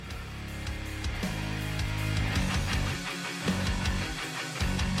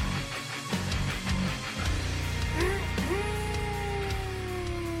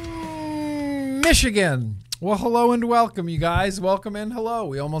Michigan. Well, hello and welcome, you guys. Welcome and hello.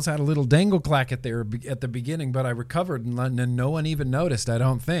 We almost had a little dangle clack at the beginning, but I recovered and no one even noticed, I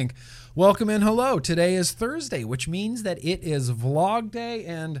don't think. Welcome and hello. Today is Thursday, which means that it is vlog day,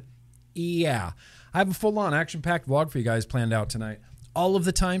 and yeah, I have a full-on action-packed vlog for you guys planned out tonight. All of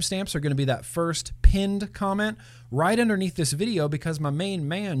the timestamps are going to be that first pinned comment right underneath this video because my main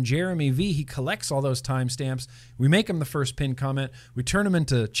man, Jeremy V, he collects all those timestamps. We make him the first pinned comment. We turn them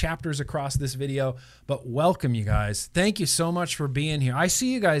into chapters across this video. But welcome, you guys. Thank you so much for being here. I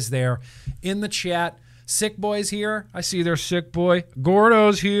see you guys there in the chat. Sick Boy's here. I see their Sick Boy.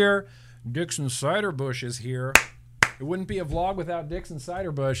 Gordo's here. Dixon Ciderbush is here. It wouldn't be a vlog without Dixon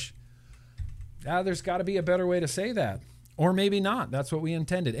Ciderbush. There's got to be a better way to say that. Or maybe not. That's what we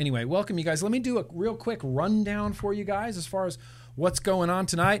intended. Anyway, welcome, you guys. Let me do a real quick rundown for you guys as far as what's going on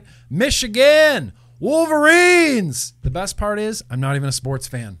tonight. Michigan Wolverines. The best part is I'm not even a sports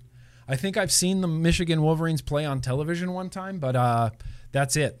fan. I think I've seen the Michigan Wolverines play on television one time, but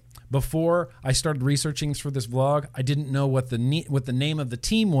that's it. Before I started researching for this vlog, I didn't know what the name of the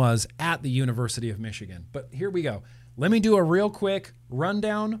team was at the University of Michigan. But here we go. Let me do a real quick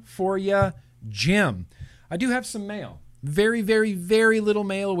rundown for you. Jim, I do have some mail. Very, very, very little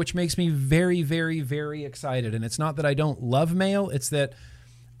mail, which makes me very, very, very excited. And it's not that I don't love mail. It's that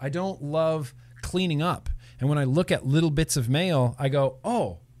I don't love cleaning up. And when I look at little bits of mail, I go,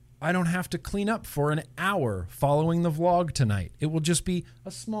 oh, I don't have to clean up for an hour following the vlog tonight. It will just be a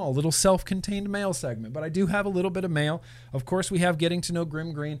small little self-contained mail segment. But I do have a little bit of mail. Of course, we have Getting to Know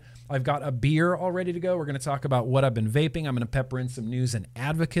Grimm Green. I've got a beer all ready to go. We're going to talk about what I've been vaping. I'm going to pepper in some news and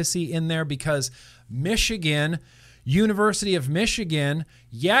advocacy in there because Michigan, University of Michigan,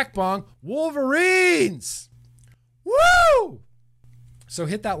 Yak Bong Wolverines. Woo! So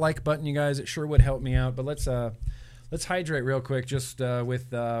hit that like button, you guys. It sure would help me out. But let's hydrate real quick just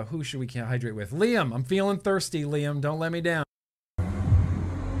with who should we hydrate with? Liam. I'm feeling thirsty, Liam. Don't let me down.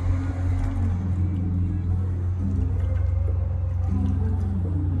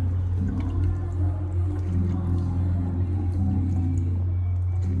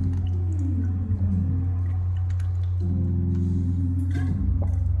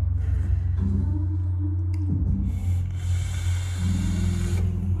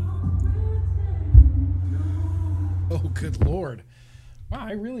 Good Lord. Wow,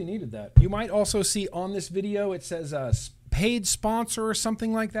 I really needed that. You might also see on this video, it says paid sponsor or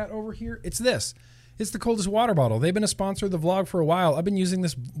something like that over here. It's this. It's the Coldest Water Bottle. They've been a sponsor of the vlog for a while. I've been using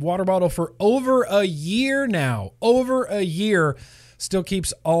this water bottle for over a year now. Over a year. Still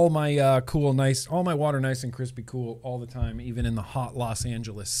keeps all my all my water nice and crispy cool all the time, even in the hot Los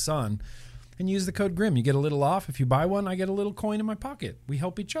Angeles sun. And use the code GRIM. You get a little off. If you buy one, I get a little coin in my pocket. We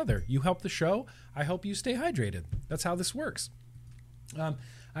help each other. You help the show. I help you stay hydrated. That's how this works. I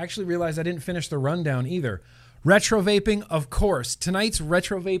actually realized I didn't finish the rundown either. Retro vaping, of course. Tonight's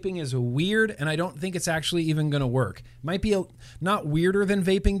retro vaping is weird, and I don't think it's actually even going to work. Might be not weirder than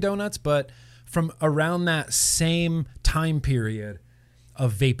vaping donuts, but from around that same time period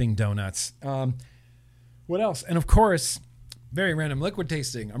of vaping donuts. What else? And of course, Very Random Liquid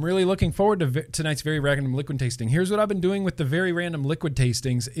Tasting. I'm really looking forward to tonight's Very Random Liquid Tasting. Here's what I've been doing with the Very Random Liquid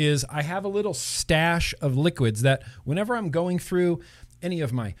Tastings is I have a little stash of liquids that whenever I'm going through any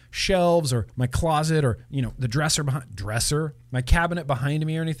of my shelves or my closet or, the my cabinet behind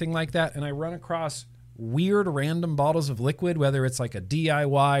me or anything like that, and I run across weird random bottles of liquid, whether it's like a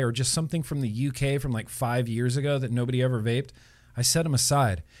DIY or just something from the UK from like 5 years ago that nobody ever vaped, I set them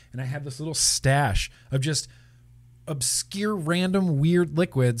aside. And I have this little stash of just obscure, random, weird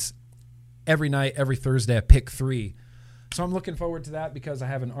liquids every night, every Thursday. I pick 3. So I'm looking forward to that because I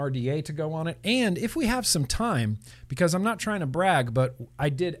have an RDA to go on it. And if we have some time, because I'm not trying to brag, but I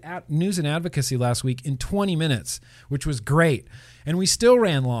did news and advocacy last week in 20 minutes, which was great. And we still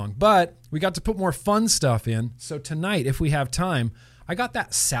ran long, but we got to put more fun stuff in. So tonight, if we have time, I got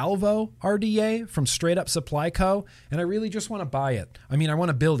that Salvo RDA from Straight Up Supply Co. And I really just want to buy it. I mean, I want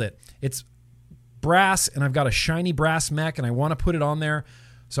to build it. It's brass, and I've got a shiny brass mech, and I want to put it on there.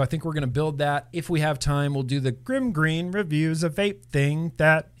 So I think we're going to build that. If we have time, we'll do the Grimm Green reviews a vape thing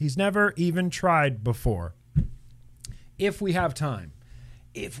that he's never even tried before. If we have time.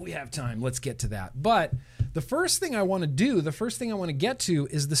 Let's get to that. But the first thing I want to get to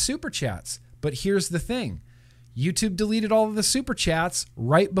is the super chats. But here's the thing. YouTube deleted all of the super chats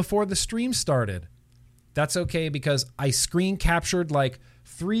right before the stream started. That's okay because I screen captured like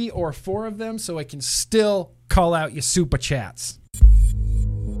 3 or 4 of them, so I can still call out your super chats.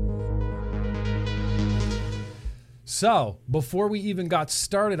 So before we even got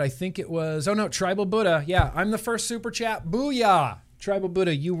started, I think it was, Tribal Buddha. Yeah, I'm the first super chat. Booyah. Tribal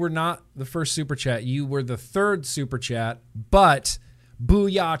Buddha, you were not the first super chat. You were the third super chat, but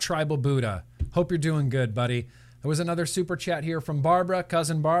booyah, Tribal Buddha. Hope you're doing good, buddy. There was another super chat here from Barbara,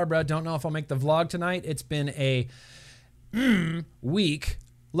 cousin Barbara. Don't know if I'll make the vlog tonight. It's been a week.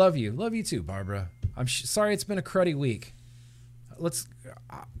 Love you. Love you too, Barbara. I'm sorry it's been a cruddy week. Let's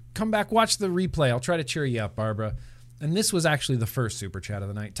come back, watch the replay. I'll try to cheer you up, Barbara. And this was actually the first super chat of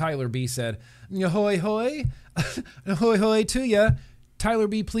the night. Tyler B said, "Ahoy, hoy. Ahoy, hoy to ya." Tyler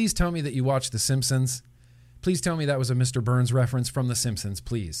B, please tell me that you watched The Simpsons. Please tell me that was a Mr. Burns reference from The Simpsons,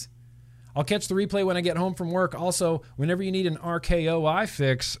 please. I'll catch the replay when I get home from work. Also, whenever you need an RKOI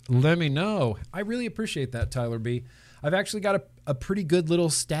fix, let me know. I really appreciate that, Tyler B. I've actually got a pretty good little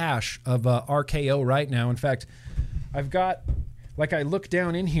stash of RKO right now. In fact, I've got, like, I look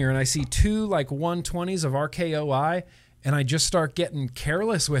down in here and I see two, like, 120s of RKOI, and I just start getting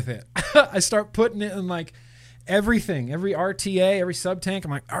careless with it. I start putting it in, like, everything, every RTA, every sub-tank.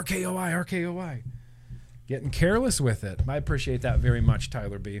 I'm like, RKOI, RKOI. Getting careless with it. I appreciate that very much,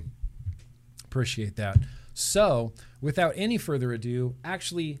 Tyler B. Appreciate that. So, without any further ado,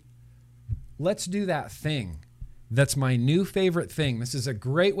 actually, let's do that thing. That's my new favorite thing. This is a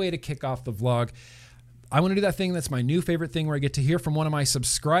great way to kick off the vlog. I want to do that thing that's my new favorite thing where I get to hear from one of my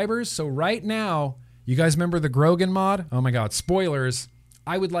subscribers. So right now, you guys remember the Grogan mod? Oh my God, spoilers.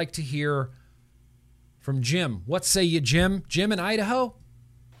 I would like to hear from Jim. What say you, Jim? Jim in Idaho?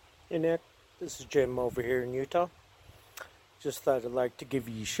 Hey, Nick. This is Jim over here in Utah. Just thought I'd like to give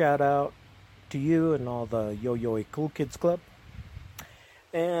you a shout out to you and all the Yo-Yo Cool Kids Club.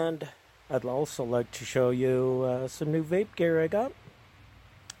 And I'd also like to show you some new vape gear I got.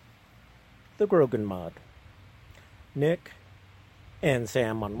 The Grogan mod. Nick and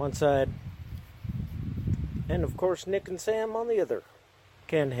Sam on one side. And of course Nick and Sam on the other.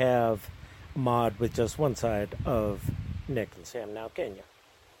 Can't have a mod with just one side of Nick and Sam now, can you?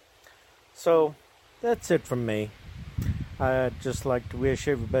 So, that's it from me. I'd just like to wish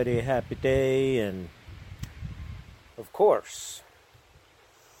everybody a happy day, and of course,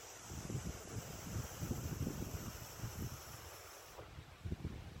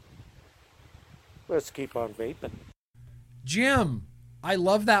 let's keep on vaping. Jim, I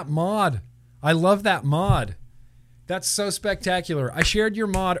love that mod. I love that mod. That's so spectacular. I shared your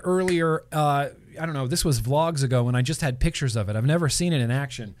mod earlier. I don't know, this was vlogs ago when I just had pictures of it. I've never seen it in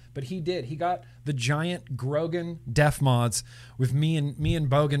action, but he did. He got the giant Grogan def mods with me and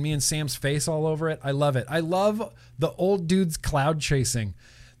Bogan, me and Sam's face all over it. I love it. I love the old dude's cloud chasing.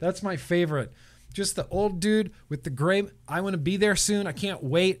 That's my favorite. Just the old dude with the gray. I want to be there soon. I can't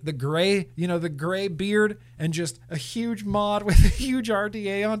wait. The gray, the gray beard and just a huge mod with a huge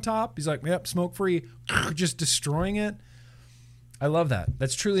RDA on top. He's like, yep, smoke free, just destroying it. I love that.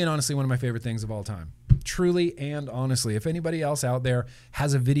 That's truly and honestly one of my favorite things of all time. Truly and honestly. If anybody else out there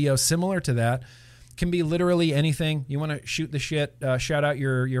has a video similar to that, can be literally anything. You want to shoot the shit, shout out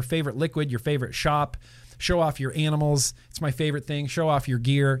your favorite liquid, your favorite shop, show off your animals. It's my favorite thing. Show off your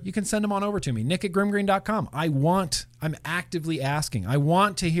gear. You can send them on over to me, nick@grimgreen.com. I'm actively asking. I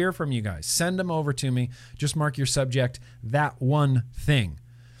want to hear from you guys. Send them over to me. Just mark your subject, that one thing.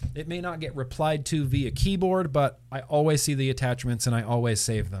 It may not get replied to via keyboard, but I always see the attachments and I always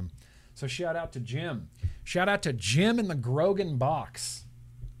save them. So shout out to Jim. Shout out to Jim in the Grogan box.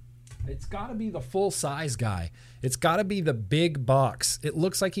 It's got to be the full size guy. It's got to be the big box. It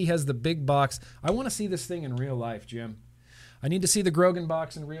looks like he has the big box. I want to see this thing in real life, Jim. I need to see the Grogan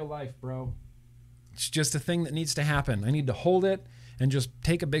box in real life, bro. It's just a thing that needs to happen. I need to hold it and just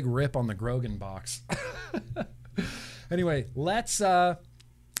take a big rip on the Grogan box. Anyway, let's...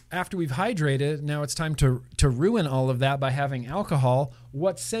 After we've hydrated, now it's time to ruin all of that by having alcohol.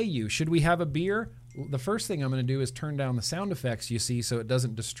 What say you? Should we have a beer? The first thing I'm going to do is turn down the sound effects, you see, so it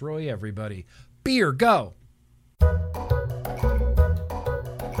doesn't destroy everybody. Beer, go!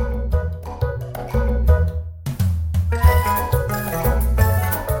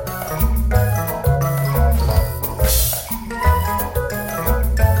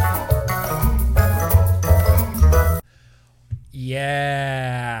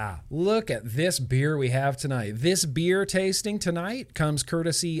 Yeah, look at this beer we have tonight. This beer tasting tonight comes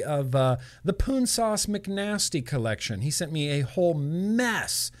courtesy of the Poon Sauce McNasty collection. He sent me a whole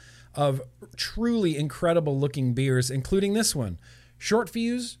mess of truly incredible looking beers, including this one. Short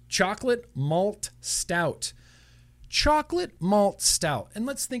Fuse Chocolate Malt Stout. Chocolate Malt Stout. And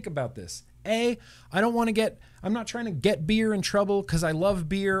let's think about this. I'm not trying to get beer in trouble because I love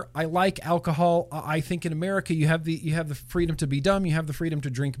beer. I like alcohol. I think in America you have the freedom to be dumb. You have the freedom to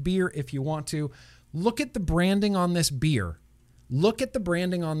drink beer if you want to. Look at the branding on this beer. Look at the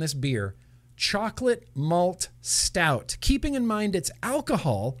branding on this beer. chocolate malt stout. Keeping in mind its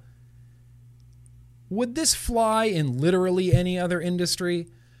alcohol, would this fly in literally any other industry?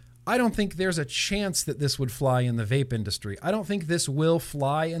 I don't think there's a chance that this would fly in the vape industry. I don't think this will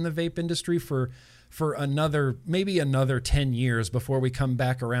fly in the vape industry for maybe another 10 years before we come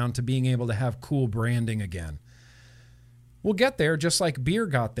back around to being able to have cool branding again. We'll get there just like beer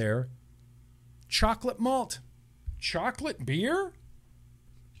got there. Chocolate malt. Chocolate beer?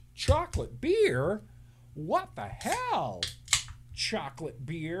 Chocolate beer? What the hell? Chocolate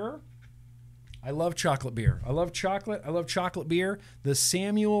beer? I love chocolate beer. I love chocolate. I love chocolate beer. The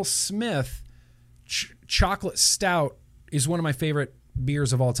Samuel Smith chocolate stout is one of my favorite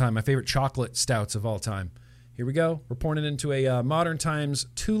beers of all time. My favorite chocolate stouts of all time. Here we go. We're pouring it into a Modern Times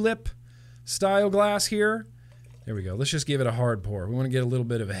tulip style glass here. There we go. Let's just give it a hard pour. We want to get a little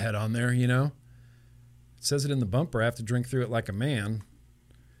bit of a head on there, you know. It says it in the bumper. I have to drink through it like a man.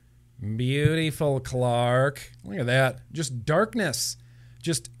 Beautiful, Clark. Look at that. Just darkness.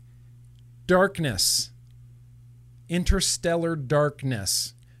 Just darkness. Interstellar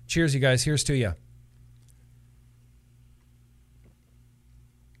darkness. Cheers, you guys. Here's to you.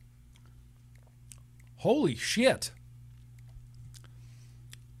 Holy shit.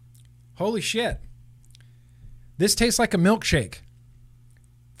 Holy shit. This tastes like a milkshake.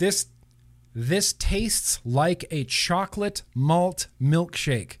 This tastes like a chocolate malt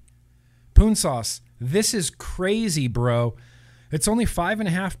milkshake. Poon sauce. This is crazy, bro. It's only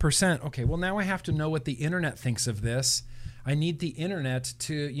 5.5%. Okay, well, now I have to know what the internet thinks of this. I need the internet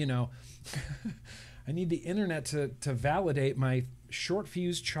to, you know, I need the internet to validate my short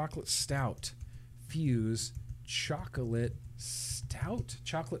fuse chocolate stout. Fuse chocolate stout?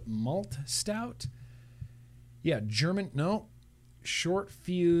 Chocolate malt stout? Yeah, German, no. Short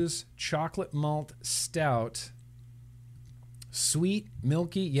fuse chocolate malt stout. Sweet,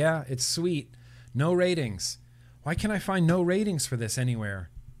 milky, yeah, it's sweet. No ratings. Why can't I find no ratings for this anywhere?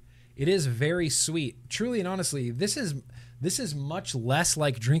 It is very sweet. Truly and honestly, this is much less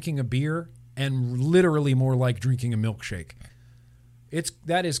like drinking a beer and literally more like drinking a milkshake.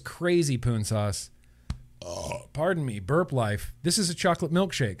 That is crazy, Poon sauce. Oh, pardon me, burp life. This is a chocolate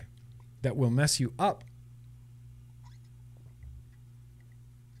milkshake that will mess you up.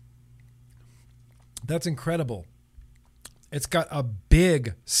 That's incredible. It's got a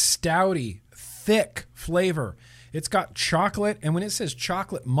big, stouty, thick flavor. It's got chocolate, and when it says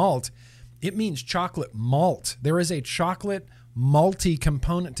chocolate malt, it means chocolate malt. There is a chocolate malty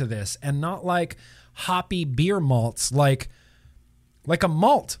component to this, and not like hoppy beer malts, like a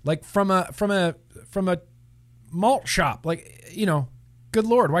malt, like from a malt shop. Like, you know, good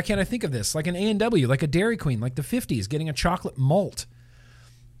Lord, why can't I think of this? Like an A&W, like a Dairy Queen, like the 50s, getting a chocolate malt.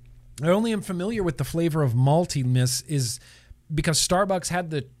 I only am familiar with the flavor of maltiness is because Starbucks had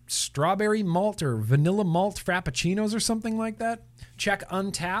the strawberry malt or vanilla malt frappuccinos or something like that. Check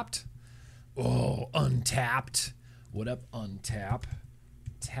Untapped. Oh, Untapped. What up, Untap?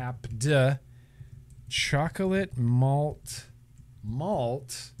 Tapped. Chocolate malt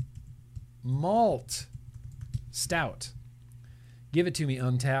stout. Give it to me,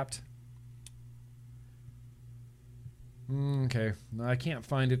 Untapped. Okay. I can't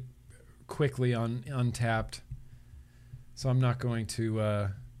find it quickly on Untapped, so I'm not going to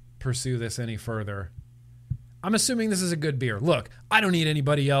pursue this any further. I'm assuming this is a good beer. Look, I don't need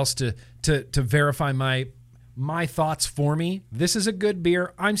anybody else to verify my thoughts for me. This is a good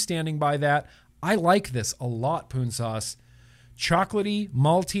beer. I'm standing by that. I like this a lot, Poon sauce. Chocolatey,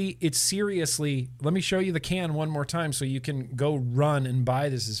 malty. It's seriously, let me show you the can one more time so you can go run and buy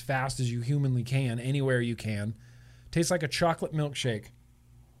this as fast as you humanly can, anywhere you can. Tastes like a chocolate milkshake.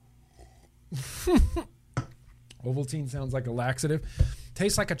 Ovaltine sounds like a laxative.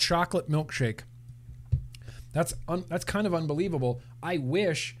 Tastes like a chocolate milkshake. That's kind of unbelievable. I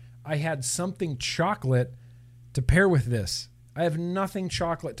wish I had something chocolate to pair with this. I have nothing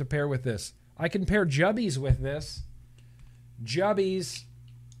chocolate to pair with this. I can pair Jubbies with this. Jubbies.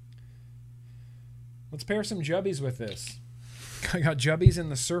 Let's pair some Jubbies with this. I got Jubbies in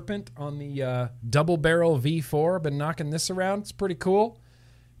the Serpent on the double barrel V4. Been knocking this around. It's pretty cool.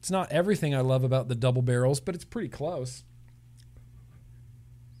 It's not everything I love about the double barrels, but it's pretty close.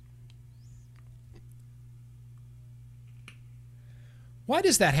 Why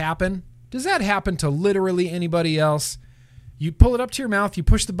does that happen? Does that happen to literally anybody else? You pull it up to your mouth, you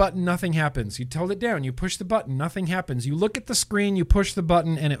push the button, nothing happens. You hold it down, you push the button, nothing happens. You look at the screen, you push the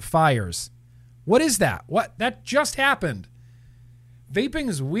button, and it fires. What is that? What? That just happened. Vaping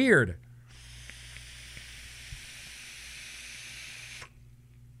is weird.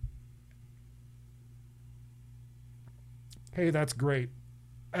 Hey, that's great.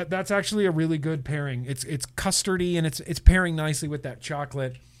 That's actually a really good pairing. It's custardy and it's pairing nicely with that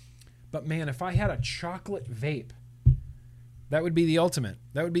chocolate. But man, if I had a chocolate vape, that would be the ultimate.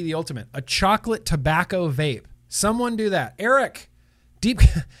 That would be the ultimate. A chocolate tobacco vape. Someone do that. Eric,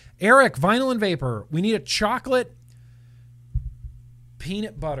 Vinyl and Vapor. We need a chocolate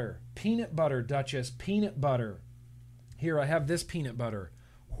peanut butter, Duchess, peanut butter. Here, I have this peanut butter.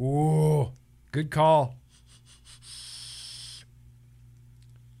 Whoa, good call.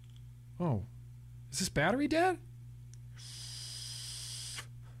 Oh, is this battery dead?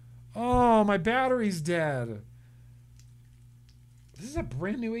 Oh, my battery's dead. This is a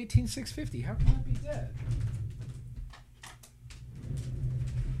brand new 18650. How can that be dead?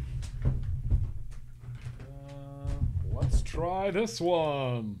 Let's try this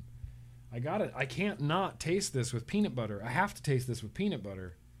one. I got it. I can't not taste this with peanut butter. I have to taste this with peanut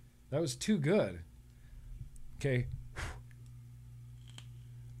butter. That was too good. Okay.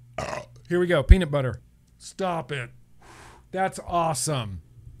 Here we go. Peanut butter. Stop it. That's awesome.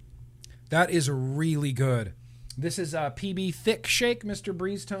 That is really good. This is PB Thick Shake, Mr.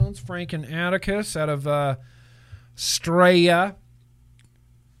 Breeze Tones, Frank and Atticus out of Straya.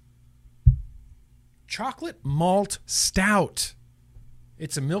 Chocolate malt stout.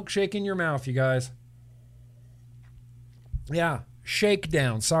 It's a milkshake in your mouth, you guys. Yeah,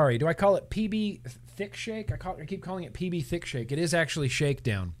 shakedown. Sorry, do I call it PB Thick Shake? I keep calling it PB Thick Shake. It is actually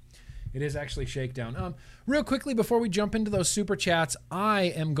shakedown. It is actually shakedown. Real quickly, before we jump into those super chats, I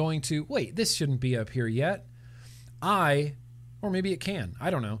am going to... Wait, this shouldn't be up here yet. Or maybe it can. I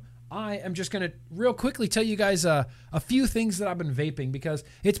don't know. I am just going to real quickly tell you guys a few things that I've been vaping because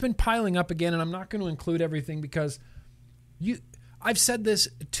it's been piling up again, and I'm not going to include everything because I've said this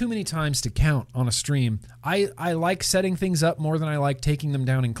too many times to count on a stream. I like setting things up more than I like taking them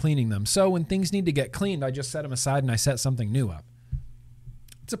down and cleaning them. So when things need to get cleaned, I just set them aside and I set something new up.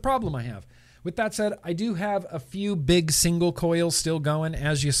 It's a problem I have. With that said, I do have a few big single coils still going,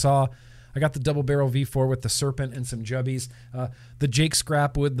 as you saw. I got the double barrel V4 with the Serpent and some jubbies. The Jake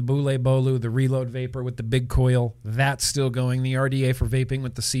Scrapwood, the Boule Bolu, the Reload Vapor with the big coil. That's still going. The RDA for vaping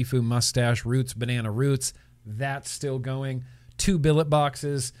with the Sifu Mustache Roots, Banana Roots. That's still going. 2 billet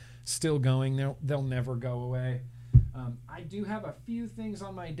boxes still going. They'll never go away. I do have a few things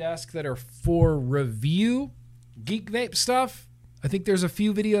on my desk that are for review. Geek Vape stuff. I think there's a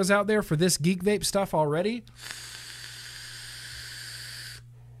few videos out there for this Geek Vape stuff already.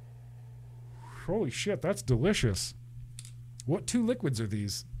 Holy shit, that's delicious. What 2 liquids are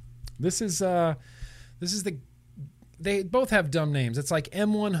these? This is they both have dumb names. It's like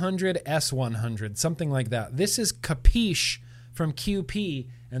M100, S100, something like that. This is Capiche from QP,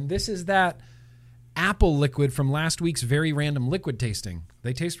 and this is that apple liquid from last week's Very Random Liquid Tasting.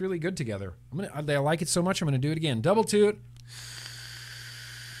 They taste really good together. I like it so much, I'm going to do it again. Double toot.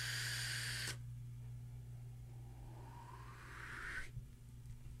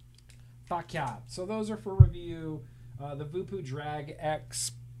 Fuck yeah. So those are for review. The Voopoo Drag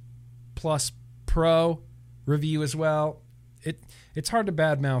X Plus Pro review as well. It's hard to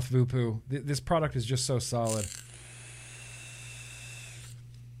badmouth Voopoo. This product is just so solid.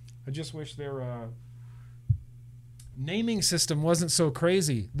 I just wish their naming system wasn't so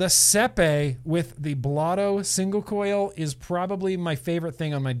crazy. The Sepe with the Blotto single coil is probably my favorite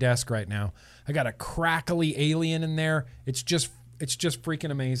thing on my desk right now. I got a crackly alien in there. It's just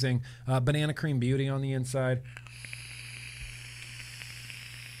freaking amazing. Banana Cream Beauty on the inside.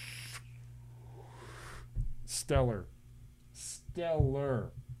 Stellar.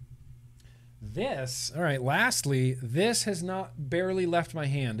 This, all right, lastly, this has not barely left my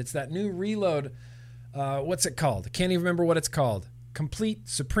hand. It's that new Reload, what's it called? I can't even remember what it's called. Complete,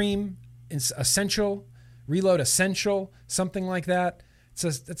 Supreme, Essential, Reload Essential, something like that.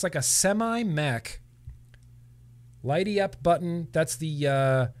 It's like a semi-mech lighty up button. That's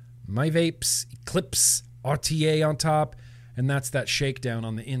the My Vapes Eclipse RTA on top, and that's that shakedown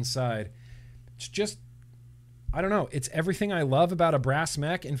on the inside. It's just, I don't know. It's everything I love about a brass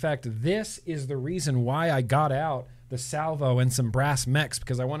mech. In fact, this is the reason why I got out the salvo and some brass mechs,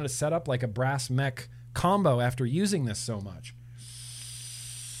 because I wanted to set up like a brass mech combo after using this so much.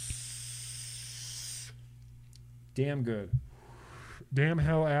 Damn good. Damn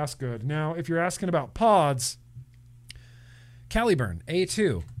hell ass good. Now, if you're asking about pods, Caliburn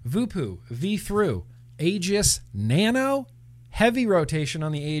A2, Voopoo V-Through, Aegis Nano, heavy rotation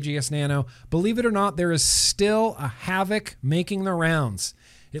on the Aegis Nano. Believe it or not, there is still a Havoc making the rounds.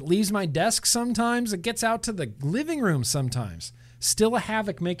 It leaves my desk sometimes. It gets out to the living room sometimes. Still a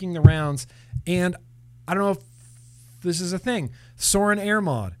Havoc making the rounds. And I don't know if this is a thing. Soren Air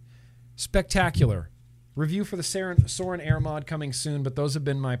Mod. Spectacular. Review for the Soren Air Mod coming soon, but those have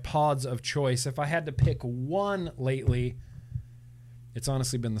been my pods of choice. If I had to pick one lately, it's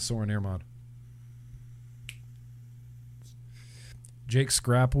honestly been the Soren Air Mod. Jake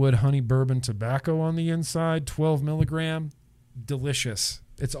Scrapwood, honey bourbon tobacco on the inside, 12 milligram. Delicious.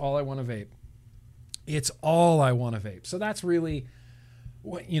 It's all I want to vape. It's all I want to vape. So that's really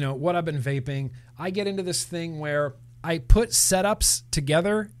what I've been vaping. I get into this thing where I put setups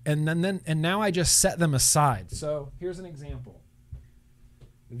together and now I just set them aside. So here's an example.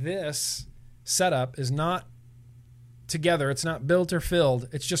 This setup is not together. It's not built or filled.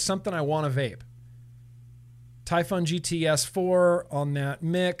 It's just something I want to vape. Typhon GTS 4 on that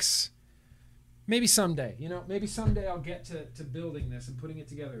mix. Maybe someday, maybe someday I'll get to building this and putting it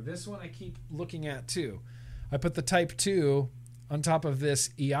together. This one I keep looking at too. I put the Type 2 on top of this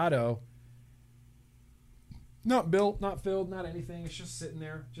Iato. Not built, not filled, not anything. It's just sitting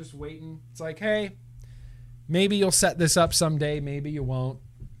there, just waiting. It's like, hey, maybe you'll set this up someday. Maybe you won't.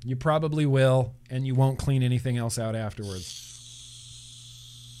 You probably will, and you won't clean anything else out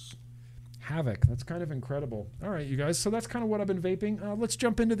afterwards. Havoc. That's kind of incredible. All right, you guys. So that's kind of what I've been vaping. Let's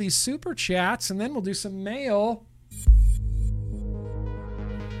jump into these super chats, and then we'll do some mail.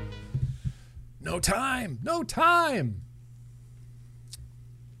 No time. No time.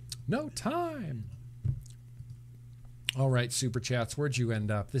 No time. All right, super chats. Where'd you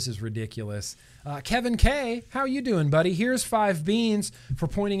end up? This is ridiculous. Kevin K, how you doing, buddy? Here's 5 beans for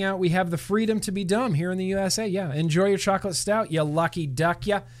pointing out we have the freedom to be dumb here in the USA. Yeah, enjoy your chocolate stout, you lucky duck,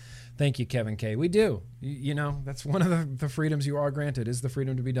 ya. Thank you, Kevin K. We do. That's one of the freedoms you are granted is the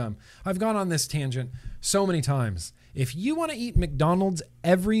freedom to be dumb. I've gone on this tangent so many times. If you want to eat McDonald's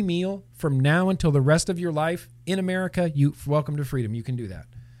every meal from now until the rest of your life in America, welcome to freedom. You can do that.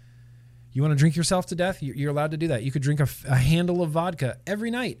 You want to drink yourself to death? You're allowed to do that. You could drink a handle of vodka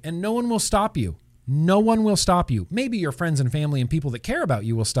every night, and no one will stop you. No one will stop you. Maybe your friends and family and people that care about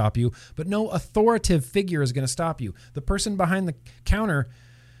you will stop you, but no authoritative figure is going to stop you. The person behind the counter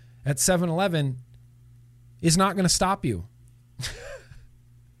at 7-Eleven is not going to stop you.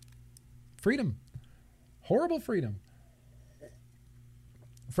 Freedom. Horrible freedom.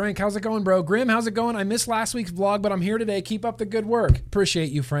 Frank, how's it going, bro? Grim, how's it going? I missed last week's vlog, but I'm here today. Keep up the good work.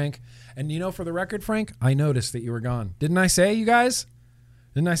 Appreciate you, Frank. And for the record, Frank, I noticed that you were gone. Didn't I say, you guys?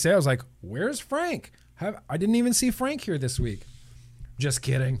 Didn't I say? I was like, where's Frank? I didn't even see Frank here this week. Just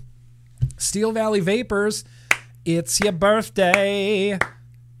kidding. Steel Valley Vapors, it's your birthday.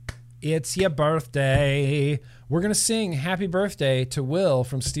 It's your birthday. We're going to sing happy birthday to Will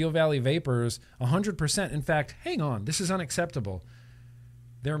from Steel Valley Vapors 100%. In fact, hang on. This is unacceptable.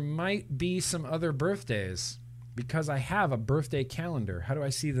 There might be some other birthdays because I have a birthday calendar. How do I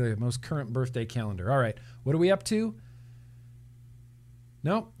see the most current birthday calendar? All right. What are we up to?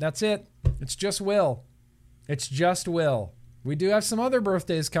 Nope, that's it. It's just Will. It's just Will. We do have some other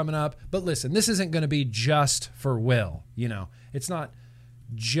birthdays coming up, but listen, this isn't going to be just for Will. It's not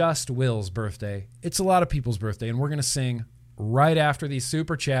just Will's birthday. It's a lot of people's birthday, and we're going to sing right after these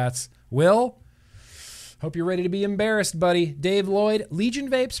super chats. Will, hope you're ready to be embarrassed, buddy. Dave Lloyd, Legion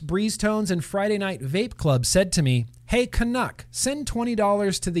Vapes, Breeze Tones, and Friday Night Vape Club said to me, hey, Canuck, send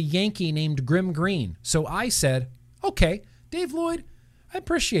 $20 to the Yankee named Grim Green. So I said, okay, Dave Lloyd, I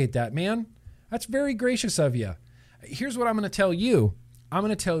appreciate that, man. That's very gracious of you. Here's what I'm going to tell you. I'm going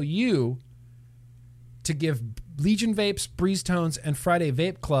to tell you to give Legion Vapes, Breeze Tones, and Friday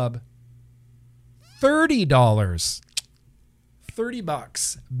Vape Club $30.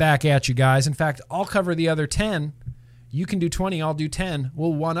 $30 back at you guys. In fact, I'll cover the other 10. You can do 20, I'll do 10.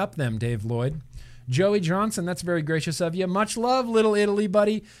 We'll one up them, Dave Lloyd. Joey Johnson, that's very gracious of you. Much love, Little Italy,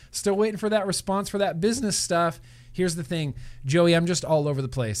 buddy. Still waiting for that response for that business stuff. Here's the thing, Joey, I'm just all over the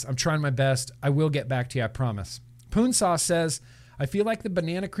place. I'm trying my best. I will get back to you, I promise. Poonsauce says, I feel like the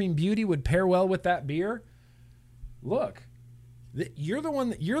Banana Cream Beauty would pair well with that beer. Look, you're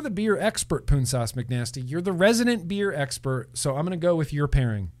the beer expert, Poonsauce McNasty. You're the resident beer expert, so I'm going to go with your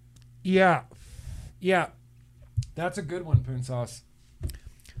pairing. Yeah, that's a good one, Poonsauce.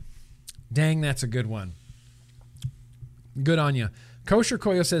 Dang, that's a good one. Good on you. Kosher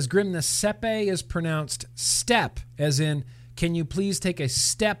Koyo says, Grim, the sepe is pronounced step, as in, can you please take a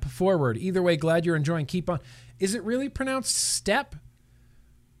step forward? Either way, glad you're enjoying. Keep on. Is it really pronounced step?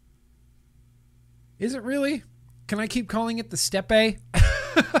 Is it really? Can I keep calling it the steppe?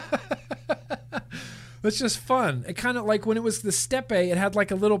 That's just fun. It kind of like when it was the steppe, it had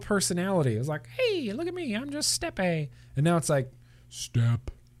like a little personality. It was like, hey, look at me. I'm just steppe. And now it's like,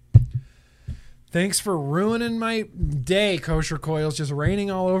 step. Thanks for ruining my day, Kosher Coils, just raining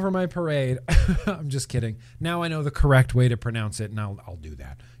all over my parade. I'm just kidding. Now I know the correct way to pronounce it, and I'll do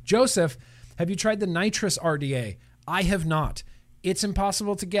that. Joseph Have you tried the nitrous RDA? I have not. It's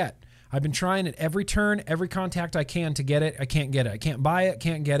impossible to get. I've been trying at every turn, every contact I can to get it. I can't get it. I can't buy it.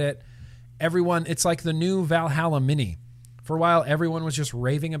 Can't get it. Everyone, it's like the new Valhalla Mini. For a while, everyone was just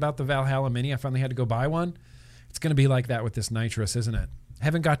raving about the Valhalla Mini. I finally had to go buy one. It's going to be like that with this nitrous, isn't it?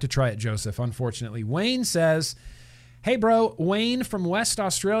 Haven't got to try it, Joseph, unfortunately. Wayne says, hey, bro, Wayne from West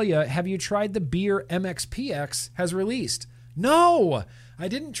Australia, have you tried the beer MXPX has released? No, I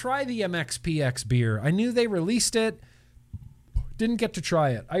didn't try the MXPX beer. I knew they released it. Didn't get to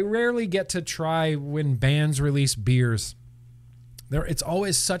try it. I rarely get to try when bands release beers. It's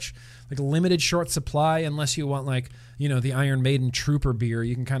always such like a limited short supply unless you want like, you know, the Iron Maiden Trooper beer.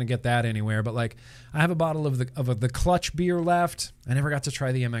 You can kind of get that anywhere. But like I have a bottle of the Clutch beer left. I never got to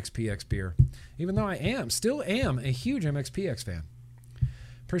try the MXPX beer, even though I still am a huge MXPX fan.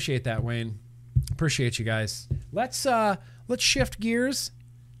 Appreciate that, Wayne. Appreciate you guys. Let's shift gears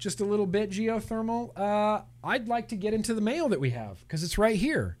just a little bit, Geothermal. I'd like to get into the mail that we have because it's right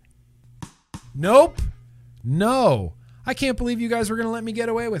here. Nope. No. I can't believe you guys were going to let me get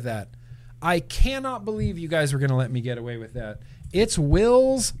away with that. I cannot believe you guys were going to let me get away with that. It's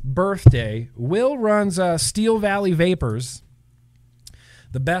Will's birthday. Will runs Steel Valley Vapors,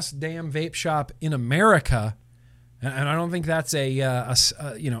 the best damn vape shop in America, and I don't think that's a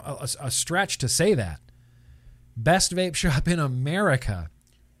stretch to say that. Best vape shop in America.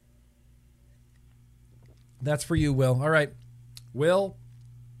 That's for you, Will. All right, Will,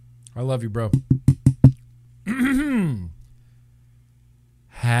 I love you, bro.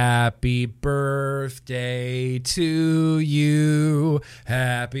 Happy birthday to you.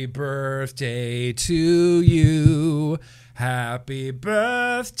 Happy birthday to you. Happy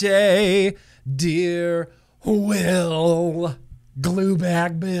birthday, dear Will.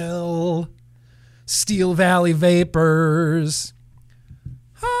 Gluebag Bill. Steel Valley Vapors.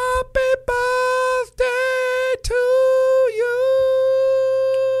 Happy birthday to you.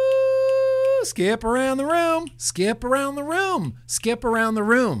 Skip around the room. Skip around the room. Skip around the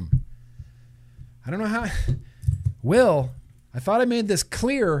room. I don't know how. Will, I thought I made this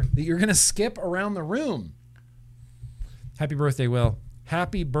clear that you're going to skip around the room. Happy birthday, Will.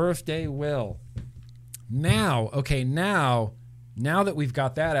 Happy birthday, Will. Now that we've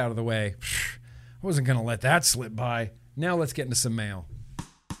got that out of the way, I wasn't going to let that slip by. Now let's get into some mail.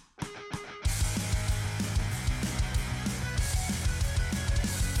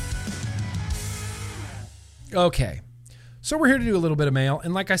 Okay, so we're here to do a little bit of mail,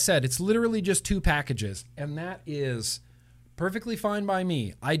 and like I said, it's literally just 2 packages, and that is perfectly fine by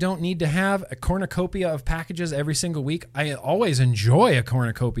me. I don't need to have a cornucopia of packages every single week. I always enjoy a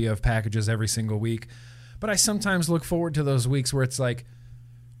cornucopia of packages every single week, but I sometimes look forward to those weeks where it's like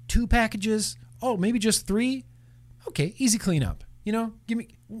 2 packages, oh, maybe just 3? Okay, easy cleanup. You know, give me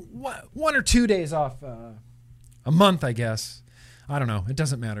 1 or 2 days off a month, I guess. I don't know. It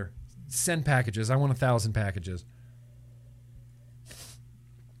doesn't matter. Send packages. I want 1,000 packages.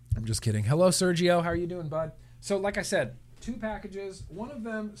 I'm just kidding. Hello, Sergio. How are you doing, bud? So like I said, 2 packages. One of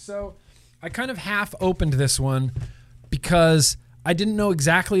them, so I kind of half opened this one because I didn't know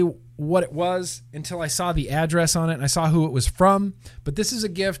exactly what it was until I saw the address on it and I saw who it was from. But this is a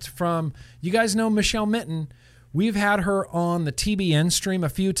gift from, you guys know Michelle Mitten. We've had her on the TBN stream a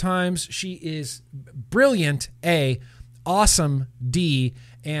few times. She is brilliant, A, awesome, D,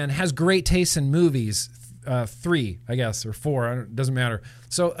 and has great taste in movies, 3, I guess, or 4, it doesn't matter.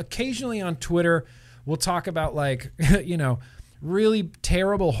 So occasionally on Twitter, we'll talk about like, you know, really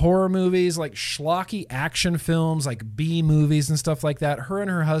terrible horror movies, like schlocky action films, like B movies and stuff like that. Her and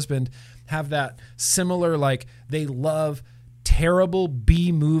her husband have that similar, like they love terrible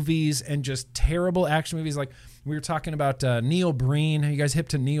B movies and just terrible action movies. Like we were talking about Neil Breen. Are you guys hip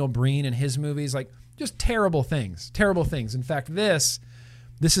to Neil Breen and his movies? Like just terrible things. In fact, this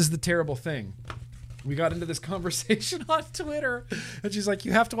is the terrible thing. We got into this conversation on Twitter, and she's like,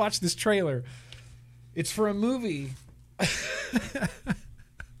 you have to watch this trailer. It's for a movie.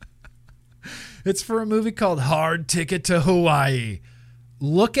 It's for a movie called Hard Ticket to Hawaii.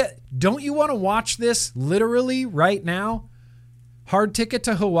 Don't you want to watch this literally right now? Hard Ticket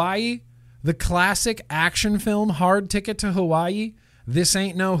to Hawaii, the classic action film Hard Ticket to Hawaii. This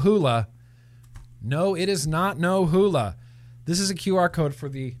ain't no hula. No, it is not no hula. This is a QR code for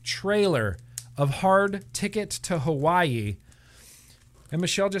the trailer of Hard Ticket to Hawaii. And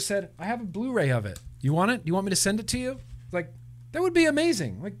Michelle just said, I have a Blu-ray of it. You want it? You want me to send it to you? Like, that would be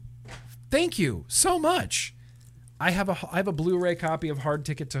amazing. Like, thank you so much. I have a Blu-ray copy of Hard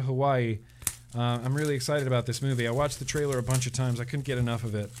Ticket to Hawaii. I'm really excited about this movie. I watched the trailer a bunch of times. I couldn't get enough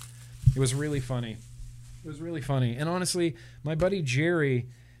of it. It was really funny. And honestly, my buddy Jerry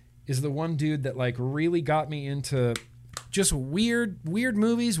is the one dude that like really got me into just weird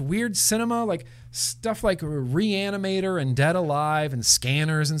movies, weird cinema, like stuff like Reanimator and Dead Alive and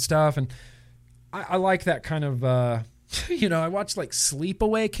Scanners and stuff. And I like that kind of, I watched like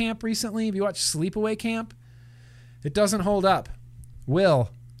Sleepaway Camp recently. Have you watched Sleepaway Camp? It doesn't hold up. Will,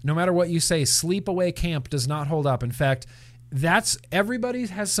 no matter what you say, Sleepaway Camp does not hold up. In fact, everybody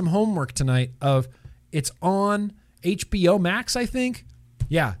has some homework tonight it's on HBO Max, I think.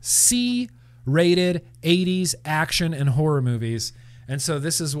 Yeah, C-rated 80s action and horror movies. And so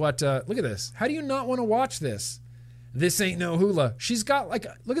this is what, look at this. How do you not want to watch this? This ain't no hula. She's got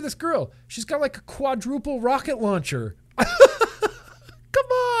look at this girl. She's got like a quadruple rocket launcher.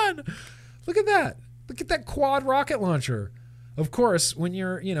 Come on. Look at that. Look at that quad rocket launcher. Of course, when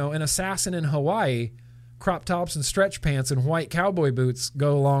you're, an assassin in Hawaii, crop tops and stretch pants and white cowboy boots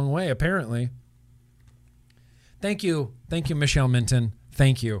go a long way, apparently. Thank you. Thank you, Michelle Minton.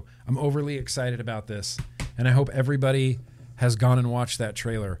 Thank you. I'm overly excited about this. And I hope everybody has gone and watched that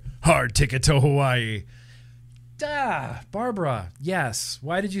trailer. Hard Ticket to Hawaii. Barbara. Yes.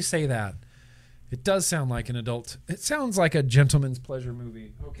 Why did you say that? It does sound like an adult. It sounds like a gentleman's pleasure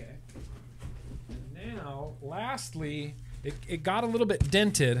movie. Okay. And now, lastly, it got a little bit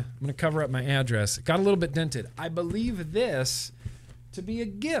dented. I'm going to cover up my address. It got a little bit dented. I believe this to be a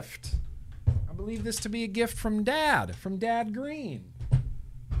gift. I believe this to be a gift from Dad Green.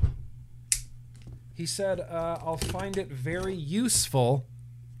 He said, I'll find it very useful.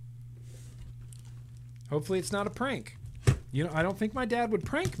 Hopefully it's not a prank. I don't think my dad would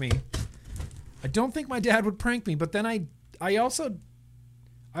prank me. But then I also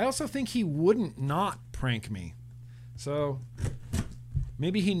think he wouldn't not prank me. So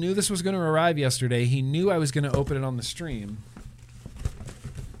maybe he knew this was going to arrive yesterday. He knew I was going to open it on the stream.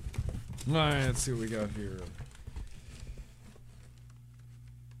 All right, let's see what we got here.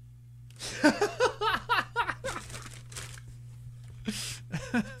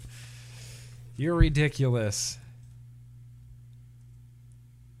 You're ridiculous.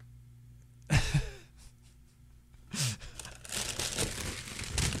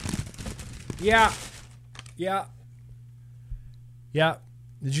 Yeah.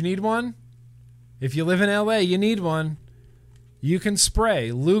 Did you need one? If you live in LA, you need one. You can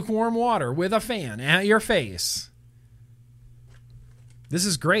spray lukewarm water with a fan at your face. This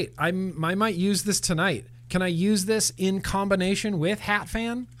is great. I might use this tonight. Can I use this in combination with hat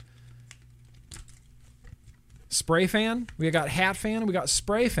fan? Spray fan? We got hat fan and we got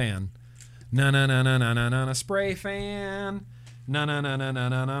spray fan. Na spray fan.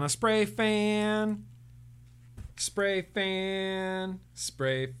 Na spray fan. Spray fan.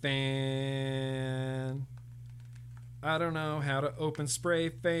 Spray fan. I don't know how to open spray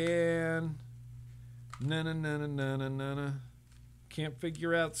fan. Na. Can't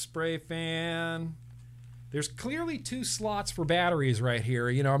figure out spray fan. There's clearly 2 slots for batteries right here.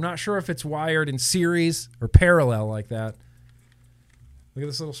 I'm not sure if it's wired in series or parallel like that. Look at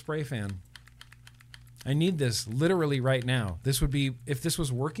this little spray fan. I need this literally right now. If this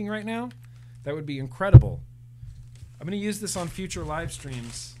was working right now, that would be incredible. I'm going to use this on future live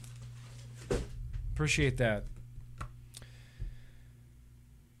streams. Appreciate that.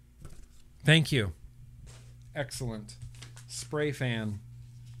 Thank you. Excellent. Spray fan.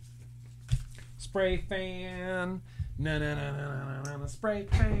 Spray fan. Na spray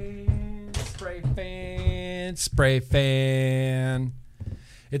fan. Spray fan. Spray fan.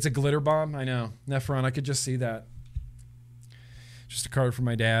 It's a glitter bomb. I know. Nephron, I could just see that. Just a card from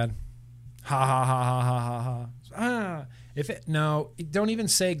my dad. Ha ha ha ha ha ha ha. Don't even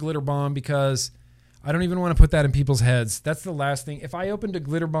say glitter bomb because I don't even want to put that in people's heads. That's the last thing. If I opened a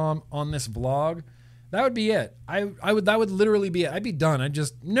glitter bomb on this vlog, that would be it. That would literally be it. I'd be done.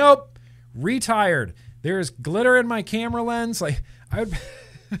 Nope. Retired. There's glitter in my camera lens. Like I would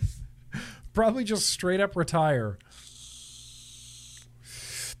probably just straight up retire.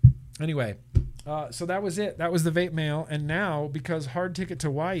 Anyway, so that was it. That was the vape mail. And now, because Hard Ticket to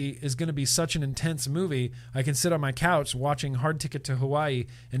Hawaii is going to be such an intense movie, I can sit on my couch watching Hard Ticket to Hawaii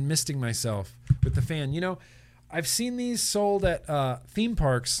and misting myself with the fan. I've seen these sold at theme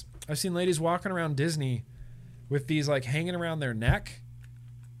parks. I've seen ladies walking around Disney with these like hanging around their neck.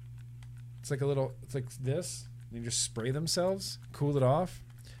 It's like this. They just spray themselves, cool it off.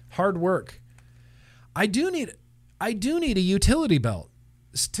 Hard work. I do need a utility belt.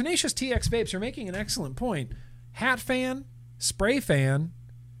 Tenacious TX Vapes are making an excellent point. Hat fan, spray fan,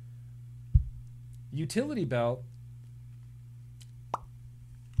 utility belt.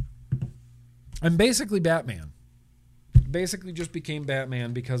 I'm basically Batman. Basically just became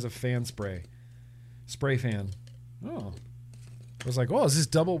Batman because of fan spray. Spray fan. Oh. I was like, oh, is this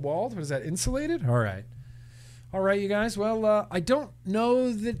double walled? What is that, insulated? All right. All right, you guys. Well, I don't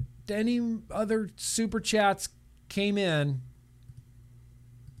know that any other super chats came in.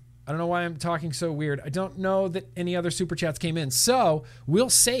 I don't know why I'm talking so weird. I don't know that any other super chats came in. So we'll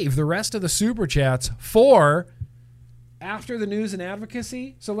save the rest of the super chats for after the news and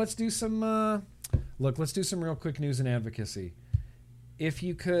advocacy. So let's do some, let's do some real quick news and advocacy. If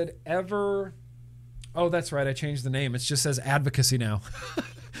you could ever, oh, that's right. I changed the name. It just says advocacy now.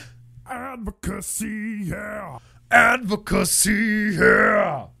 Advocacy, yeah. Advocacy,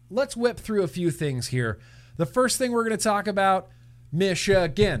 yeah. Let's whip through a few things here. The first thing we're going to talk about,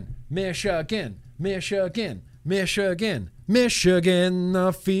 Michigan, Michigan, Michigan, Michigan, Michigan,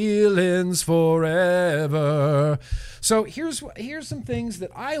 the feelings forever. So here's some things that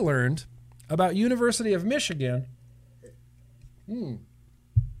I learned about University of Michigan when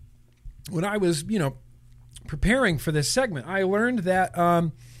I was, preparing for this segment. I learned that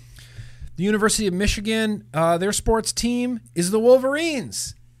the University of Michigan, their sports team is the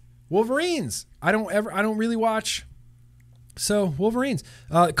Wolverines. Wolverines. I don't really watch. So Wolverines,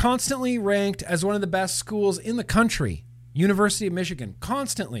 constantly ranked as one of the best schools in the country. University of Michigan,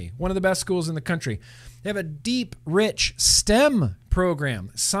 constantly one of the best schools in the country. They have a deep, rich STEM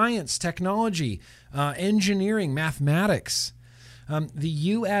program: science, technology, engineering, mathematics.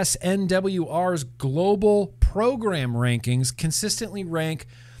 The USNWR's global program rankings consistently rank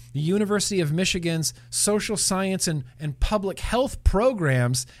the University of Michigan's social science and public health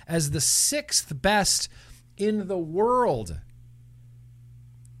programs as the 6th best in the world.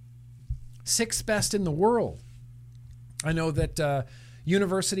 6th best in the world. I know that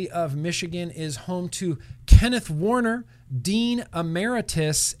University of Michigan is home to Kenneth Warner, Dean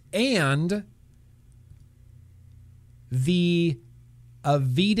Emeritus, and the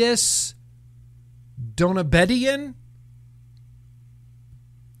Avidas Donabedian.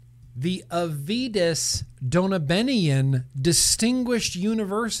 The Avidas Donabedian Distinguished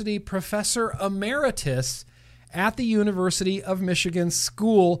University Professor Emeritus at the University of Michigan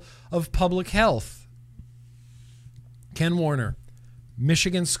School of Public Health. Ken Warner,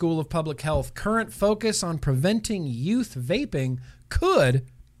 Michigan School of Public Health. Current focus on preventing youth vaping could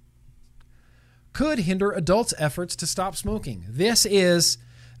hinder adults' efforts to stop smoking. This is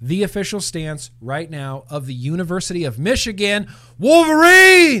the official stance right now of the University of Michigan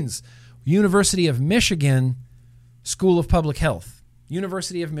Wolverines. University of Michigan School of Public Health.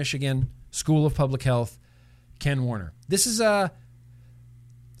 University of Michigan School of Public Health. Ken Warner. This is a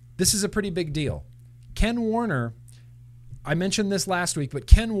pretty big deal. Ken Warner, I mentioned this last week, but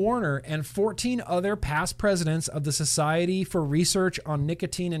Ken Warner and 14 other past presidents of the Society for Research on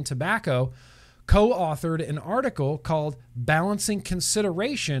Nicotine and Tobacco co-authored an article called Balancing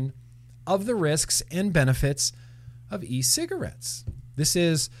Consideration of the Risks and Benefits of E-Cigarettes. This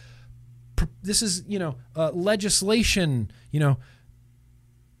is legislation,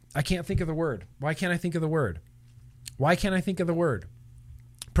 I can't think of the word. Why can't I think of the word? Why can't I think of the word?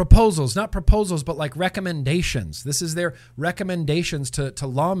 Proposals, not proposals, but like recommendations. This is their recommendations to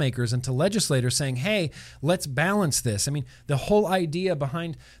lawmakers and to legislators saying, hey, let's balance this. I mean, the whole idea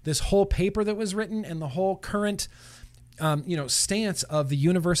behind this whole paper that was written and the whole current stance of the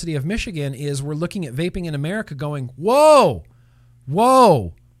University of Michigan is we're looking at vaping in America going, whoa,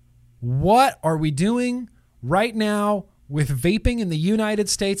 what are we doing right now with vaping in the United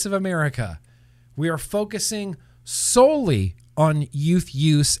States of America? We are focusing solely on youth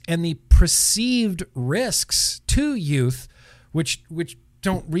use and the perceived risks to youth, which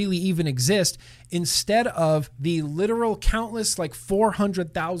don't really even exist, instead of the literal countless, like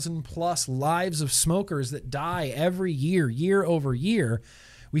 400,000 plus lives of smokers that die every year over year.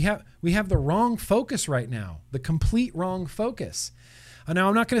 We have the wrong focus right now, the complete wrong focus. Now,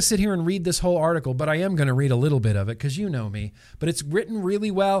 I'm not going to sit here and read this whole article, but I am going to read a little bit of it because you know me. But it's written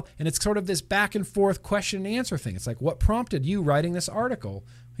really well, and it's sort of this back and forth question and answer thing. It's like, what prompted you writing this article?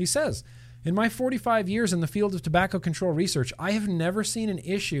 He says, in my 45 years in the field of tobacco control research, I have never seen an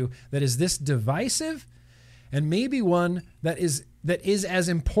issue that is this divisive and maybe one that is as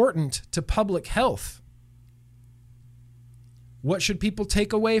important to public health. What should people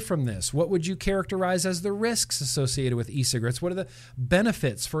take away from this? What would you characterize as the risks associated with e-cigarettes? What are the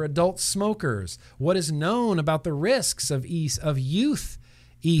benefits for adult smokers? What is known about the risks of youth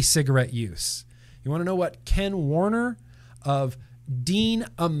e-cigarette use? You want to know what Ken Warner, of Dean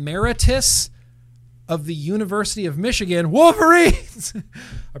Emeritus of the University of Michigan, Wolverines!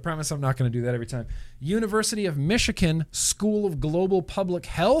 I promise I'm not going to do that every time. University of Michigan School of Global Public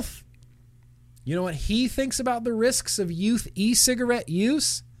Health. You know what he thinks about the risks of youth e-cigarette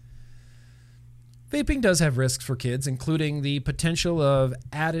use? Vaping does have risks for kids, including the potential of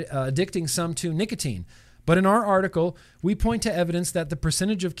addicting some to nicotine. But in our article, we point to evidence that the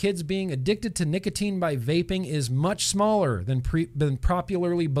percentage of kids being addicted to nicotine by vaping is much smaller than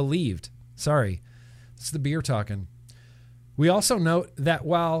popularly believed. Sorry, it's the beer talking. We also note that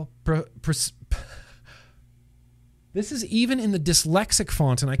while this is even in the dyslexic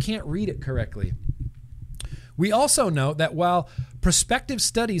font, and I can't read it correctly. We also note that while prospective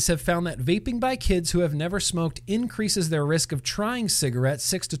studies have found that vaping by kids who have never smoked increases their risk of trying cigarettes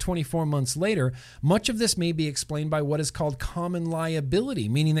 6 to 24 months later, much of this may be explained by what is called common liability,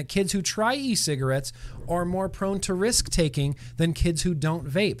 meaning that kids who try e-cigarettes are more prone to risk-taking than kids who don't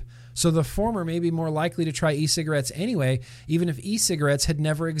vape. So the former may be more likely to try e-cigarettes anyway, even if e-cigarettes had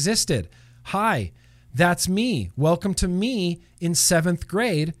never existed. Hi, that's me. Welcome to me in 7th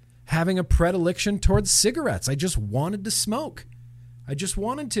grade having a predilection towards cigarettes. I just wanted to smoke. I just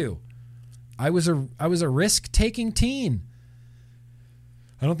wanted to. I was a risk-taking teen.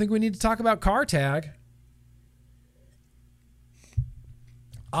 I don't think we need to talk about car tag.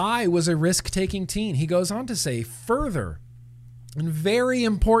 I was a risk-taking teen. He goes on to say further, and very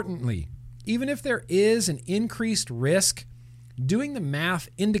importantly, even if there is an increased risk, doing the math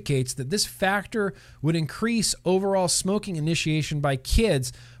indicates that this factor would increase overall smoking initiation by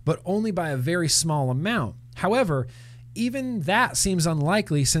kids, but only by a very small amount. However, even that seems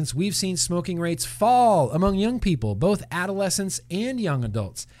unlikely since we've seen smoking rates fall among young people, both adolescents and young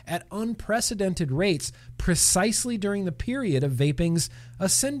adults, at unprecedented rates precisely during the period of vaping's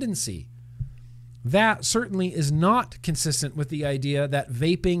ascendancy. That certainly is not consistent with the idea that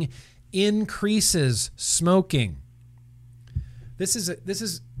vaping increases smoking. This is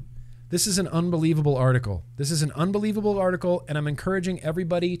an unbelievable article. This is an unbelievable article, and I'm encouraging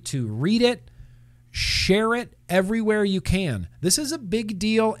everybody to read it, share it everywhere you can. This is a big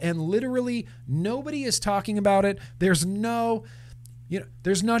deal, and literally nobody is talking about it. There's not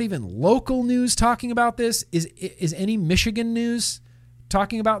even local news talking about this. Is any Michigan news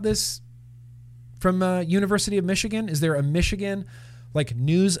talking about this from University of Michigan? Is there a Michigan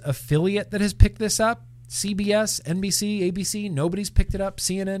news affiliate that has picked this up? CBS, NBC, ABC, nobody's picked it up.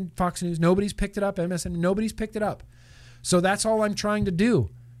 CNN, Fox News, nobody's picked it up. MSN, nobody's picked it up. So that's all I'm trying to do.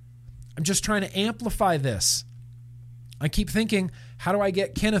 I'm just trying to amplify this. I keep thinking, how do I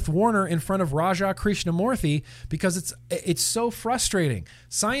get Kenneth Warner in front of Raja Krishnamurthy? Because it's so frustrating.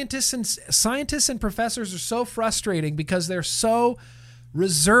 Scientists and professors are so frustrating because they're so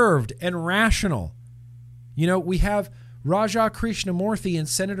reserved and rational. We have Raja Krishnamurthy and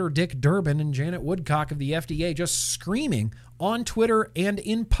Senator Dick Durbin and Janet Woodcock of the FDA just screaming on Twitter and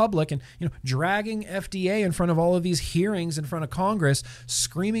in public and dragging FDA in front of all of these hearings in front of Congress,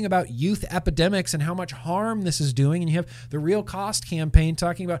 screaming about youth epidemics and how much harm this is doing. And you have the Real Cost campaign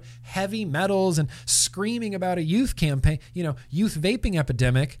talking about heavy metals and screaming about a youth campaign, youth vaping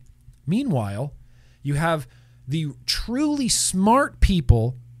epidemic. Meanwhile, you have the truly smart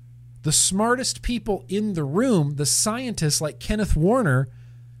people, the smartest people in the room, the scientists like Kenneth Warner,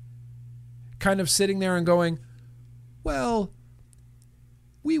 kind of sitting there and going, well,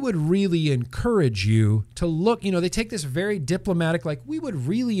 we would really encourage you to look, they take this very diplomatic, we would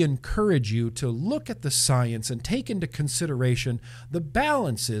really encourage you to look at the science and take into consideration the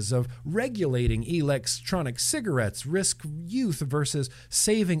balances of regulating electronic cigarettes, risk youth versus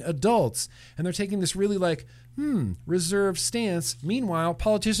saving adults. And they're taking this really reserved stance. Meanwhile,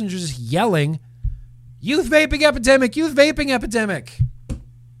 politicians are just yelling, youth vaping epidemic, youth vaping epidemic.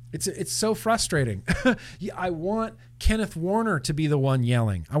 It's so frustrating. I want Kenneth Warner to be the one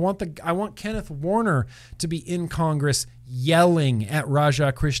yelling. I want Kenneth Warner to be in Congress yelling at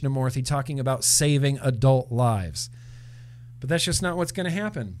Raja Krishnamurthy talking about saving adult lives. But that's just not what's going to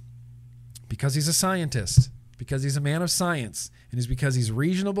happen because he's a scientist, because he's a man of science, and it's because he's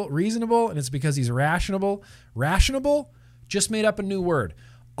reasonable, and it's because he's rational. Rationable? Just made up a new word.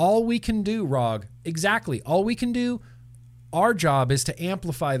 All we can do, Rog, exactly, all we can do, our job is to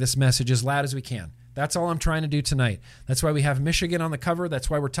amplify this message as loud as we can. That's all I'm trying to do tonight. That's why we have Michigan on the cover. That's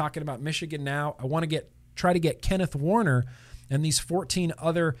why we're talking about Michigan now. I want to try to get Kenneth Warner and these 14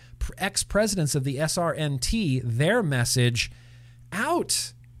 other ex-presidents of the SRNT, their message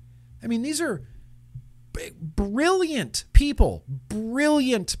out. I mean, these are brilliant people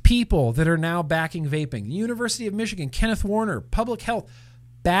that are now backing vaping. The University of Michigan, Kenneth Warner, public health,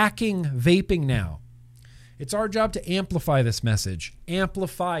 backing vaping now. It's our job to amplify this message,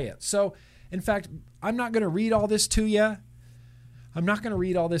 amplify it. So, in fact, I'm not going to read all this to you.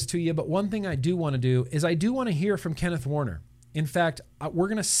 But one thing I do want to do is I do want to hear from Kenneth Warner. In fact, we're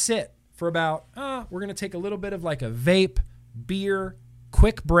going to sit for we're going to take a little bit of a vape, beer,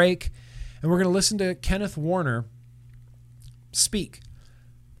 quick break, and we're going to listen to Kenneth Warner speak.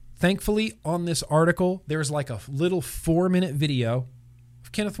 Thankfully, on this article, there's like a little 4-minute video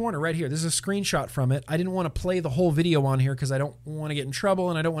of Kenneth Warner right here. This is a screenshot from it. I didn't want to play the whole video on here because I don't want to get in trouble,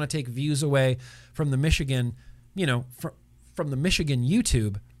 and I don't want to take views away from the Michigan, from the Michigan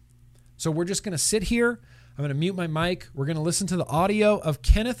YouTube. So we're just going to sit here. I'm going to mute my mic. We're going to listen to the audio of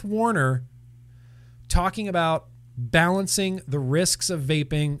Kenneth Warner talking about balancing the risks of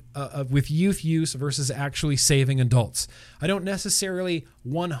vaping with youth use versus actually saving adults. I don't necessarily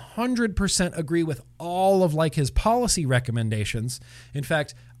 100% agree with all of his policy recommendations. In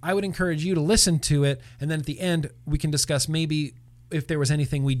fact, I would encourage you to listen to it, and then at the end we can discuss maybe if there was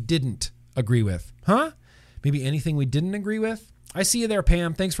anything we didn't agree with. Maybe anything we didn't agree with? I see you there,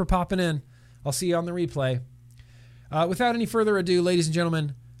 Pam. Thanks for popping in. I'll see you on the replay. Without any further ado, ladies and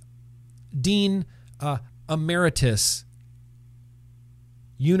gentlemen, Dean Emeritus,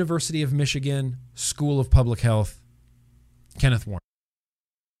 University of Michigan School of Public Health, Kenneth Warner.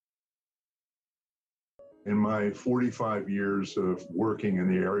 In my 45 years of working in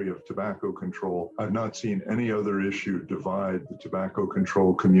the area of tobacco control, I've not seen any other issue divide the tobacco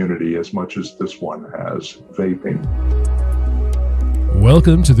control community as much as this one has: vaping.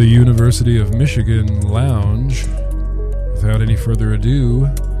 Welcome to the University of Michigan Lounge. Without any further ado,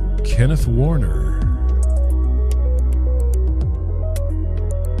 Kenneth Warner.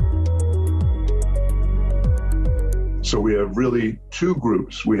 So we have really two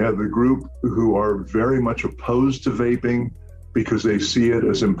groups. We have the group who are very much opposed to vaping because they see it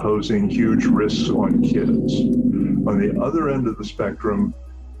as imposing huge risks on kids. On the other end of the spectrum,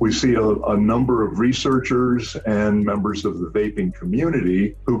 we see a number of researchers and members of the vaping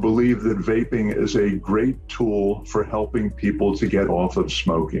community who believe that vaping is a great tool for helping people to get off of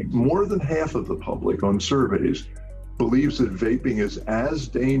smoking. More than half of the public on surveys believes that vaping is as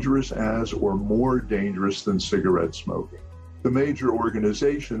dangerous as or more dangerous than cigarette smoking. The major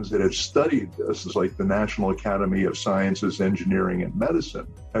organizations that have studied this, like the National Academy of Sciences, Engineering, and Medicine,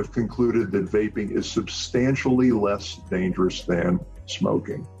 have concluded that vaping is substantially less dangerous than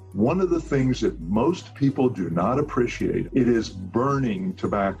smoking. One of the things that most people do not appreciate, it is burning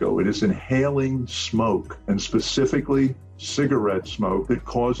tobacco. It is inhaling smoke, and specifically cigarette smoke, that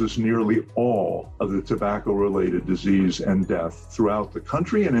causes nearly all of the tobacco-related disease and death throughout the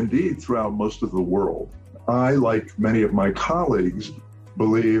country and indeed throughout most of the world. I, like many of my colleagues,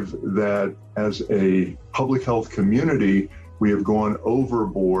 believe that as a public health community, we have gone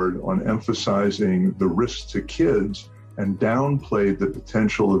overboard on emphasizing the risks to kids and downplayed the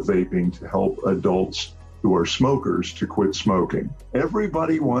potential of vaping to help adults who are smokers to quit smoking.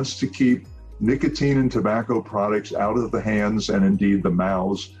 Everybody wants to keep nicotine and tobacco products out of the hands and indeed the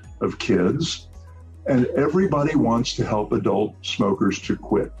mouths of kids. And everybody wants to help adult smokers to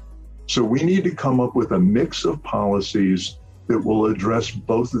quit. So we need to come up with a mix of policies that will address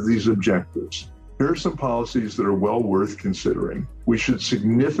both of these objectives. Here are some policies that are well worth considering. We should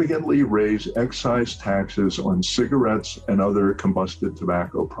significantly raise excise taxes on cigarettes and other combusted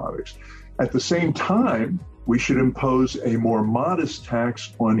tobacco products. At the same time, we should impose a more modest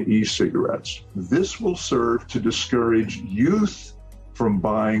tax on e-cigarettes. This will serve to discourage youth from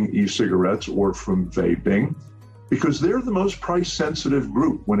buying e-cigarettes or from vaping because they're the most price-sensitive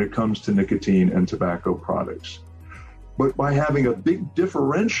group when it comes to nicotine and tobacco products. But by having a big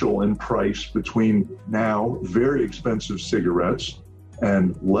differential in price between now very expensive cigarettes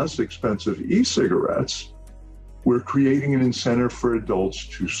and less expensive e-cigarettes, we're creating an incentive for adults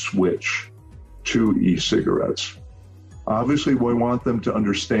to switch to e-cigarettes. Obviously, we want them to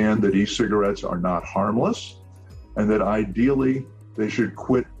understand that e-cigarettes are not harmless and that ideally they should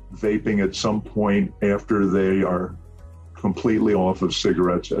quit vaping at some point after they are completely off of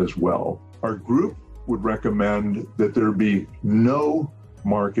cigarettes as well. Our group would recommend that there be no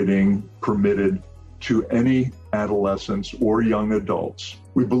marketing permitted to any adolescents or young adults.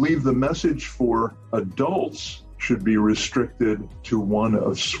 We believe the message for adults should be restricted to one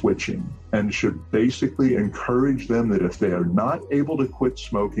of switching and should basically encourage them that if they are not able to quit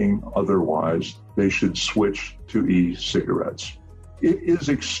smoking otherwise, they should switch to e-cigarettes. It is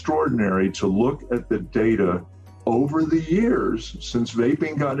extraordinary to look at the data over the years since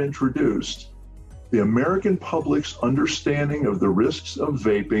vaping got introduced. The American public's understanding of the risks of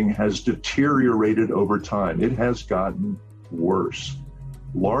vaping has deteriorated over time. It has gotten worse.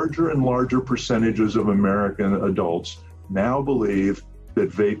 Larger and larger percentages of American adults now believe that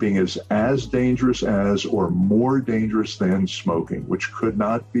vaping is as dangerous as or more dangerous than smoking, which could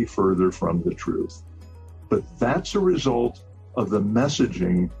not be further from the truth. But that's a result of the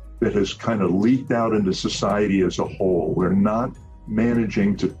messaging that has kind of leaked out into society as a whole. We're not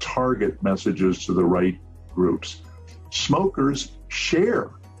managing to target messages to the right groups. Smokers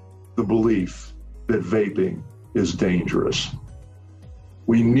share the belief that vaping is dangerous.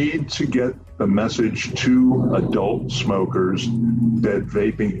 We need to get the message to adult smokers that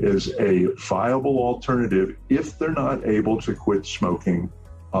vaping is a viable alternative if they're not able to quit smoking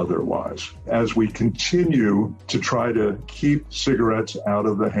otherwise. As we continue to try to keep cigarettes out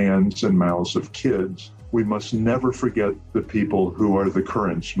of the hands and mouths of kids, we must never forget the people who are the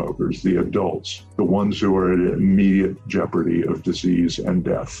current smokers, the adults, the ones who are at immediate jeopardy of disease and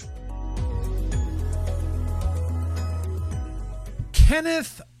death.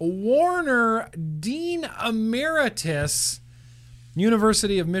 Kenneth Warner, Dean Emeritus,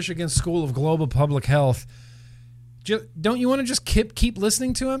 University of Michigan School of Global Public Health. Don't you want to just keep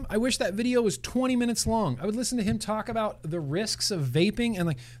listening to him? I wish that video was 20 minutes long. I would listen to him talk about the risks of vaping and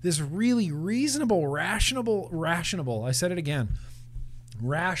like this really reasonable, rational, I said it again,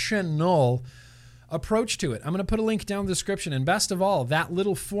 rational approach to it. I'm going to put a link down in the description. And best of all, that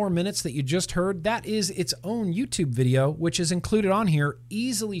little 4 minutes that you just heard, that is its own YouTube video, which is included on here,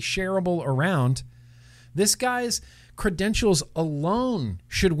 easily shareable around. This guy's credentials alone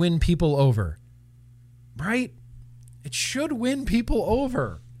should win people over, right? It should win people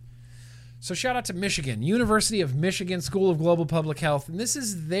over. So shout out to Michigan, University of Michigan School of Global Public Health. And this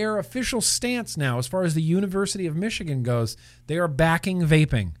is their official stance now as far as the University of Michigan goes. They are backing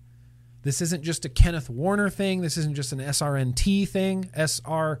vaping. This isn't just a Kenneth Warner thing. This isn't just an SRNT thing,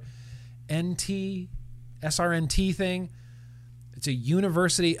 SRNT thing. It's a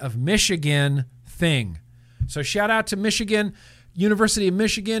University of Michigan thing. So shout out to Michigan, University of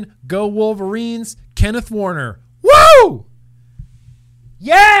Michigan, go Wolverines, Kenneth Warner. Woo!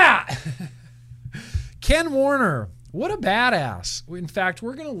 Yeah! Ken Warner, what a badass. In fact,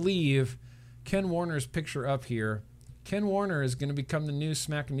 we're going to leave Ken Warner's picture up here. Ken Warner is going to become the new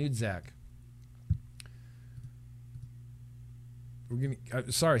Smack Nude Zach.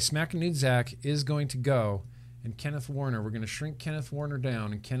 Smack Nude Zach is going to go, and Kenneth Warner, we're going to shrink Kenneth Warner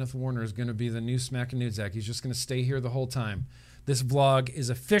down, and Kenneth Warner is going to be the new Smack Nude Zach. He's just going to stay here the whole time. This vlog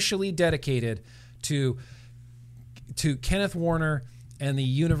is officially dedicated to Kenneth Warner and the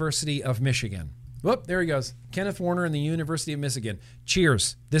University of Michigan. Whoop, there he goes. Kenneth Warner and the University of Michigan.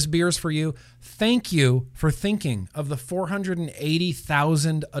 Cheers. This beer's for you. Thank you for thinking of the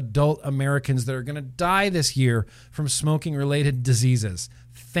 480,000 adult Americans that are going to die this year from smoking-related diseases.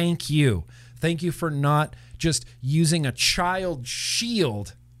 Thank you. Thank you for not just using a child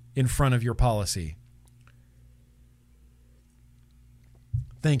shield in front of your policy.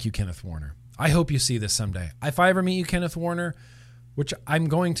 Thank you, Kenneth Warner. I hope you see this someday. If I ever meet you, Kenneth Warner, which I'm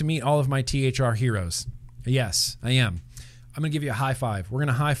going to meet all of my THR heroes. Yes, I am. I'm going to give you a high five. We're going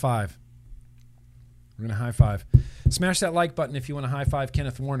to high five. We're going to high five. Smash that like button if you want to high five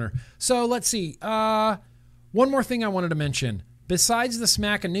Kenneth Warner. So let's see. One more thing I wanted to mention. Besides the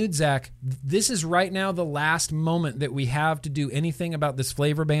Smack a Nude Zach, this is right now the last moment that we have to do anything about this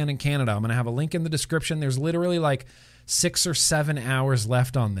flavor ban in Canada. I'm going to have a link in the description. There's literally like 6 or 7 hours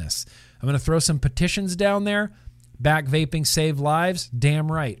left on this. I'm going to throw some petitions down there. Back vaping, save lives,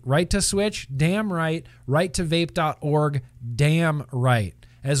 damn right. Right to switch, damn right. Right to vape.org, damn right.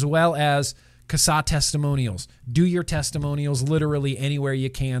 As well as CASA testimonials. Do your testimonials literally anywhere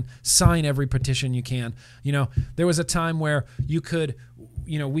you can. Sign every petition you can. You know, there was a time where we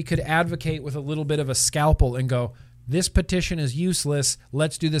could advocate with a little bit of a scalpel and go, this petition is useless.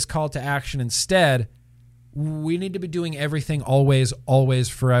 Let's do this call to action instead. We need to be doing everything always,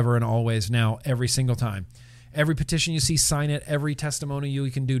 forever, and always now, every single time. Every petition you see, sign it. Every testimony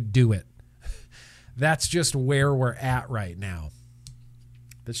you can do it. That's just where we're at right now.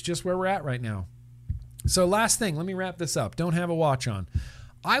 So last thing, let me wrap this up. Don't have a watch on.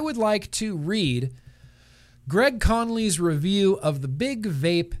 I would like to read Greg Conley's review of The Big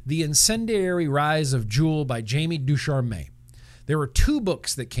Vape, The Incendiary Rise of Juul by Jamie Ducharme. There were 2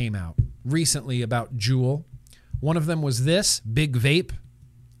 books that came out recently about Juul. One of them was this, Big Vape.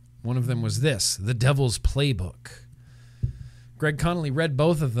 One of them was this, The Devil's Playbook. Greg Conley read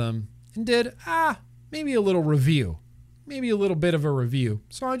both of them and did, maybe a little review. Maybe a little bit of a review.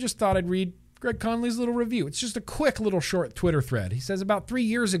 So I just thought I'd read Greg Conley's little review. It's just a quick little short Twitter thread. He says, about 3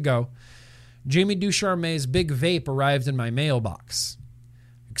 years ago, Jamie Ducharme's Big Vape arrived in my mailbox.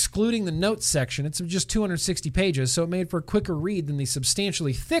 Excluding the notes section, it's just 260 pages, so it made for a quicker read than the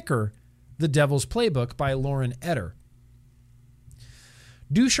substantially thicker The Devil's Playbook by Lauren Etter.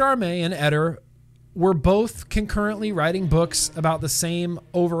 Ducharme and Etter were both concurrently writing books about the same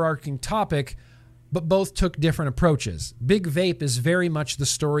overarching topic, but both took different approaches. Big Vape is very much the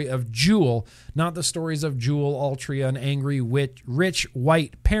story of Juul, not the stories of Juul, Altria, and angry, rich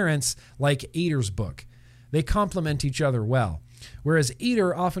white parents like Eater's book. They complement each other well. Whereas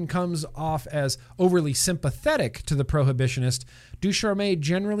Eater often comes off as overly sympathetic to the prohibitionist, Ducharme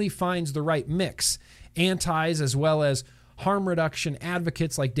generally finds the right mix. Antis as well as harm reduction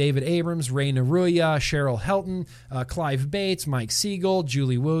advocates like David Abrams, Ray Naruya, Cheryl Helton, Clive Bates, Mike Siegel,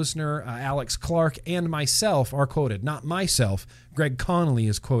 Julie Wosner, Alex Clark, and myself are quoted. Not myself. Greg Connolly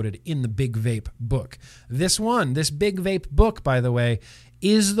is quoted in the Big Vape book. This Big Vape book, by the way,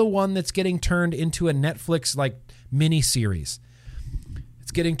 is the one that's getting turned into a Netflix mini-series.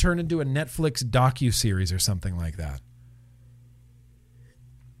 It's getting turned into a Netflix docu-series or something like that.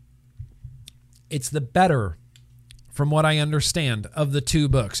 It's the better, from what I understand, of the two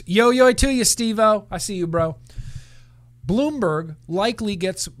books. Yo to you, Steve-O. I see you, bro. Bloomberg likely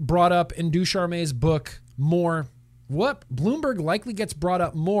gets brought up in Ducharme's book more. Bloomberg likely gets brought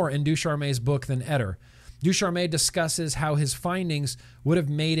up more in Ducharme's book than Etter. Ducharme discusses how his findings would have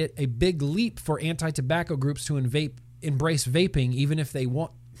made it a big leap for anti-tobacco groups to embrace vaping, even if they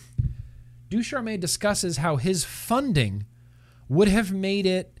want. Ducharme discusses how his funding would have made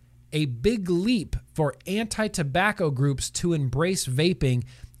it a big leap for anti-tobacco groups to embrace vaping,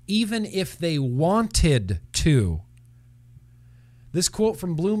 even if they wanted to. This quote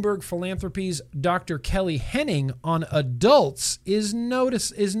from Bloomberg Philanthropies' Dr. Kelly Henning on adults is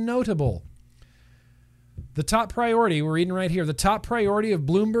notable. The top priority, we're reading right here, the top priority of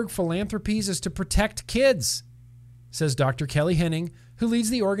Bloomberg Philanthropies is to protect kids, says Dr. Kelly Henning, who leads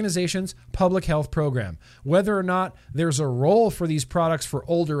the organization's public health program. Whether or not there's a role for these products for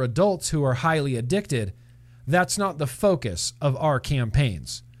older adults who are highly addicted, that's not the focus of our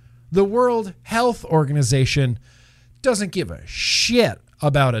campaigns. The World Health Organization doesn't give a shit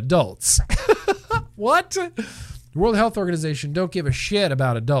about adults. What? The World Health Organization don't give a shit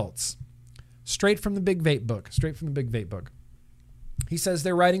about adults. Straight from the Big Vape book. He says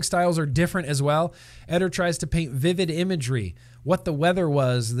their writing styles are different as well. Etter tries to paint vivid imagery, what the weather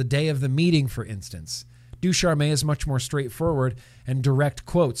was the day of the meeting, for instance. Ducharme is much more straightforward and direct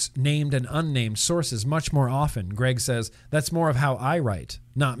quotes, named and unnamed sources much more often. Greg says, that's more of how I write,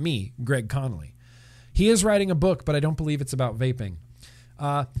 not me, Greg Connolly. He is writing a book, but I don't believe it's about vaping.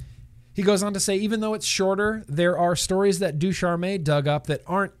 He goes on to say, even though it's shorter, there are stories that Ducharme dug up that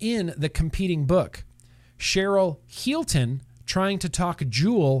aren't in the competing book. Cheryl Healton trying to talk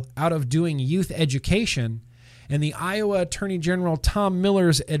Juul out of doing youth education, and the Iowa Attorney General Tom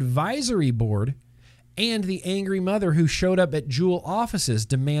Miller's advisory board, and the angry mother who showed up at Juul offices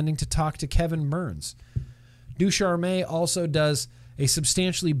demanding to talk to Kevin Burns. Ducharme also does a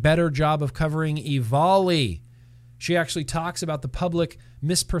substantially better job of covering EVALI. She actually talks about the public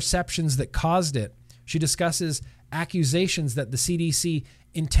misperceptions that caused it. She discusses accusations that the CDC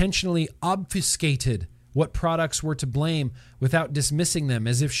intentionally obfuscated what products were to blame without dismissing them,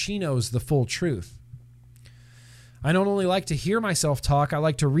 as if she knows the full truth. I don't only like to hear myself talk, I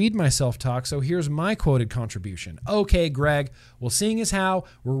like to read myself talk, so here's my quoted contribution. Okay, Greg, well, seeing as how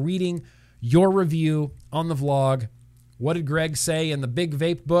we're reading your review on the vlog, what did Greg say in the Big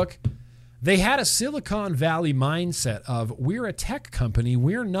Vape book? They had a Silicon Valley mindset of, we're a tech company,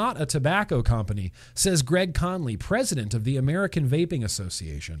 we're not a tobacco company, says Greg Conley, president of the American Vaping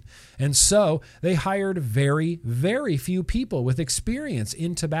Association. And so they hired very, very few people with experience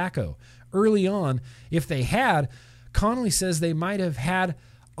in tobacco. Early on, if they had, Conley says they might have had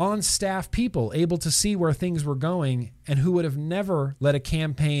on-staff people able to see where things were going and who would have never let a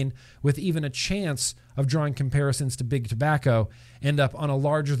campaign with even a chance of drawing comparisons to big tobacco end up on a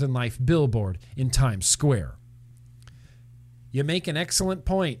larger-than-life billboard in Times Square. You make an excellent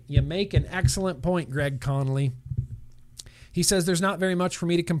point. Greg Connolly. He says there's not very much for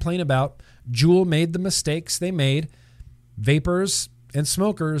me to complain about. Juul made the mistakes they made. Vapors and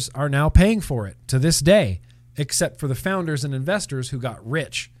smokers are now paying for it to this day, except for the founders and investors who got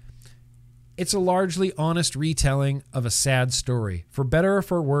rich. It's a largely honest retelling of a sad story. For better or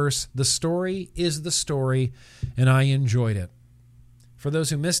for worse, the story is the story, and I enjoyed it. For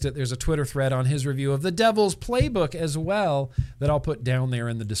those who missed it, there's a Twitter thread on his review of The Devil's Playbook as well that I'll put down there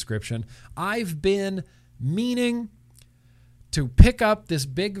in the description. I've been meaning to pick up this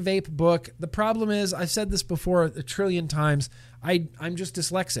Big Vape book. The problem is, I've said this before a trillion times, I'm just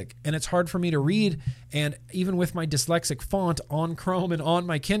dyslexic, and it's hard for me to read, and even with my dyslexic font on Chrome and on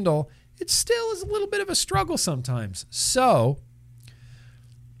my Kindle, it still is a little bit of a struggle sometimes. So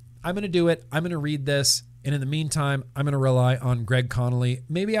I'm going to do it. I'm going to read this. And in the meantime, I'm going to rely on Greg Connolly.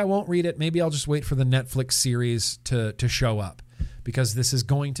 Maybe I won't read it. Maybe I'll just wait for the Netflix series to show up. because this is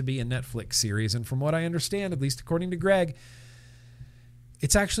going to be a Netflix series. And from what I understand, at least according to Greg,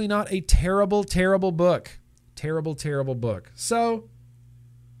 it's actually not a terrible, terrible book. Terrible, terrible book. So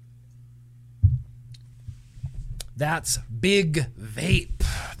that's Big Vape,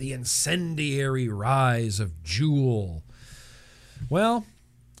 the incendiary rise of Juul. Well,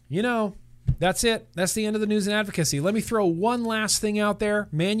 you know, that's it. That's the end of the news and advocacy. Let me throw one last thing out there.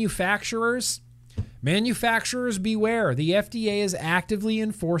 Manufacturers beware. The FDA is actively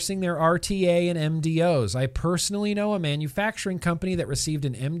enforcing their RTA and MDOs. I personally know a manufacturing company that received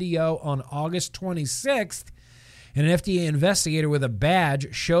an MDO on August 26th, and an FDA investigator with a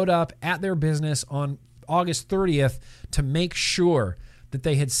badge showed up at their business on August 30th to make sure that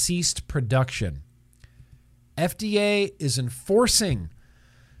they had ceased production. FDA is enforcing.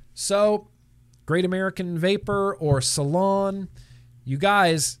 So, Great American Vapor or Salon, you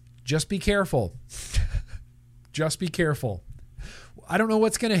guys, just be careful. Just be careful. I don't know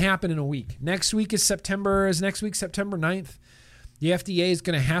what's going to happen in a week. Next week is September 9th. The FDA is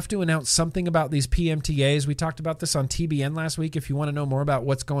going to have to announce something about these PMTAs. We talked about this on TBN last week. If you want to know more about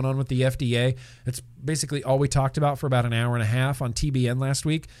what's going on with the FDA, it's basically all we talked about for about an hour and a half on TBN last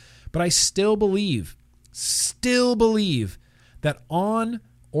week. But I still believe that on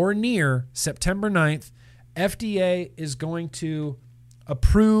or near September 9th, FDA is going to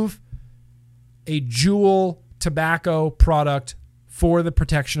approve a Juul tobacco product for the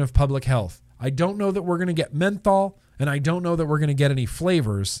protection of public health. I don't know that we're going to get menthol, and I don't know that we're going to get any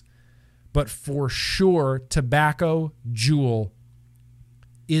flavors, but for sure, tobacco Juul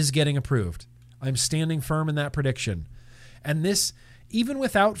is getting approved. I'm standing firm in that prediction. And this, even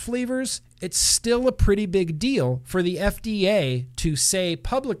without flavors, it's still a pretty big deal for the FDA to say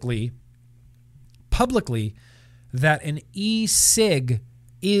publicly that an e-cig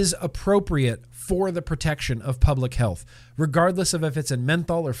is appropriate for the protection of public health, regardless of if it's in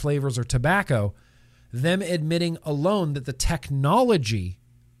menthol or flavors or tobacco. Them admitting alone that the technology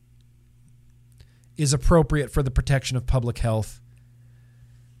is appropriate for the protection of public health.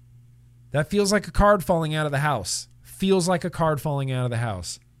 That feels like a card falling out of the house.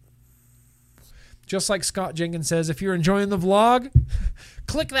 Just like Scott Jenkins says, if you're enjoying the vlog,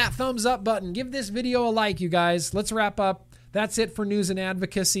 click that thumbs up button. Give this video a like, you guys. Let's wrap up. That's it for news and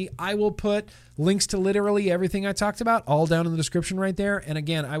advocacy. I will put links to literally everything I talked about all down in the description right there. And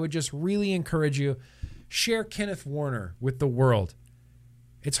again, I would just really encourage you, share Kenneth Warner with the world.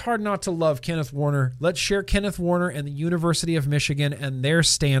 It's hard not to love Kenneth Warner. Let's share Kenneth Warner and the University of Michigan and their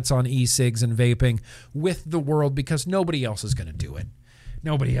stance on e-cigs and vaping with the world, because nobody else is going to do it.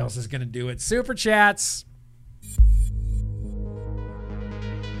 Super chats.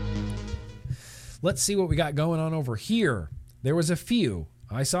 Let's see what we got going on over here. There was a few.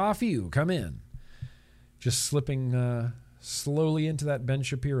 I saw a few come in. Just slipping slowly into that Ben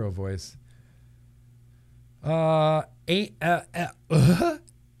Shapiro voice. Amy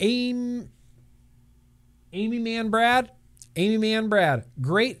Man Brad.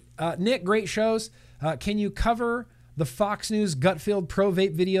 Great, Nick, great shows. Can you cover the Fox News Gutfield Pro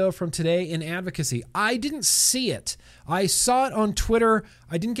Vape video from today in advocacy? I didn't see it. I saw it on Twitter.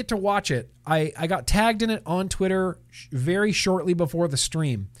 I didn't get to watch it. I got tagged in it on Twitter very shortly before the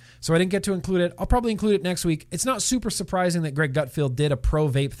stream, so I didn't get to include it. I'll probably include it next week. It's not super surprising that Greg Gutfield did a pro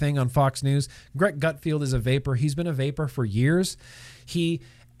vape thing on Fox News. Greg Gutfield is a vapor. He's been a vapor for years. He,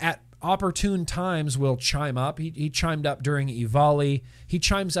 at opportune times, will chime up. He chimed up during EVALI. He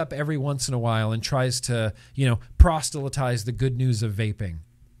chimes up every once in a while and tries to, proselytize the good news of vaping.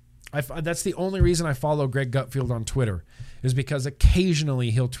 That's the only reason I follow Greg Gutfield on Twitter, is because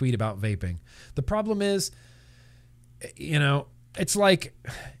occasionally he'll tweet about vaping. The problem is, it's like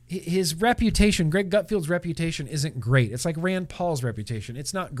his reputation, Greg Gutfield's reputation, isn't great. It's like Rand Paul's reputation.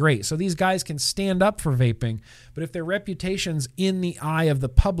 It's not great. So these guys can stand up for vaping, but if their reputations in the eye of the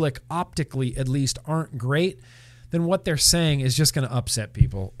public, optically at least, aren't great, then what they're saying is just going to upset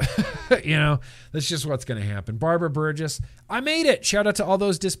people. That's just what's going to happen. Barbara Burgess, I made it. Shout out to all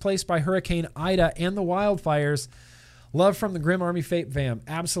those displaced by Hurricane Ida and the wildfires. Love from the Grim Army Vape Fam.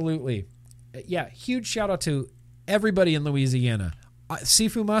 Absolutely. Yeah, huge shout out to everybody in Louisiana.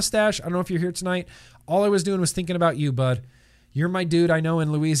 Sifu Mustache, I don't know if you're here tonight. All I was doing was thinking about you, bud. You're my dude I know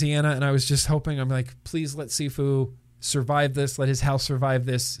in Louisiana, and I was just hoping, I'm like, please let Sifu survive this. Let his house survive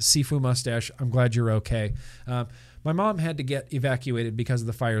this. Sifu Mustache, I'm glad you're okay. My mom had to get evacuated because of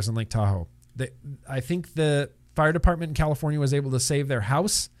the fires in Lake Tahoe. I think the fire department in California was able to save their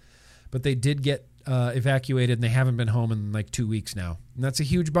house, but they did get evacuated, and they haven't been home in like 2 weeks now. And that's a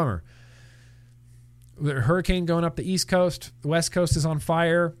huge bummer. The hurricane going up the East Coast. The West Coast is on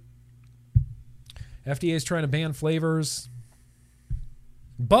fire. FDA is trying to ban flavors.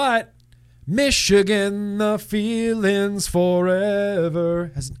 But Michigan, the feelings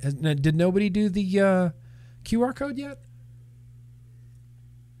forever. Did nobody do the QR code yet?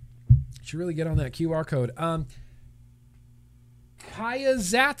 Should really get on that QR code. Kaya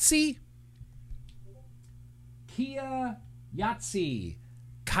Yahtzee. Kia Yahtzee.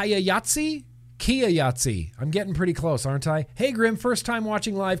 I'm getting pretty close, aren't I? Hey, Grim, first time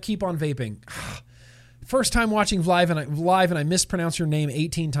watching live. Keep on vaping. First time watching live and I mispronounce your name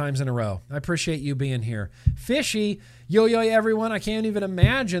 18 times in a row. I appreciate you being here. Fishy, yo everyone. I can't even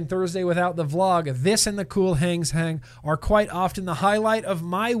imagine Thursday without the vlog. This and the cool hangs hang are quite often the highlight of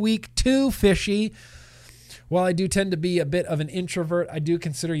my week too, Fishy. While I do tend to be a bit of an introvert, I do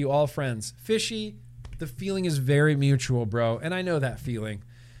consider you all friends. Fishy, the feeling is very mutual, bro. And I know that feeling.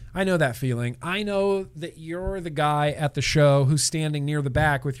 I know that you're the guy at the show who's standing near the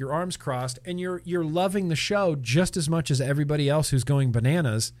back with your arms crossed, and you're loving the show just as much as everybody else who's going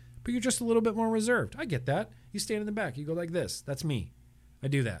bananas, but you're just a little bit more reserved. I get that. You stand in the back. You go like this. That's me. I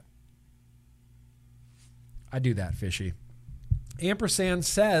do that, Fishy. Ampersand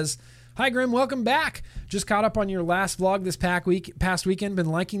says, hi, Grim. Welcome back. Just caught up on your last vlog this past weekend. Been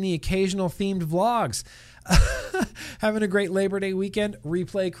liking the occasional themed vlogs. Having a great Labor Day weekend.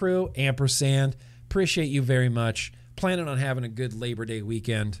 Replay crew, Ampersand. Appreciate you very much. Planning on having a good Labor Day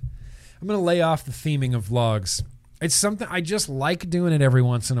weekend. I'm going to lay off the theming of vlogs. It's something I just like doing it every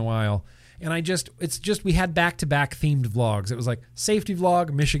once in a while. And we had back-to-back themed vlogs. It was like safety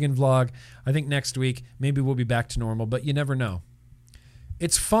vlog, Michigan vlog. I think next week, maybe we'll be back to normal, but you never know.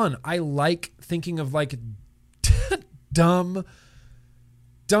 It's fun. I like thinking of like dumb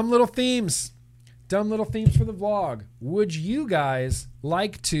little themes. Dumb little themes for the vlog. Would you guys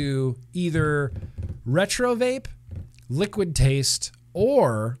like to either retro vape, liquid taste,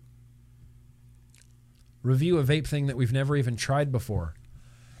 or review a vape thing that we've never even tried before?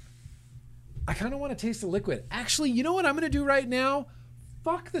 I kind of want to taste the liquid. Actually, you know what I'm going to do right now?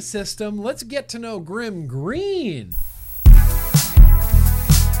 Fuck the system. Let's get to know Grim Green.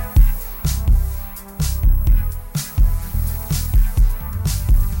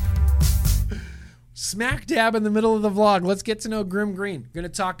 Smack dab in the middle of the vlog. Let's get to know Grim Green. We're going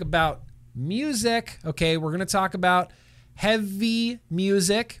to talk about music. Okay, we're going to talk about heavy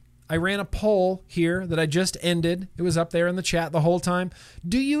music. I ran a poll here that I just ended. It was up there in the chat the whole time.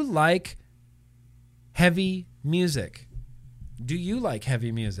 Do you like heavy music? Do you like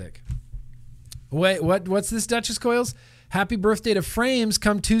heavy music? Wait, what's this, Duchess Coils? Happy birthday to Frames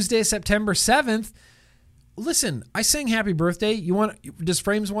come Tuesday, September 7th. Listen, I sang happy birthday. Does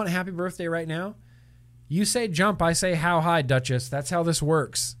Frames want a happy birthday right now? You say jump, I say how high, Duchess. That's how this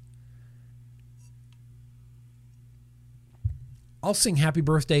works. I'll sing happy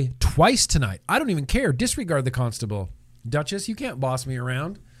birthday twice tonight. I don't even care. Disregard the constable. Duchess, you can't boss me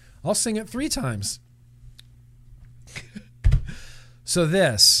around. I'll sing it 3 times. So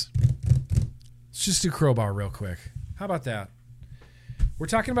let's just do Crowbar real quick. How about that? We're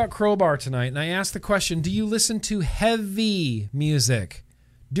talking about Crowbar tonight, and I asked the question, do you listen to heavy music?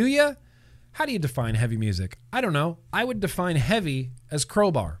 Do you? How do you define heavy music? I don't know. I would define heavy as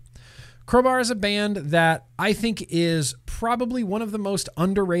Crowbar. Crowbar is a band that I think is probably one of the most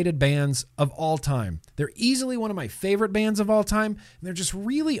underrated bands of all time. They're easily one of my favorite bands of all time, and they're just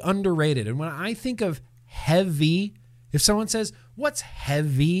really underrated. And when I think of heavy, if someone says, what's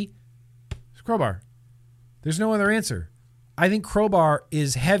heavy? It's Crowbar. There's no other answer. I think Crowbar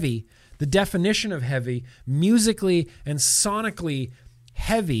is heavy. The definition of heavy, musically and sonically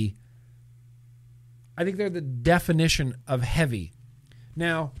heavy, I think they're the definition of heavy.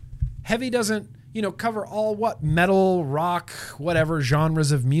 Now, heavy doesn't, cover all metal, rock, whatever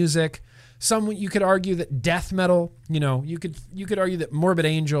genres of music. Some you could argue that death metal, you could argue that Morbid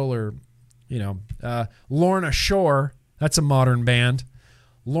Angel or, Lorna Shore, that's a modern band.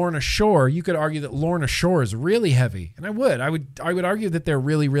 Lorna Shore, you could argue that Lorna Shore is really heavy. And I would argue that they're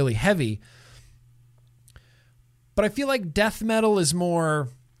really, really heavy. But I feel like death metal is more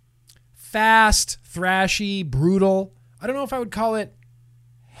fast, thrashy, brutal. I don't know if I would call it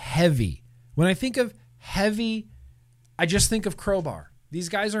heavy. When I think of heavy, I just think of Crowbar. These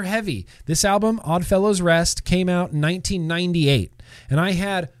guys are heavy. This album, Oddfellows Rest, came out in 1998. And I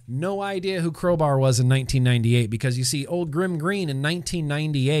had no idea who Crowbar was in 1998 because you see, old Grim Green in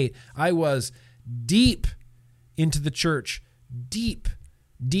 1998, I was deep into the church, deep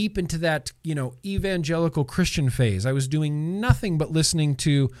into that, evangelical Christian phase. I was doing nothing but listening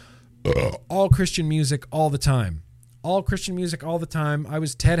to all Christian music all the time. All Christian music all the time. I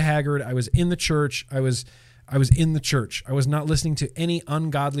was Ted Haggard. I was in the church. I was in the church. I was not listening to any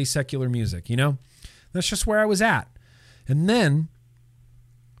ungodly secular music, That's just where I was at. And then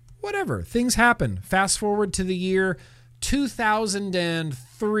Whatever. Things happen. Fast forward to the year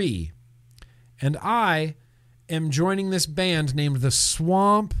 2003. And I am joining this band named the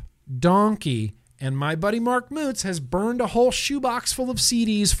Swamp Donkey. And my buddy Mark Moots has burned a whole shoebox full of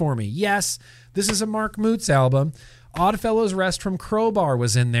CDs for me. Yes, this is a Mark Moots album. Oddfellows Rest from Crowbar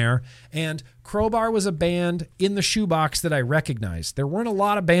was in there. And Crowbar was a band in the shoebox that I recognized. There weren't a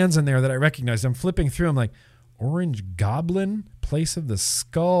lot of bands in there that I recognized. I'm flipping through. I'm like, Orange Goblin, Place of the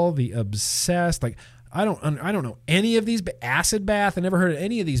Skull, The Obsessed. Like, I don't know any of these. Acid Bath, I never heard of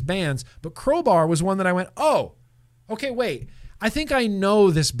any of these bands. But Crowbar was one that I went, oh, okay, wait. I think I know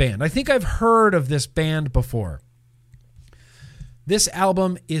this band. I think I've heard of this band before. This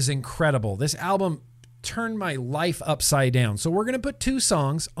album is incredible. This album turned my life upside down. So we're going to put 2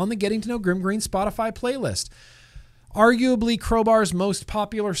 songs on the Getting to Know Grimm Green Spotify playlist. Arguably, Crowbar's most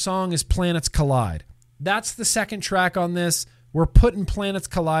popular song is Planets Collide. That's the second track on this. We're putting Planets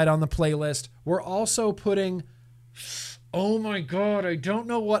Collide on the playlist. We're also putting... Oh my God, I don't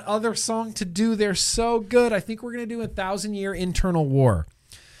know what other song to do. They're so good. I think we're going to do 1,000 Year Internal War.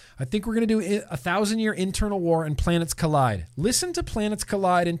 I think we're going to do 1,000 Year Internal War and Planets Collide. Listen to Planets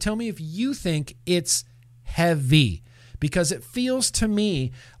Collide and tell me if you think it's heavy. Because it feels to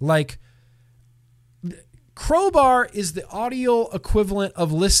me like Crowbar is the audio equivalent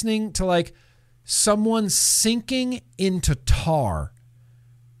of listening to like someone sinking into tar.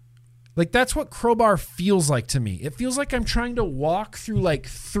 Like, that's what Crowbar feels like to me. It feels like I'm trying to walk through like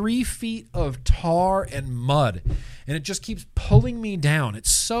 3 feet of tar and mud, and it just keeps pulling me down.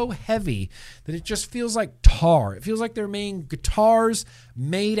 It's so heavy that it just feels like tar. It feels like they're making guitars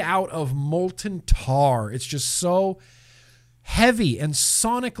made out of molten tar. It's just so heavy, and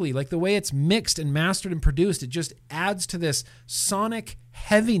sonically, like the way it's mixed and mastered and produced, it just adds to this sonic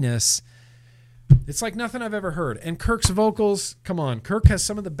heaviness. It's like nothing I've ever heard. And Kirk's vocals, come on. Kirk has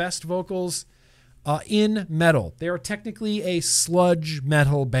some of the best vocals in metal. They are technically a sludge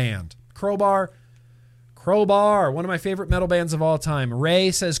metal band. Crowbar, one of my favorite metal bands of all time.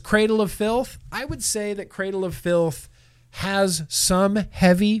 Ray says Cradle of Filth. I would say that Cradle of Filth has some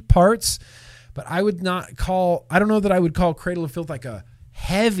heavy parts, but I don't know that I would call Cradle of Filth like a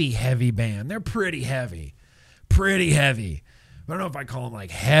heavy, heavy band. They're pretty heavy. I don't know if I call them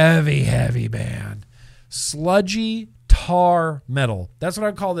like heavy, heavy band. Sludgy tar metal. That's what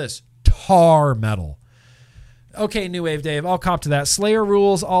I'd call this. Tar metal. Okay, New Wave Dave, I'll cop to that. Slayer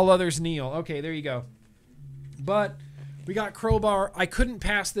rules, all others kneel. Okay, there you go. But we got Crowbar. I couldn't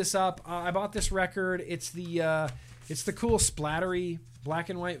pass this up. I bought this record. It's the cool splattery black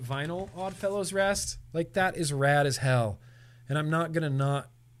and white vinyl Oddfellows Rest. Like, that is rad as hell. And I'm not going to not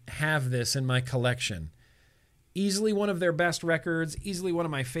have this in my collection. Easily one of their best records. Easily one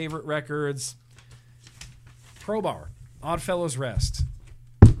of my favorite records. Crowbar, Oddfellows Rest.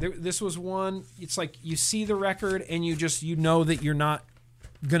 This was one, it's like you see the record and you know that you're not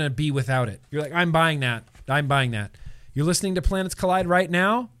going to be without it. You're like, I'm buying that. You're listening to Planets Collide right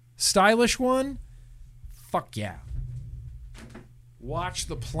now? Stylish one? Fuck yeah. Watch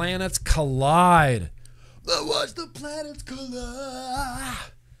the planets collide. Watch the planets collide.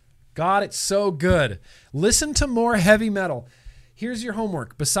 God, it's so good. Listen to more heavy metal. Here's your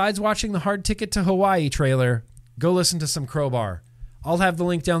homework. Besides watching the Hard Ticket to Hawaii trailer, go listen to some Crowbar. I'll have the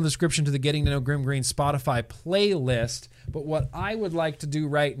link down in the description to the Getting to Know Grimm Green Spotify playlist. But what I would like to do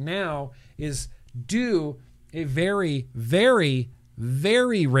right now is do a very, very,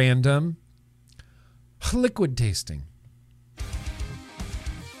 very random liquid tasting.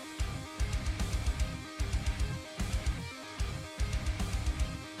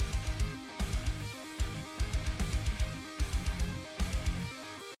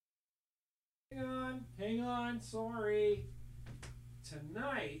 Hang on, sorry.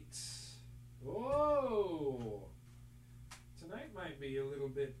 Tonight might be a little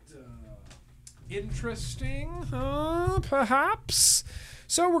bit interesting, perhaps.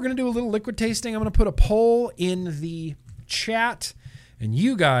 So we're going to do a little liquid tasting. I'm going to put a poll in the chat, and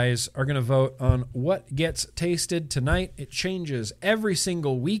you guys are going to vote on what gets tasted tonight. It changes every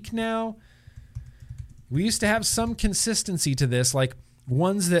single week now. We used to have some consistency to this, like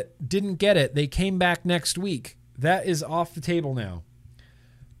ones that didn't get it, they came back next week. That is off the table now.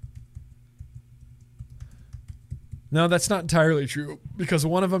 No, that's not entirely true, because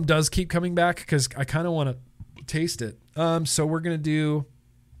one of them does keep coming back because I kind of want to taste it. So we're going to do,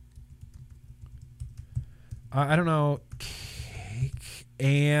 I don't know, cake.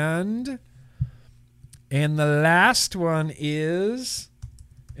 And the last one is,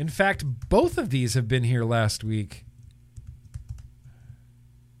 in fact, both of these have been here last week.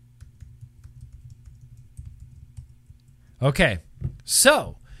 Okay,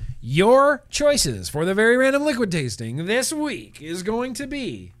 so Your choices for the very random liquid tasting this week is going to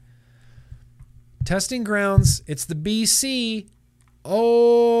be Testing Grounds. It's the BC.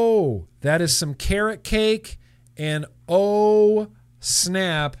 Oh, that is some carrot cake. And oh,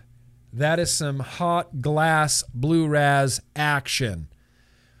 snap. That is some hot glass blue raz action.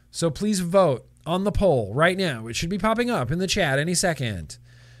 So please vote on the poll right now. It should be popping up in the chat any second.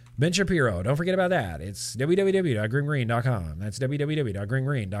 Ben Shapiro, don't forget about that. It's www.greengreen.com. That's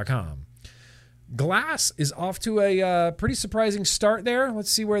www.greengreen.com. Glass is off to a pretty surprising start there.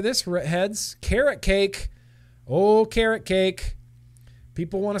 Let's see where this heads. Carrot cake. Oh, carrot cake.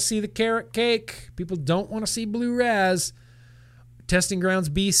 People want to see the carrot cake. People don't want to see blue raz. Testing Grounds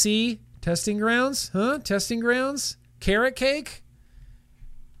BC. Testing Grounds? Huh? Testing Grounds? Carrot cake?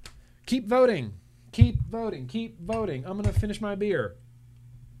 Keep voting. Keep voting. Keep voting. I'm going to finish my beer.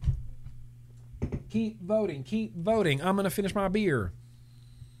 Keep voting. Keep voting. I'm going to finish my beer.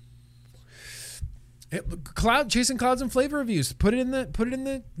 Chasing Clouds and Flavor Reviews. Put it in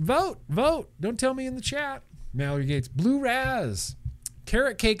the vote. Vote. Don't tell me in the chat. Mallory Gates. Blue Raz.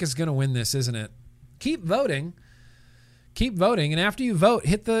 Carrot cake is going to win this, isn't it? Keep voting. Keep voting. And after you vote,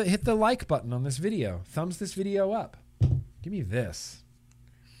 hit the like button on this video. Thumbs this video up. Give me this.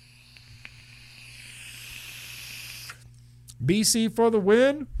 BC for the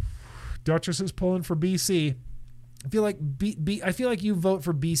win. Duchess is pulling for BC. I feel like you vote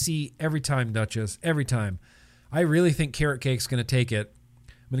for BC every time, Duchess. Every time. I really think carrot cake's going to take it.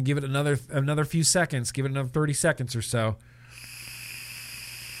 I'm going to give it another few seconds. Give it another 30 seconds or so.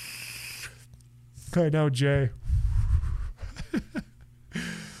 I know, Jay.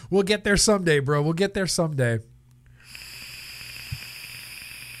 We'll get there someday, bro. We'll get there someday.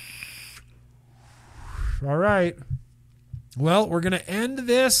 All right. Well, we're going to end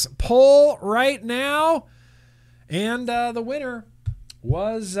this poll right now. And the winner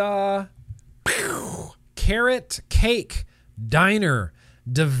was Carrot Cake Diner.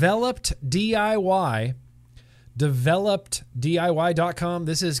 Developed DIY. DevelopedDIY.com.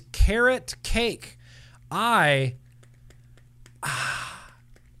 This is Carrot Cake. I'm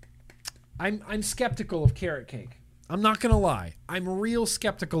skeptical of carrot cake. I'm not going to lie. I'm real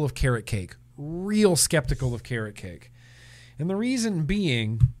skeptical of carrot cake. Real skeptical of carrot cake. And the reason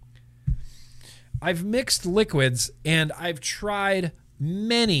being, I've mixed liquids and I've tried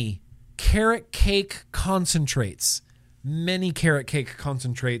many carrot cake concentrates. Many carrot cake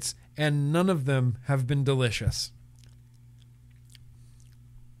concentrates, and none of them have been delicious.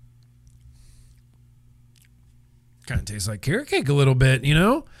 Kind of tastes like carrot cake a little bit, you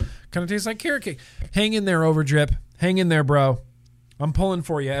know? Kind of tastes like carrot cake. Hang in there, Overdrip. Hang in there, bro. I'm pulling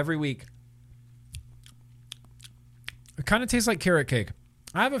for you every week. It kind of tastes like carrot cake.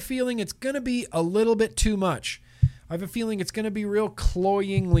 I have a feeling it's going to be a little bit too much. I have a feeling it's going to be real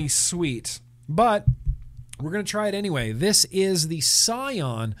cloyingly sweet. But we're going to try it anyway. This is the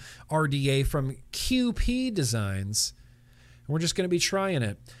Scion RDA from QP Designs. And we're just going to be trying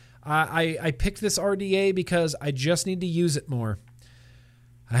it. I picked this RDA because I just need to use it more.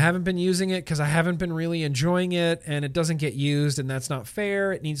 I haven't been using it because I haven't been really enjoying it, and it doesn't get used, and that's not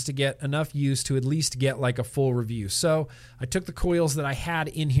fair. It needs to get enough use to at least get like a full review. So I took the coils that I had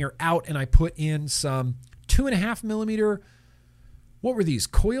in here out, and I put in some 2.5 millimeter. What were these?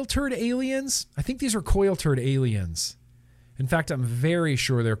 Coil Turd Aliens? I think these are Coil Turd Aliens. In fact, I'm very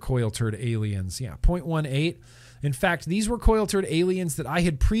sure they're Coil Turd Aliens. Yeah, 0.18. In fact, these were Coil Turd Aliens that I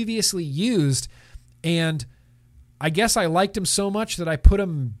had previously used, and I guess I liked them so much that I put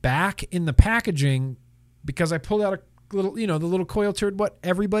them back in the packaging because I pulled out a little, the little coil turd, what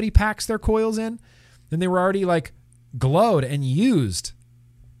everybody packs their coils in. And they were already like glowed and used.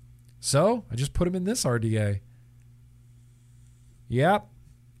 So I just put them in this RDA. Yep.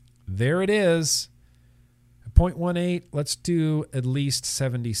 There it is. 0.18. Let's do at least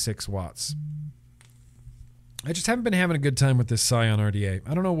 76 watts. I just haven't been having a good time with this Scion RDA.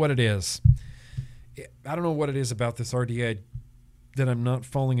 I don't know what it is. I don't know what it is about this RDA that I'm not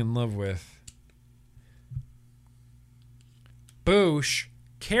falling in love with. Boosh.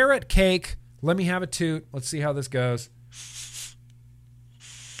 Carrot cake. Let me have a toot. Let's see how this goes.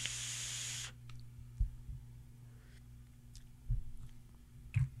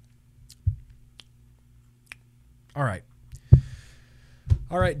 All right.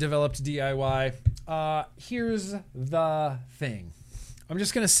 All right, Developed DIY. Here's the thing. I'm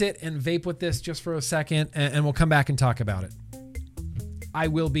just going to sit and vape with this just for a second, and we'll come back and talk about it. I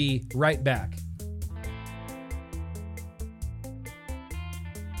will be right back.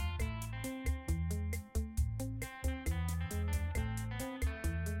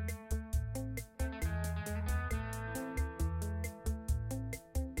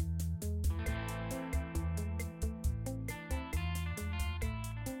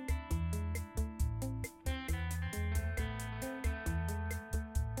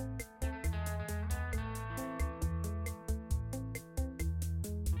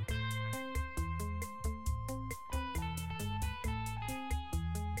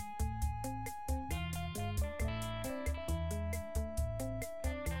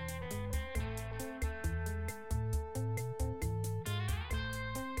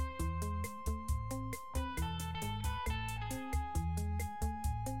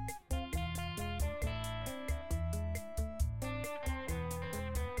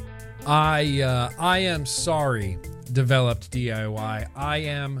 I am sorry, Developed DIY. I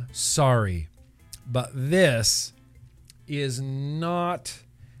am sorry. But this is not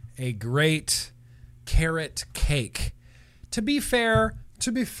a great carrot cake. To be fair,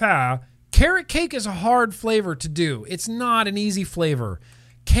 carrot cake is a hard flavor to do. It's not an easy flavor.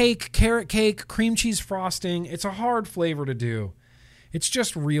 Cake, carrot cake, cream cheese frosting, it's a hard flavor to do. It's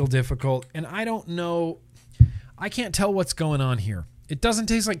just real difficult, and I don't know, I can't tell what's going on here. It doesn't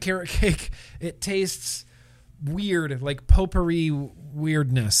taste like carrot cake. It tastes weird, like potpourri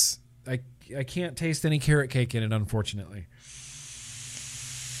weirdness. I can't taste any carrot cake in it, unfortunately.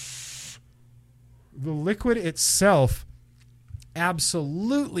 The liquid itself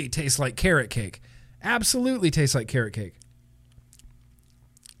absolutely tastes like carrot cake. Absolutely tastes like carrot cake.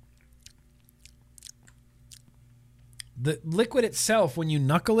 The liquid itself, when you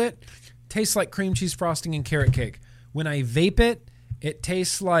knuckle it, tastes like cream cheese frosting and carrot cake. When I vape it, it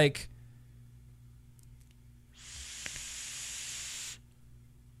tastes like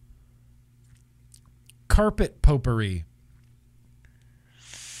carpet potpourri.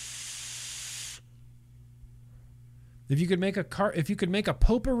 If you could make a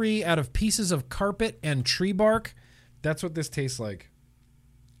potpourri out of pieces of carpet and tree bark, that's what this tastes like.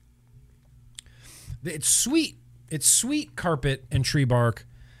 It's sweet. It's sweet carpet and tree bark,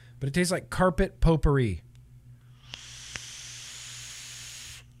 but it tastes like carpet potpourri.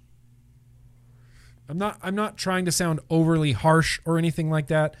 I'm not trying to sound overly harsh or anything like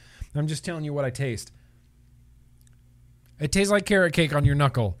that. I'm just telling you what I taste. It tastes like carrot cake on your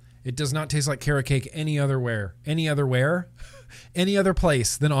knuckle. It does not taste like carrot cake any other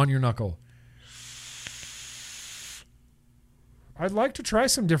place than on your knuckle. I'd like to try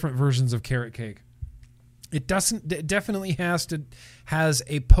some different versions of carrot cake. It definitely has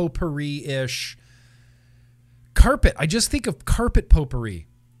a potpourri-ish carpet. I just think of carpet potpourri.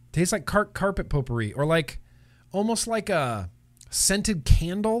 Tastes like carpet potpourri, or like almost like a scented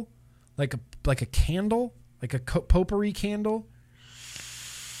candle, like a candle, like a potpourri candle.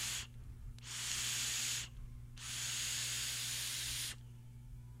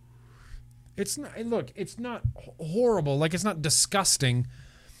 It's not horrible. Like, it's not disgusting.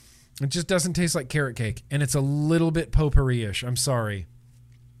 It just doesn't taste like carrot cake, and it's a little bit potpourri-ish. I'm sorry.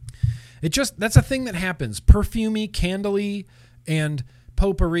 That's a thing that happens. Perfumey, candly, and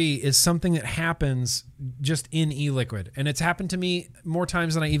potpourri is something that happens just in e-liquid, and it's happened to me more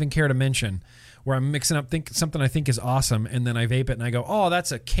times than I even care to mention, where I'm mixing up something I think is awesome, and then I vape it and I go, oh,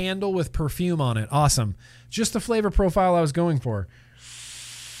 that's a candle with perfume on it. Awesome. Just the flavor profile I was going for.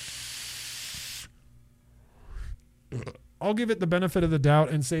 I'll give it the benefit of the doubt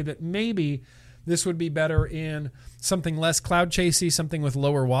and say that maybe this would be better in something less cloud chasey, something with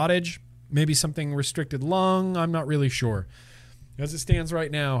lower wattage, maybe something restricted lung. I'm not really sure. As it stands right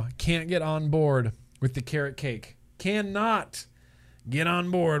now, can't get on board with the carrot cake. Cannot get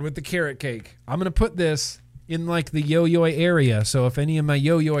on board with the carrot cake. I'm going to put this in like the Yo-Yo area. So if any of my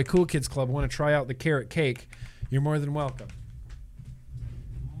Yo-Yo Cool Kids Club want to try out the carrot cake, you're more than welcome.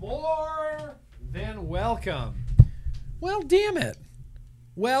 More than welcome. Well, damn it.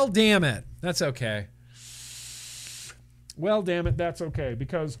 That's okay. Well, damn it. That's okay.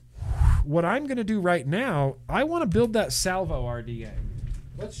 Because what I'm going to do right now, I want to build that Salvo RDA.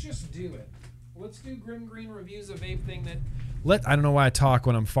 Let's just do it. Let's do Grim Green reviews a vape thing that... I don't know why I talk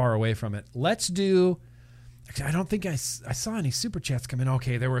when I'm far away from it. Let's do... Actually, I don't think I saw any super chats come in.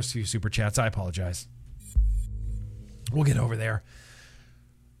 Okay, there were a few super chats. I apologize. We'll get over there.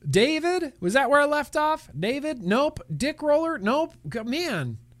 David, was that where I left off? David, nope. Dick Roller, nope.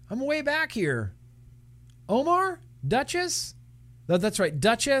 Man, I'm way back here. Omar, Duchess, that's right,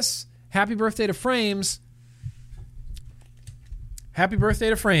 Duchess. Happy birthday to Frames. Happy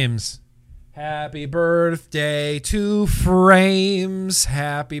birthday to Frames. Happy birthday to Frames.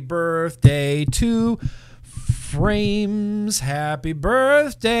 Happy birthday to Frames. Happy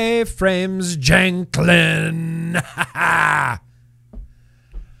birthday, Frames Janklin. Ha ha.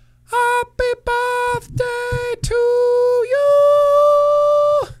 Happy birthday to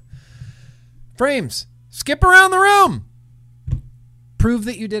you. Frames, skip around the room. Prove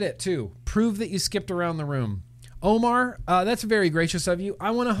that you did it too. Prove that you skipped around the room. Omar, that's very gracious of you.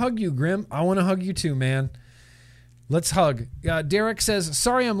 I want to hug you, Grim. I want to hug you too, man. Let's hug. Derek says,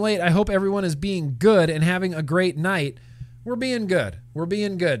 sorry I'm late. I hope everyone is being good and having a great night. We're being good. We're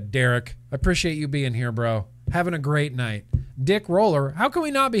being good, Derek. I appreciate you being here, bro. Having a great night. Dick Roller. How can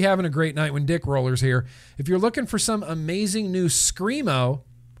we not be having a great night when Dick Roller's here? If you're looking for some amazing new Screamo,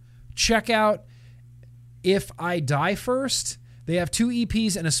 check out If I Die First. They have 2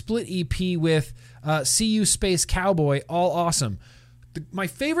 EPs and a split EP with See You Space Cowboy. All awesome. My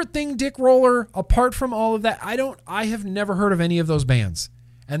favorite thing, Dick Roller, apart from all of that, I have never heard of any of those bands.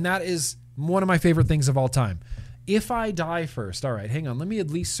 And that is one of my favorite things of all time. If I Die First. All right, hang on. Let me at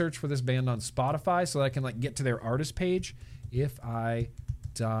least search for this band on Spotify so that I can like get to their artist page. If I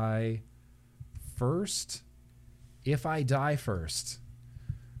Die First. If I Die First.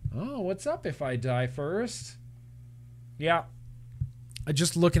 Oh, what's up, If I Die First? Yeah.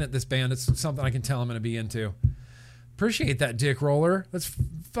 Just looking at this band, it's something I can tell I'm going to be into. Appreciate that, Dick Roller.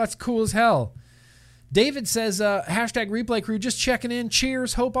 That's cool as hell. David says, hashtag replay crew, just checking in.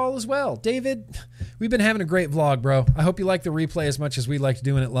 Cheers. Hope all is well. David, we've been having a great vlog, bro. I hope you like the replay as much as we like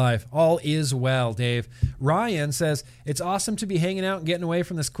doing it live. All is well, Dave. Ryan says, it's awesome to be hanging out and getting away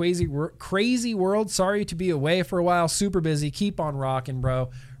from this crazy world. Sorry to be away for a while. Super busy. Keep on rocking, bro.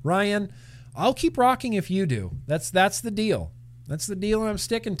 Ryan, I'll keep rocking if you do. That's the deal. That's the deal, and I'm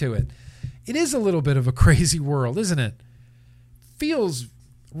sticking to it. It is a little bit of a crazy world, isn't it? Feels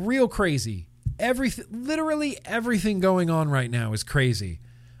real crazy. Literally everything going on right now is crazy.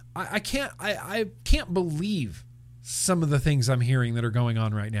 I can't believe some of the things I'm hearing that are going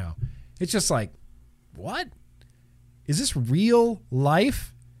on right now. It's just like, what? Is this real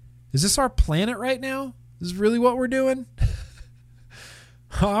life? Is this our planet right now? Is this really what we're doing?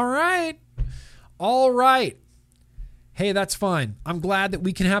 All right. Hey, that's fine. I'm glad that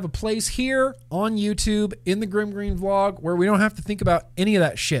we can have a place here on YouTube in the Grimm Green vlog where we don't have to think about any of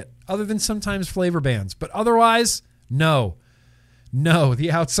that shit other than sometimes flavor bands. But otherwise, no,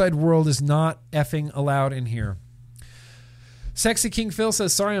 the outside world is not effing allowed in here. Sexy King Phil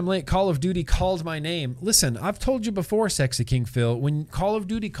says, sorry I'm late. Call of Duty called my name. Listen, I've told you before, Sexy King Phil, when Call of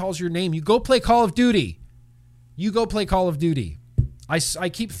Duty calls your name, you go play Call of Duty. I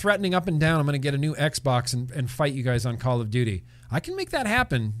keep threatening up and down I'm going to get a new Xbox and fight you guys on Call of Duty. I can make that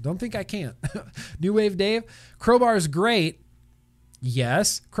happen. Don't think I can't. New Wave Dave. Crowbar is great.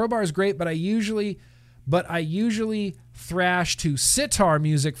 Yes, Crowbar is great, but I usually thrash to sitar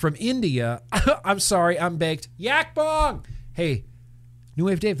music from India. I'm sorry, I'm baked. Yak Bong! Hey, New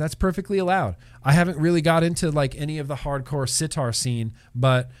Wave Dave, that's perfectly allowed. I haven't really got into like any of the hardcore sitar scene,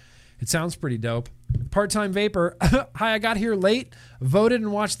 but it sounds pretty dope. Part-Time Vapor. Hi, I got here late, voted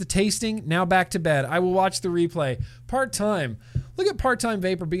and watched the tasting, now back to bed. I will watch the replay. Part-Time. Look at Part-Time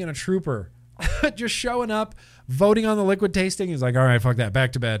Vapor being a trooper. Just showing up, voting on the liquid tasting. He's like, all right, fuck that,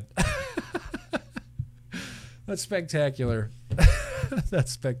 back to bed. That's spectacular.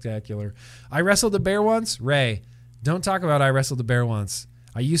 That's spectacular. I wrestled a bear once. Ray, don't talk about I wrestled a bear once.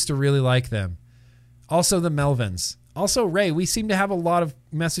 I used to really like them. Also the Melvins. Also, Ray, we seem to have a lot of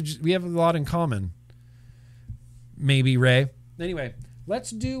messages. We have a lot in common. Maybe, Ray. Anyway,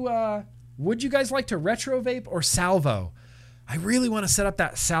 let's do, would you guys like to retro vape or salvo? I really want to set up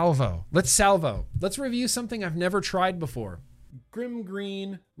that salvo. Let's salvo. Let's review something I've never tried before. Grimm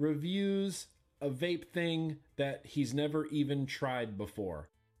Green reviews a vape thing that he's never even tried before.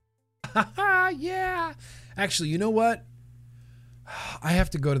 Yeah. Actually, you know what? I have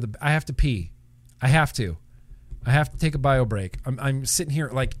to pee. I have to take a bio break. I'm sitting here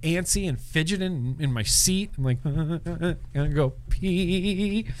like antsy and fidgeting in my seat. I'm like, I gotta go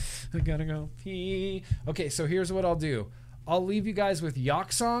pee. Okay, so here's what I'll do. I'll leave you guys with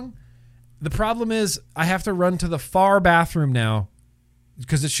Yak Song. The problem is I have to run to the far bathroom now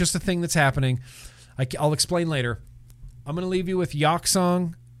because it's just a thing that's happening. I'll explain later. I'm going to leave you with Yak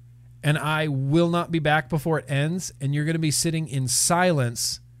Song, and I will not be back before it ends, and you're going to be sitting in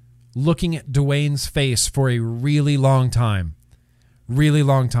silence looking at Dwayne's face for a really long time. Really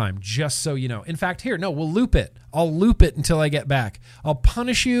long time, just so you know. In fact, we'll loop it. I'll loop it until I get back. I'll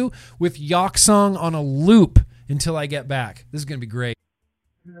punish you with Yak Song on a loop until I get back. This is going to be great.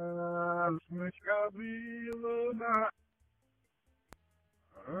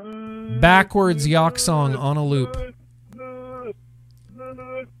 Backwards Yak Song on a loop.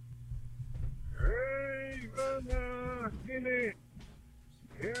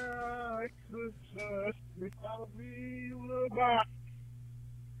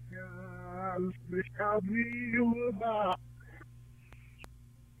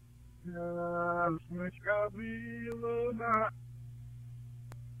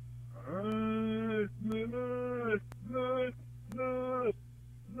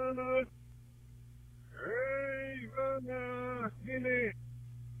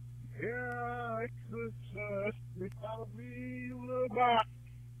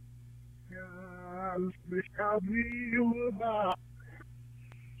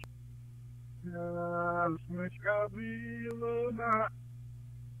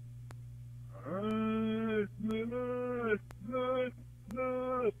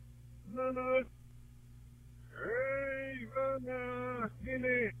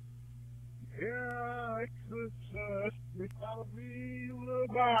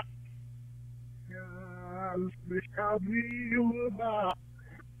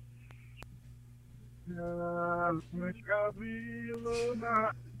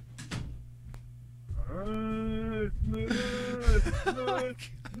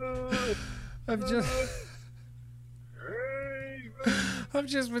 I've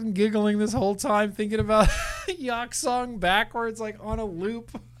just been giggling this whole time thinking about Yak Song backwards, like on a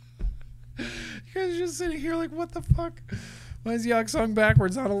loop. You guys are just sitting here like, what the fuck? Why is Yak Song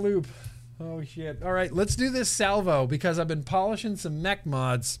backwards on a loop? Oh shit. All right, let's do this salvo because I've been polishing some mech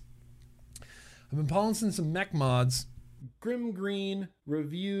mods. Grim Green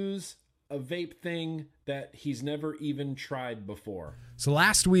reviews a vape thing that he's never even tried before. So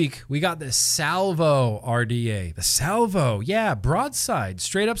last week we got the Salvo RDA. The Salvo, yeah, Broadside,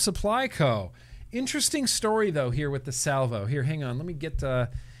 Straight Up Supply Co. Interesting story though here with the Salvo. Here, hang on, let me get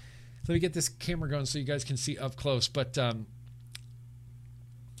this camera going so you guys can see up close. But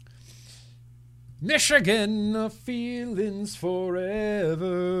Michigan feelings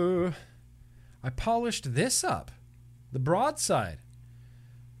forever. I polished this up, the Broadside.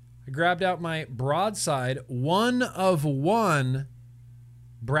 I grabbed out my Broadside 1 of 1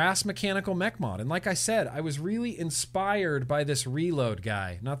 brass mechanical mech mod. And like I said, I was really inspired by this Reload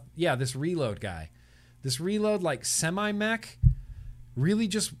guy. This Reload like semi-mech. Really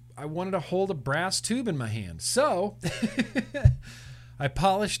just, I wanted to hold a brass tube in my hand. So I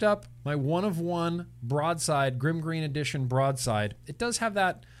polished up my 1 of 1 Broadside, Grim Green Edition Broadside. It does have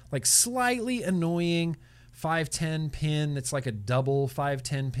that like slightly annoying 510 pin. It's like a double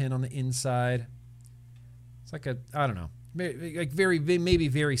 510 pin on the inside. It's like I don't know, like maybe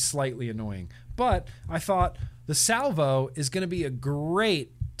very slightly annoying. But I thought the Salvo is going to be a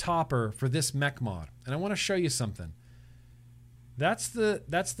great topper for this mech mod, and I want to show you something. That's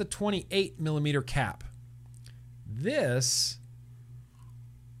the 28 millimeter cap. This,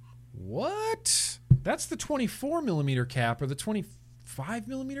 what? That's the 24 millimeter cap or the 25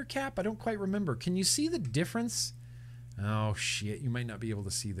 millimeter cap? I don't quite remember. Can you see the difference? Oh shit, you might not be able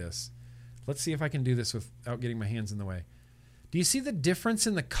to see this. Let's see if I can do this without getting my hands in the way. Do you see the difference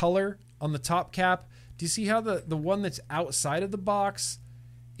in the color on the top cap? Do you see how the one that's outside of the box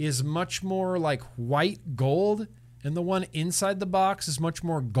is much more like white gold and the one inside the box is much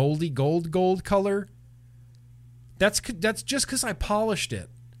more goldy gold color? That's just because I polished it.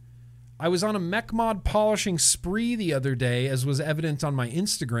 I was on a mech mod polishing spree the other day, as was evident on my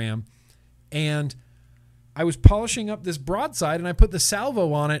Instagram, and I was polishing up this Broadside and I put the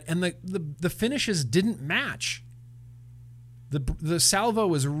Salvo on it, and the finishes didn't match. The Salvo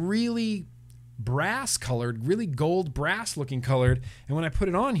was really brass colored, really gold brass looking colored, and when I put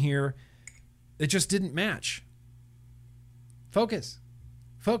it on here, it just didn't match. Focus.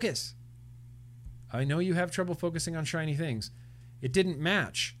 I know you have trouble focusing on shiny things. It didn't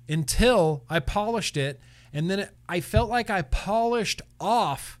match until I polished it, and then I felt like I polished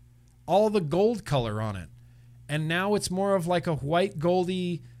off all the gold color on it. And now it's more of like a white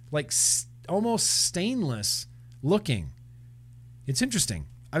goldy, like almost stainless looking. It's interesting.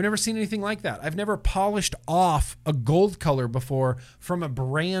 I've never seen anything like that. I've never polished off a gold color before from a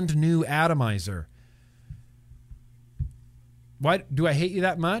brand new atomizer. Why do I hate you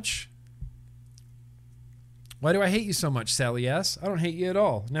that much? Why do I hate you so much, Sally S? I don't hate you at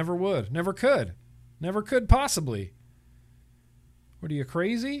all. Never would. Never could. Never could possibly. What are you,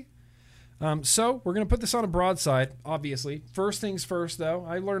 crazy? So we're going to put this on a Broadside, obviously. First things first, though.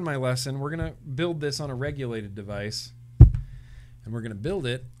 I learned my lesson. We're going to build this on a regulated device. And we're going to build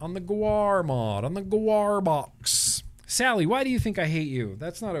it on the Guar mod, on the Guar box. Sally, why do you think I hate you?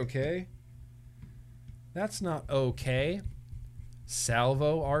 That's not okay. That's not okay.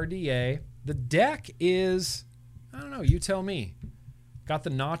 Salvo RDA. The deck is, I don't know, you tell me. Got the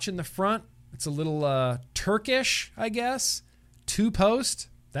notch in the front. It's a little Turkish, I guess. 2 post.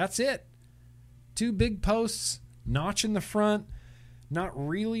 That's it. 2 big posts. Notch in the front. Not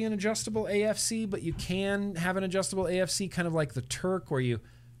really an adjustable AFC, but you can have an adjustable AFC, kind of like the Turk, where you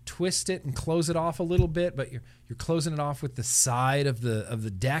twist it and close it off a little bit, but you're closing it off with the side of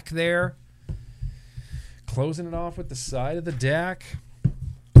the deck there. Closing it off with the side of the deck.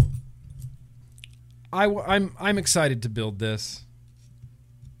 I'm excited to build this.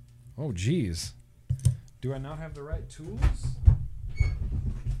 Oh, geez. Do I not have the right tools?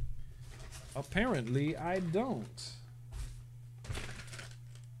 Apparently, I don't.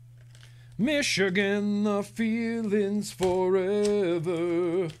 Michigan, the feelings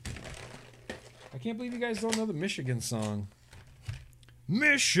forever. I can't believe you guys don't know the Michigan song.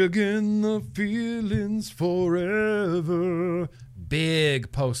 Michigan, the feeling's forever.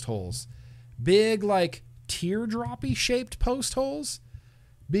 Big post holes. Big, like, teardroppy shaped post holes.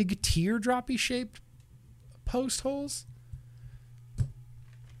 Big teardroppy shaped post holes.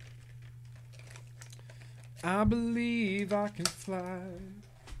 I believe I can fly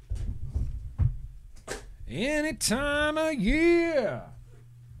any time of year.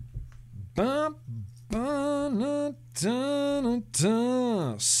 Bum, bum, dun, dun,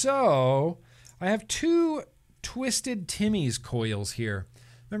 dun. So, I have two Twisted Timmy's coils here.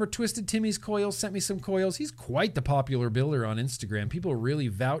 Remember Twisted Timmy's coils sent me some coils? He's quite the popular builder on Instagram. People really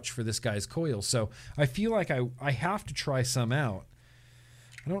vouch for this guy's coils. So I feel like I have to try some out.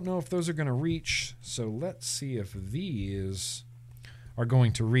 I don't know if those are going to reach. So let's see if these are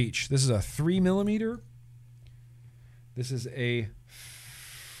going to reach. This is a 3mm. This is a,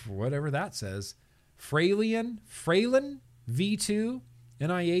 whatever that says, Fralin V2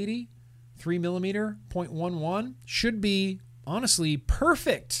 NI80 3mm 0.11. Should be honestly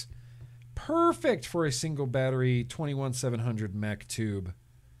perfect for a single battery 21700 mech tube.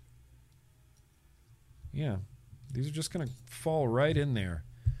 Yeah, these are just going to fall right in there.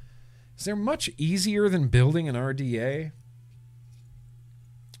 Is there much easier than building an RDA?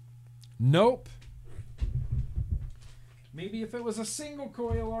 Nope. Maybe if it was a single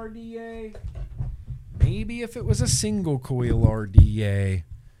coil RDA. Maybe if it was a single coil RDA.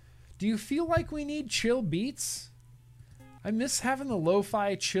 Do you feel like we need chill beats? I miss having the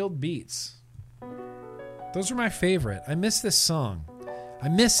lo-fi chilled beats. Those are my favorite. I miss this song. I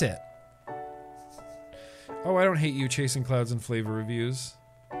miss it. Oh, I don't hate you, Chasing Clouds and Flavor Reviews.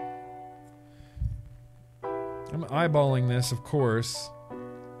 I'm eyeballing this, of course.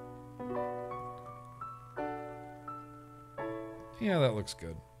 Yeah, that looks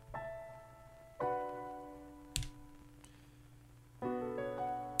good.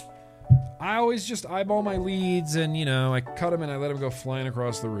 I always just eyeball my leads and, you know, I cut them and I let them go flying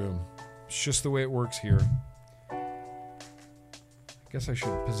across the room. It's just the way it works here. I guess I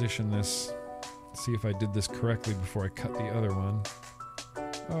should position this, see if I did this correctly before I cut the other one.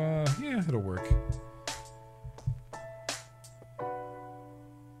 Yeah, it'll work.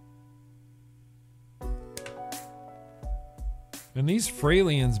 And these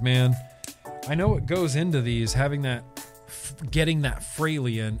Fralians, man, I know what goes into these, having that, getting that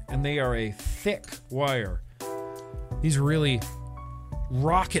Fralian, and they are a thick wire. These really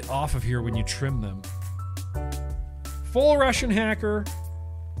rocket off of here when you trim them. Full Russian hacker.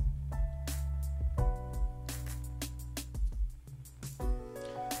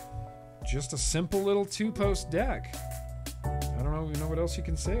 Just a simple little two-post deck. I don't know what else you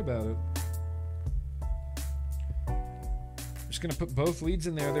can say about it. Just gonna put both leads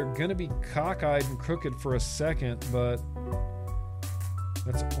in there. They're gonna be cockeyed and crooked for a second, but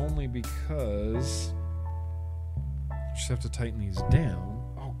that's only because I just have to tighten these down.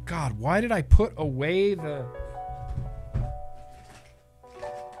 Oh God, why did I put away the...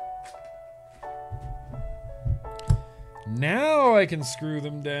 Now I can screw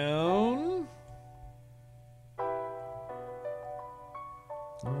them down.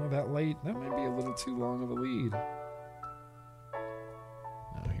 Oh, that might be a little too long of a lead.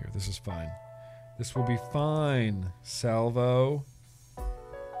 No, here, this is fine. This will be fine, Salvo.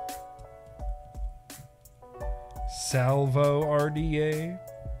 Salvo RDA.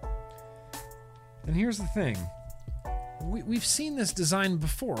 And here's the thing. We've seen this design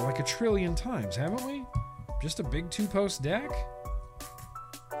before, like a trillion times, haven't we? Just a big two-post deck?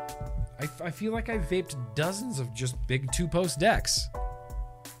 I feel like I've vaped dozens of just big two-post decks.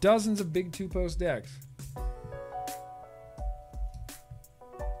 Dozens of big two-post decks.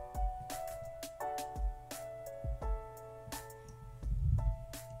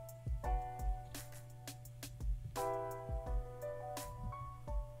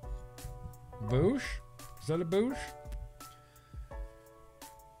 Boosh? Is that a boosh?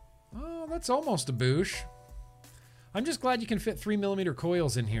 Oh, that's almost a boosh. I'm just glad you can fit 3mm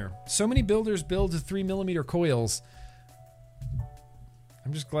coils in here. So many builders build 3mm coils.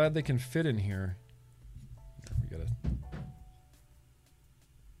 I'm just glad they can fit in here. We gotta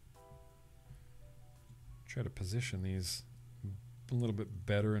try to position these a little bit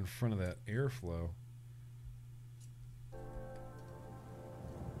better in front of that airflow.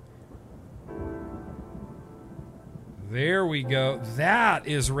 There we go. That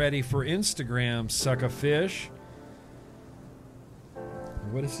is ready for Instagram, suck a fish.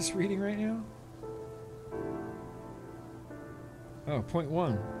 What is this reading right now? Oh,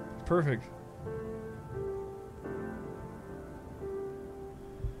 0.1. Perfect.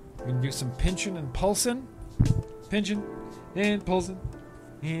 We can do some pinching and pulsing. Pinching and pulsing.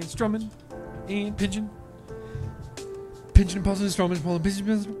 and strumming and pinching. Pinching and pulsing and strumming and pulling, pinching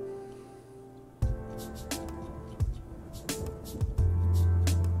and pulsing.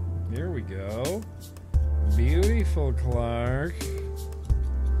 There we go. Beautiful, Clark.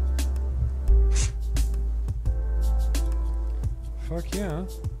 Fuck yeah.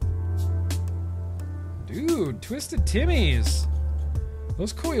 Dude, Twisted Timmy's.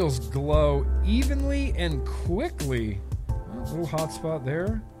 Those coils glow evenly and quickly. Oh, little hot spot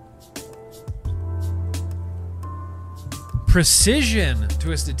there. Precision.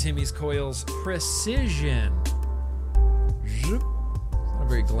 Twisted Timmy's coils. Precision. Zoop. Not a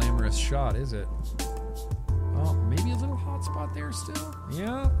very glamorous shot, is it? Oh, maybe a little hot spot there still?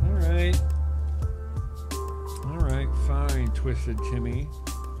 Yeah, alright. Alright, fine, Twisted Timmy.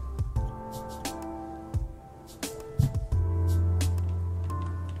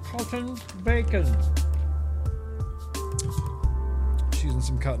 Cotton bacon. Just using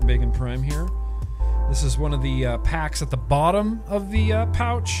some cotton bacon prime here. This is one of the packs at the bottom of the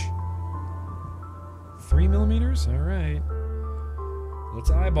pouch. 3 millimeters? Alright. Let's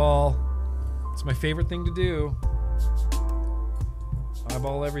eyeball. It's my favorite thing to do.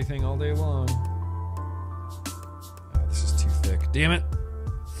 Eyeball everything all day long. Oh, this is too thick. Damn it.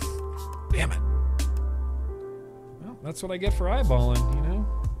 Damn it. Well, that's what I get for eyeballing, you know?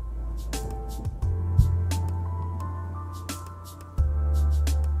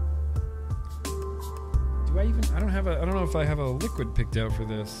 Do I even... I don't know if I have a liquid picked out for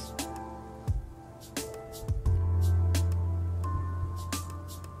this.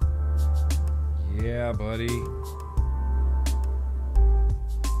 Yeah, buddy.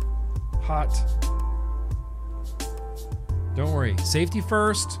 Hot. Don't worry. Safety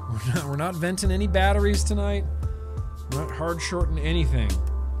first. We're not venting any batteries tonight. We're not hard shorting anything.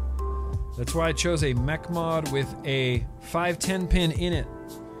 That's why I chose a mech mod with a 510 pin in it.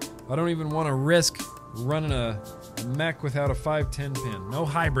 I don't even want to risk running a mech without a 510 pin. No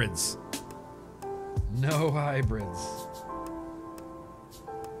hybrids. No hybrids.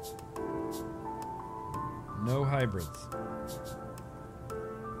 No hybrids.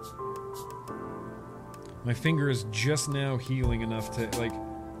 My finger is just now healing enough to, like,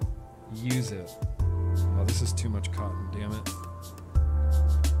 use it. Oh, this is too much cotton, damn it.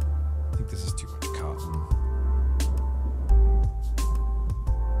 I think this is too much cotton.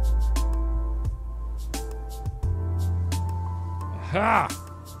 Aha!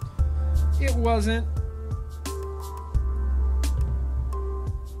 It wasn't.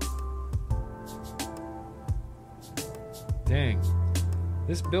 Dang.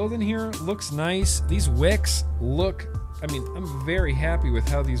 This building here looks nice. These wicks look... I mean, I'm very happy with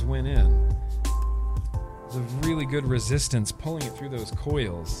how these went in. The really good resistance pulling it through those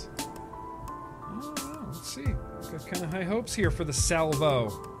coils. Oh, let's see. Got kind of high hopes here for the salvo.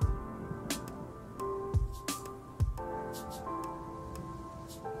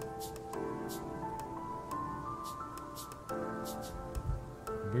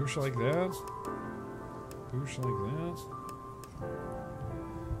 Boosh like that. Boosh like that.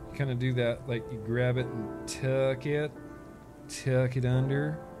 Kind of do that, like you grab it and tuck it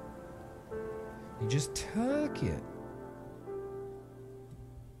under. You just tuck it.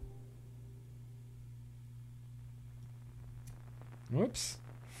 Whoops.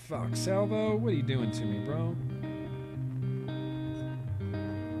 Fuck, Salvo, what are you doing to me, bro?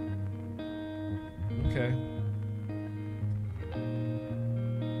 Okay.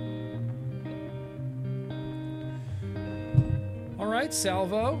 Alright,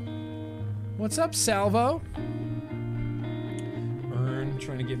 Salvo. What's up, Salvo? Ern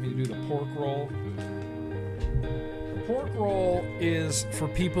trying to get me to do the pork roll. The pork roll is for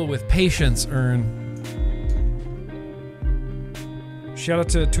people with patience, Ern. Shout out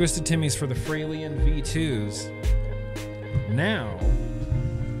to Twisted Timmy's for the Fralian V2s. Now,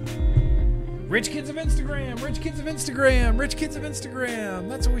 Rich Kids of Instagram, Rich Kids of Instagram, Rich Kids of Instagram.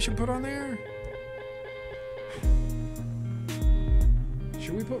 That's what we should put on there.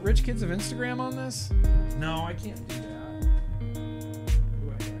 Should we put Rich Kids of Instagram on this? No, I can't do that.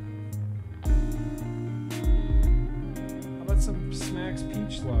 How about some Smacks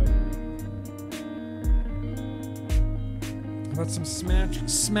Peach Slide? How about some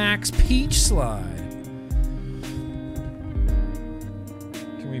Smacks Peach Slide?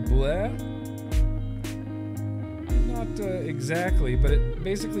 Can we bleh? Not exactly, but it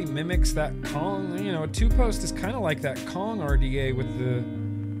basically mimics that Kong. You know, a two-post is kind of like that Kong RDA with the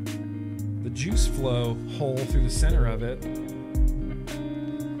juice flow hole through the center of it.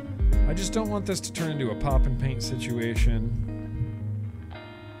 I just don't want this to turn into a pop and paint situation.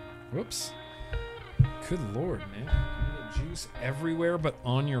 Whoops. Good lord, man. Juice everywhere but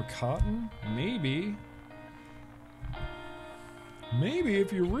on your cotton? Maybe. Maybe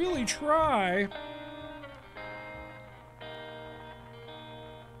if you really try.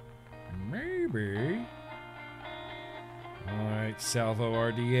 Maybe. Alright, Salvo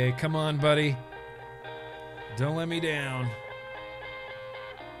RDA. Come on, buddy. Don't let me down.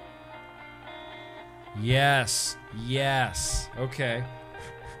 Yes. Yes. Okay.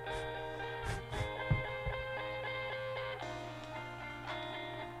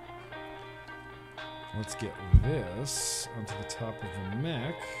 Let's get this onto the top of the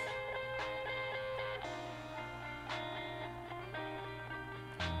mech.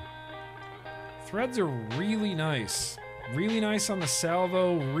 Threads are really nice. Really nice on the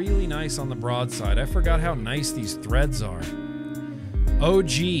salvo, really nice on the broadside. I forgot how nice these threads are.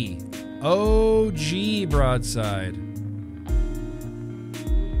 OG. OG broadside.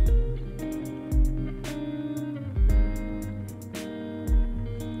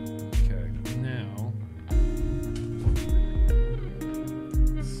 Okay, now.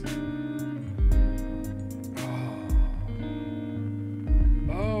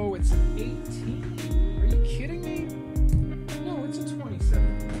 Oh, it's an 18? Are you kidding me? No, it's a 27.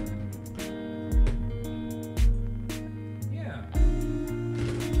 Yeah.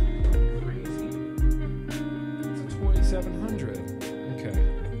 Crazy. It's a 2700. Okay.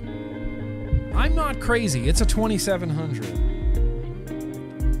 I'm not crazy. It's a 2700.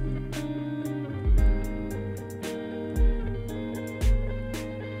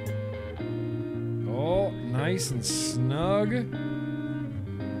 Oh, nice and snug.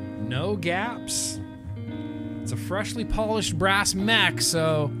 No gaps. It's a freshly polished brass mech,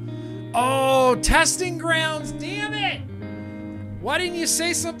 so... Oh, testing grounds, damn it! Why didn't you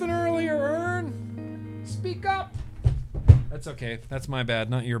say something earlier, Ern? Speak up! That's okay. That's my bad,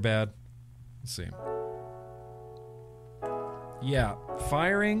 not your bad. Let's see. Yeah,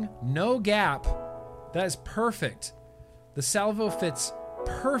 firing, no gap. That is perfect. The salvo fits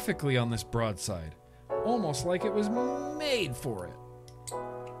perfectly on this broadside. Almost like it was made for it.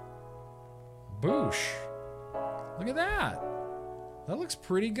 Boosh. Look at that. That looks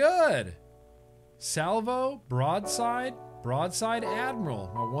pretty good. Salvo, broadside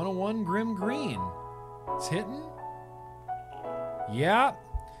Admiral. My 101 Grim Green. It's hitting. Yeah.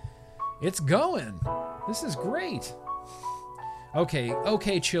 It's going. This is great.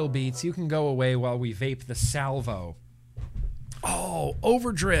 Okay, Chill Beats. You can go away while we vape the salvo. Oh,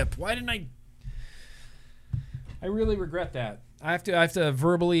 overdrip. Why didn't I really regret that. I have to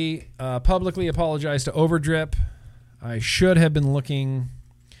verbally, publicly apologize to Overdrip. I should have been looking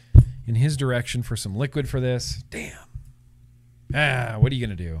in his direction for some liquid for this. Damn. What are you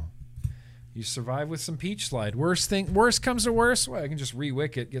gonna do? You survive with some Peach Slide. Worst comes to worst. Well, I can just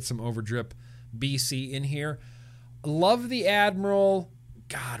re-wick it, get some Overdrip BC in here. Love the Admiral.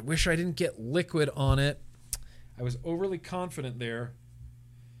 God, wish I didn't get liquid on it. I was overly confident there.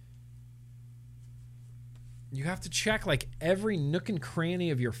 You have to check like every nook and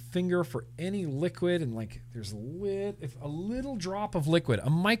cranny of your finger for any liquid, and like there's if a little drop of liquid, a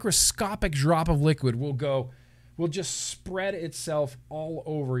microscopic drop of liquid will just spread itself all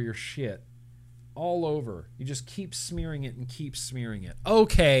over your shit. All over. You just keep smearing it and keep smearing it.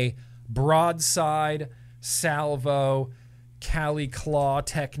 Okay, broadside, salvo, Cali Claw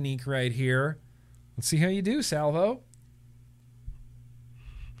technique right here. Let's see how you do, salvo.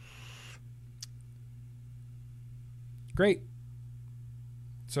 Great.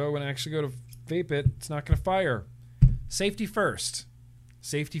 So when I actually go to vape it, it's not going to fire. Safety first.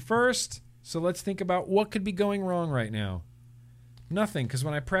 Safety first. So let's think about what could be going wrong right now. Nothing, because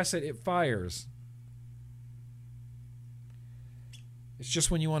when I press it, it fires. It's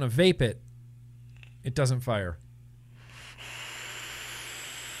just when you want to vape it, it doesn't fire.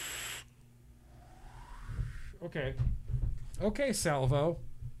 Okay. Okay, salvo.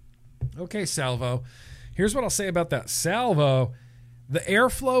 Okay, salvo. Here's what I'll say about that salvo. The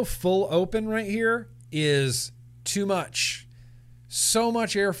airflow full open right here is too much. So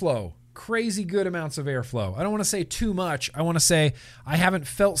much airflow. Crazy good amounts of airflow. I don't want to say too much. I want to say I haven't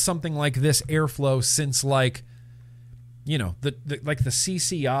felt something like this airflow since like, you know, the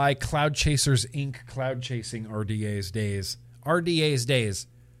CCI Cloud Chasers Inc. Cloud Chasing RDA's days. RDA's days.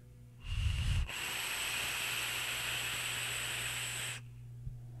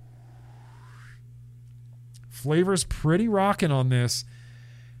 Flavor's pretty rocking on this.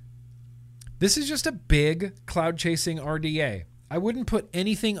 This is just a big Cloud Chasing RDA. I wouldn't put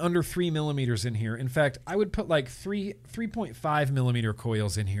anything under 3 millimeters in here. In fact, I would put like 3.5 millimeter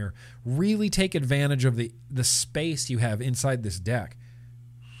coils in here. Really take advantage of the space you have inside this deck.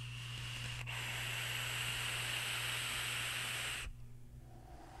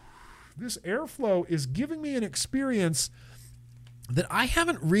 this airflow is giving me an experience that I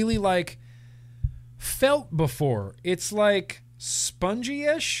haven't really like felt before. It's like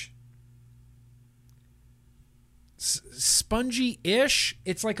spongy-ish. Spongy-ish.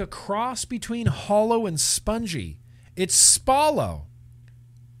 It's like a cross between hollow and spongy. It's Spallo.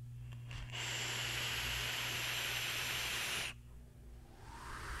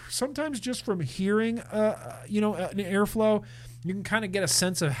 Sometimes just from hearing, an airflow, you can kind of get a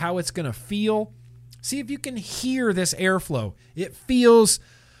sense of how it's going to feel. See if you can hear this airflow. It feels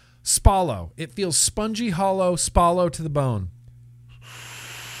Spallo. It feels spongy, hollow, Spallo to the bone.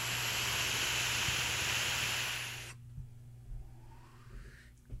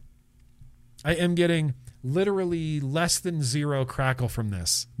 I am getting literally less than zero crackle from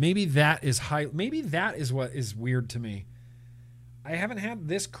this. Maybe that is high. Maybe that is what is weird to me. I haven't had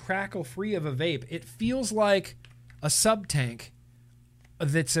this crackle free of a vape. It feels like a sub tank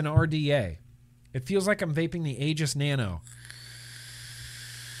that's an RDA. It feels like I'm vaping the Aegis Nano.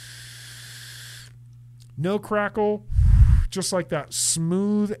 No crackle, just like that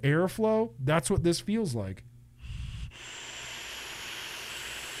smooth airflow. That's what this feels like.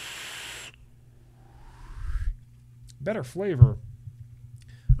 Better flavor.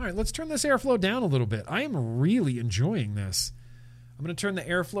 All right, let's turn this airflow down a little bit. I am really enjoying this. I'm going to turn the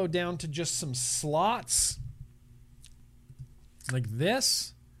airflow down to just some slots. Like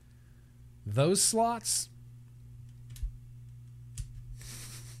this. Those slots.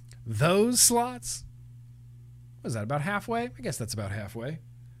 Those slots. What is that, about halfway? I guess that's about halfway.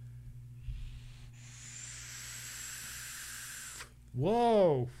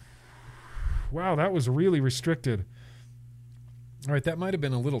 Whoa. Wow, that was really restricted. All right, that might have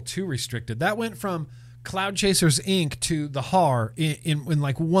been a little too restricted. That went from Cloud Chasers Inc. to the Har in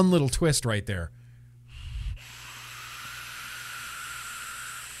like one little twist right there.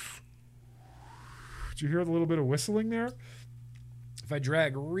 Did you hear the little bit of whistling there? If I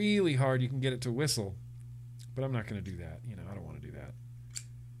drag really hard, you can get it to whistle. But I'm not going to do that. I don't want to do that.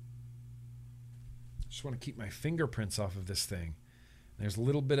 I just want to keep my fingerprints off of this thing. There's a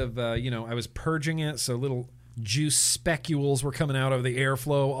little bit of, I was purging it, so little juice specules were coming out of the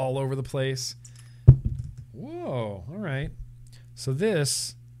airflow all over the place. Whoa, all right. So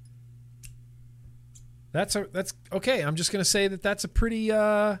that's okay. I'm just going to say that that's a pretty,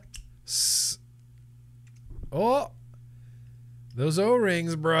 those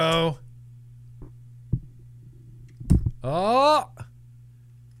O-rings, bro. Oh,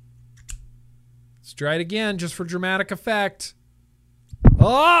 let's try it again just for dramatic effect.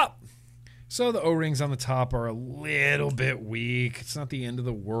 Oh, so the O-rings on the top are a little bit weak. It's not the end of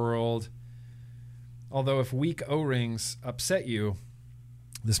the world. Although if weak O-rings upset you,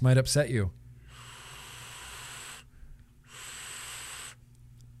 this might upset you.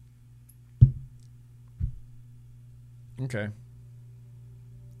 Okay.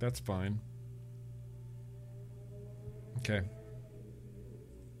 That's fine. Okay.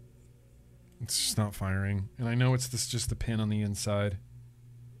 It's just not firing. And I know it's just the pin on the inside.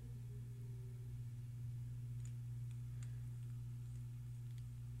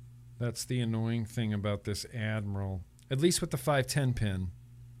 That's the annoying thing about this Admiral. At least with the 510 pin.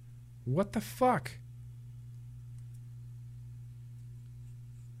 What the fuck?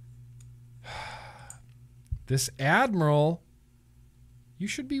 This Admiral, you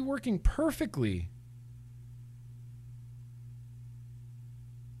should be working perfectly.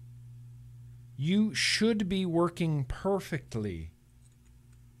 You should be working perfectly.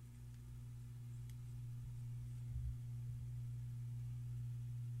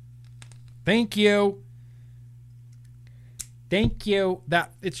 Thank you. Thank you.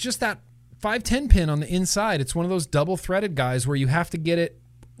 It's just that 510 pin on the inside. It's one of those double threaded guys where you have to get it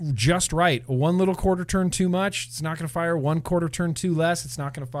just right. One little quarter turn too much, it's not going to fire. One quarter turn too less, it's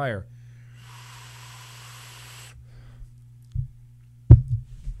not going to fire.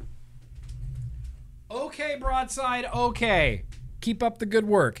 Okay, broadside, okay. Keep up the good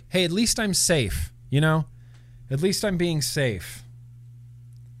work. Hey, at least I'm safe, At least I'm being safe.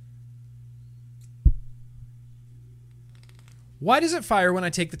 Why does it fire when I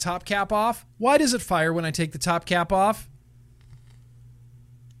take the top cap off? Why does it fire when I take the top cap off?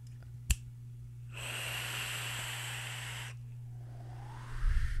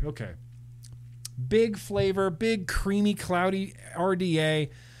 Okay. Big flavor, big creamy, cloudy RDA.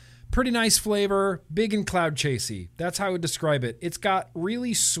 Pretty nice flavor, big and cloud chasey. That's how I would describe it. It's got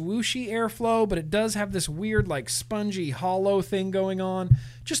really swooshy airflow, but it does have this weird, like, spongy, hollow thing going on.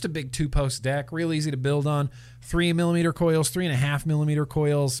 Just a big two-post deck, real easy to build on. 3mm coils, 3.5mm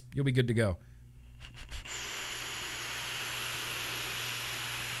coils. You'll be good to go.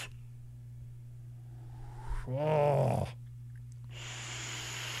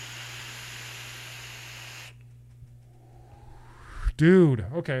 dude.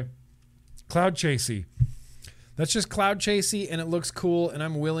 Okay. Cloud Chasey. That's just Cloud Chasey, and it looks cool, and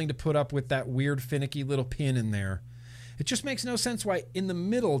I'm willing to put up with that weird, finicky little pin in there. It just makes no sense why in the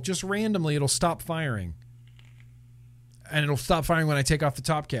middle, just randomly, it'll stop firing. And it'll stop firing when I take off the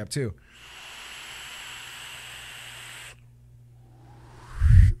top cap, too.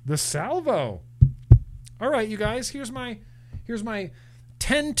 The salvo. All right, you guys, here's my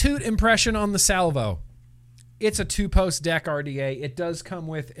 10 toot impression on the salvo. It's a 2-post deck RDA. It does come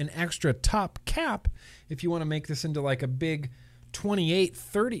with an extra top cap if you want to make this into like a big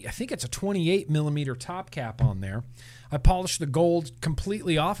 28-30. I think it's a 28 millimeter top cap on there. I polished the gold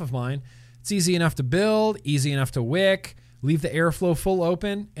completely off of mine. It's easy enough to build, easy enough to wick, leave the airflow full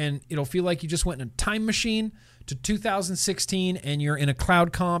open, and it'll feel like you just went in a time machine to 2016 and you're in a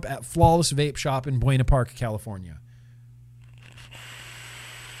cloud comp at Flawless Vape Shop in Buena Park, California.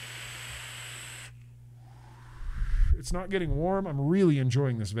 It's not getting warm. I'm really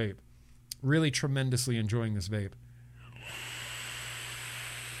enjoying this vape. Really tremendously enjoying this vape.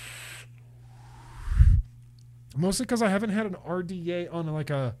 Mostly because I haven't had an RDA on like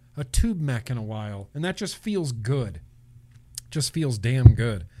a tube mech in a while. And that just feels good. Just feels damn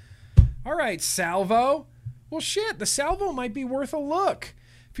good. All right, salvo. Well, shit, the salvo might be worth a look.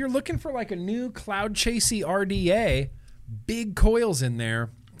 If you're looking for like a new Cloud Chasey RDA, big coils in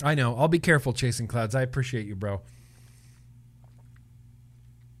there. I know. I'll be careful chasing clouds. I appreciate you, bro.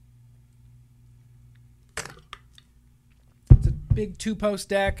 It's a big 2-post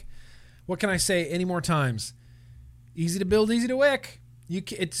deck. What can I say any more times? Easy to build, easy to wick.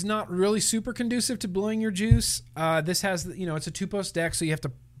 It's not really super conducive to blowing your juice. This has, it's a 2-post deck, so you have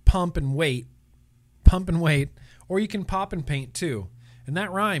to pump and wait, or you can pop and paint too. And that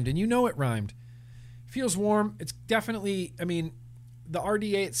rhymed, and you know it rhymed. Feels warm. It's definitely, the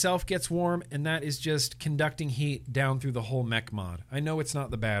RDA itself gets warm, and that is just conducting heat down through the whole mech mod. I know it's not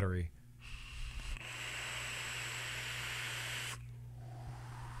the battery.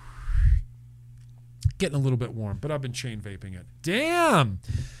 Getting a little bit warm, but I've been chain vaping it. Damn.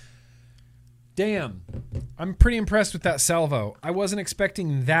 I'm pretty impressed with that salvo. I wasn't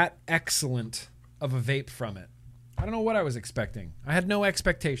expecting that excellent of a vape from it. I don't know what I was expecting. I had no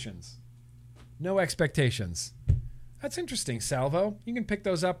expectations. That's interesting, salvo. You can pick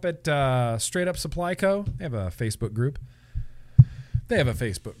those up at Straight Up Supply Co. They have a Facebook group.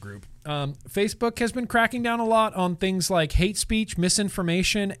 Facebook has been cracking down a lot on things like hate speech,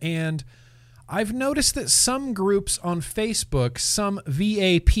 misinformation, and I've noticed that some groups on Facebook, some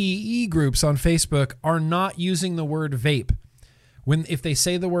VAPE groups on Facebook, are not using the word vape. If they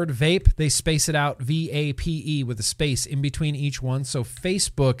say the word vape, they space it out VAPE with a space in between each one. So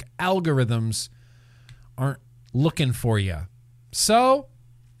Facebook algorithms aren't looking for you. So,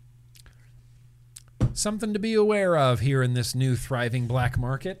 something to be aware of here in this new thriving black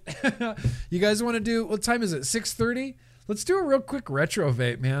market. You guys want to do, what time is it? 6:30? Let's do a real quick retro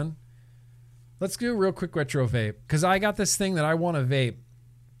vape, man. Let's do a real quick retro vape because I got this thing that I want to vape.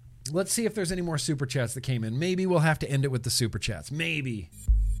 Let's see if there's any more super chats that came in. Maybe we'll have to end it with the super chats. Maybe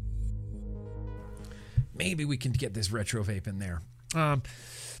we can get this retro vape in there.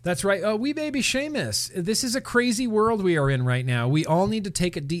 That's right. Wee Baby Seamus. This is a crazy world we are in right now. We all need to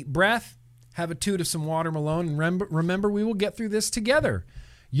take a deep breath, have a toot of some Water Malone, and remember we will get through this together.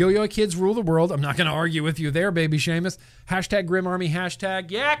 Yo-Yo Kids rule the world. I'm not going to argue with you there, Baby Seamus. Hashtag Grim Army. Hashtag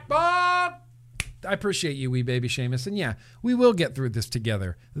Yak Bob. I appreciate you, Wee Baby Seamus. And yeah, we will get through this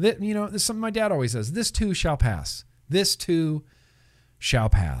together. This is something my dad always says. This too shall pass. This too shall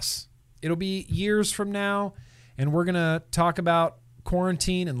pass. It'll be years from now, and we're going to talk about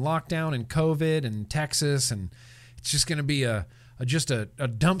quarantine and lockdown and COVID and Texas, and it's just going to be a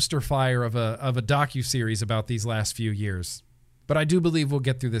dumpster fire of a docuseries about these last few years. But I do believe we'll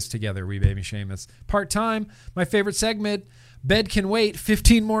get through this together, Wee Baby Seamus. Part-time, my favorite segment, Bed Can Wait,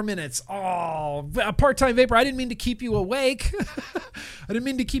 15 more minutes. Oh, a part-time vapor. I didn't mean to keep you awake. I didn't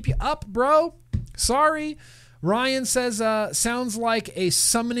mean to keep you up, bro. Sorry. Ryan says, sounds like a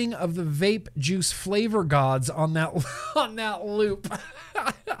summoning of the vape juice flavor gods on that loop.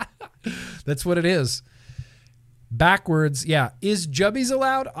 That's what it is. Backwards, yeah. Is Jubbies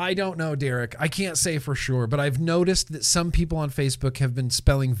allowed? I don't know, Derek. I can't say for sure, but I've noticed that some people on Facebook have been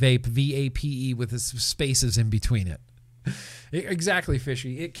spelling vape, V-A-P-E, with the spaces in between it. Exactly,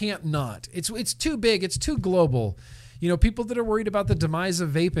 Fishy. It can't not. It's too big. It's too global. People that are worried about the demise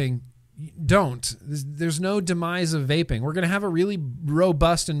of vaping don't. There's no demise of vaping. We're going to have a really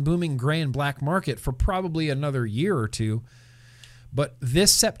robust and booming gray and black market for probably another year or two. But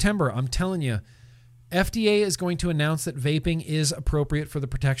this September, I'm telling you, FDA is going to announce that vaping is appropriate for the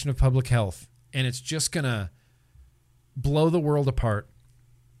protection of public health. And it's just going to blow the world apart.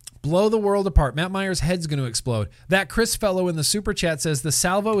 Blow the world apart. Matt Meyer's head's going to explode. That Chris fellow in the super chat says the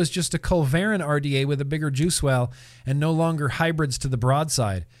Salvo is just a Culverin RDA with a bigger juice well and no longer hybrids to the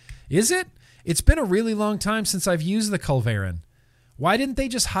broadside. Is it? It's been a really long time since I've used the Culverin. Why didn't they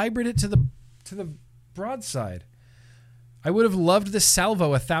just hybrid it to the broadside? I would have loved the Salvo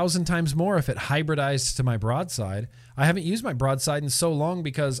 1,000 times more if it hybridized to my broadside. I haven't used my broadside in so long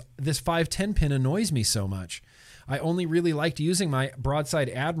because this 510 pin annoys me so much. I only really liked using my broadside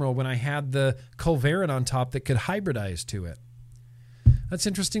Admiral when I had the Culverin on top that could hybridize to it. That's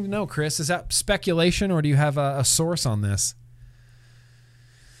interesting to know, Chris. Is that speculation or do you have a source on this?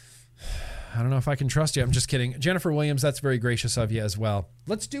 I don't know if I can trust you. I'm just kidding. Jennifer Williams, that's very gracious of you as well.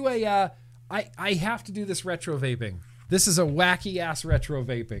 Let's do I have to do this retro vaping. This is a wacky ass retro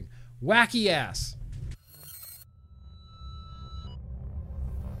vaping. Wacky ass.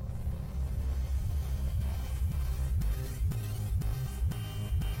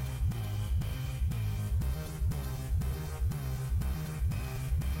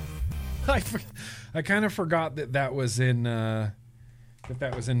 I kind of forgot that was in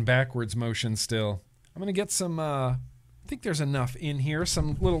backwards motion still. I'm going to get some, I think there's enough in here,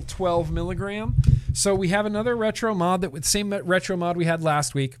 some little 12 milligram. So we have another retro mod, that with same retro mod we had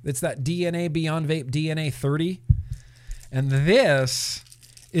last week. It's that DNA Beyond Vape DNA 30. And this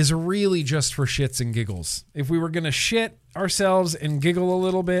is really just for shits and giggles. If we were going to shit ourselves and giggle a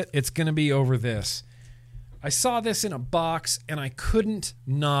little bit, it's going to be over this. I saw this in a box and I couldn't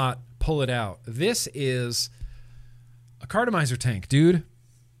not pull it out. This is a cartomizer tank, dude.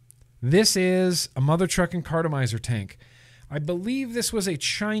 This is a mother trucking cartomizer tank. I believe this was a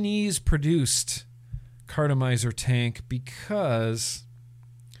Chinese produced cartomizer tank because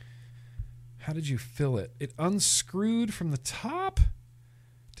how did you fill it? It unscrewed from the top?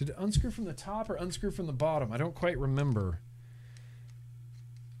 Did it unscrew from the top or unscrew from the bottom? I don't quite remember.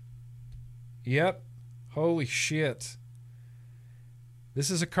 Yep. Holy shit. This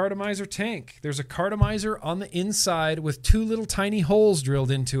is a cartomizer tank. There's a cartomizer on the inside with two little tiny holes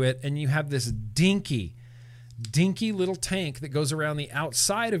drilled into it, and you have this dinky little tank that goes around the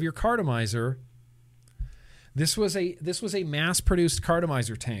outside of your cartomizer. This was a mass-produced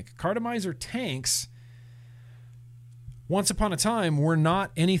cartomizer tank. Cartomizer tanks, once upon a time, were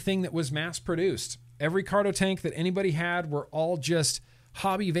not anything that was mass-produced. Every carto tank that anybody had were all just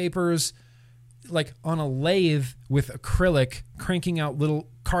hobby vapors, like on a lathe with acrylic cranking out little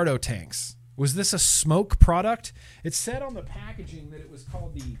carto tanks. Was this a smoke product? It said on the packaging that it was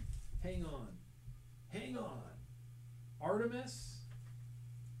called the hang on Artemis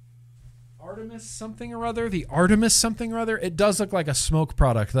something or other. The Artemis something or other. It does look like a smoke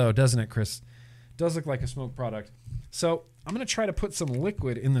product though, doesn't it, Chris? It does look like a smoke product. So I'm going to try to put some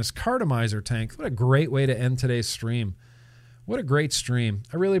liquid in this cartomizer tank. What a great way to end today's stream. What a great stream.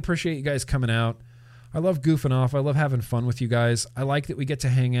 I really appreciate you guys coming out. I love goofing off. I love having fun with you guys. I like that we get to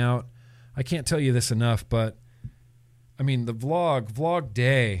hang out. I can't tell you this enough, but I mean, the vlog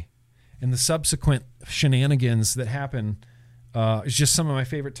day, and the subsequent shenanigans that happen is just some of my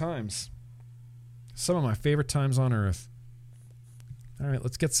favorite times. Some of my favorite times on earth. All right,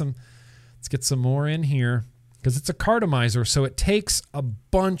 let's get some more in here because it's a cartomizer, so it takes a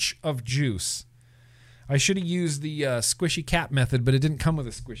bunch of juice. I should have used the squishy cap method, but it didn't come with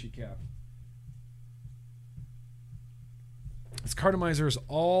a squishy cap. This cartomizer is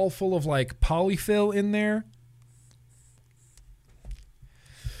all full of like polyfill in there.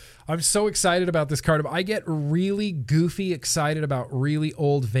 I'm so excited about this card. I get really goofy excited about really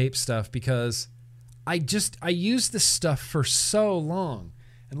old vape stuff because I used this stuff for so long.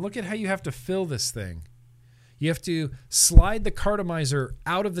 And look at how you have to fill this thing. You have to slide the cartomizer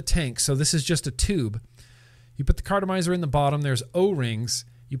out of the tank. So this is just a tube. You put the cartomizer in the bottom. There's O-rings.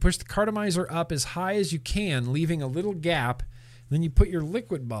 You push the cartomizer up as high as you can, leaving a little gap. Then you put your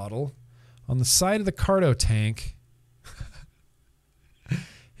liquid bottle on the side of the carto tank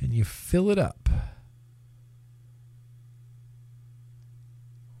and you fill it up.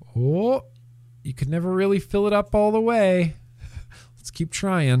 Oh, you could never really fill it up all the way. Let's keep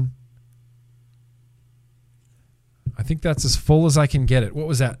trying. I think that's as full as I can get it. What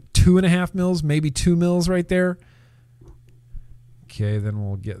was that? 2.5 mils, maybe 2 mils right there. Okay, then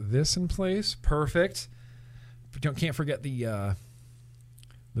we'll get this in place. Perfect. Can't forget the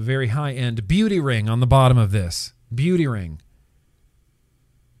very high end beauty ring on the bottom of this. Beauty ring.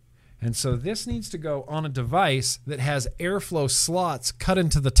 And so this needs to go on a device that has airflow slots cut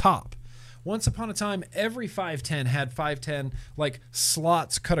into the top. Once upon a time, every 510 had 510 like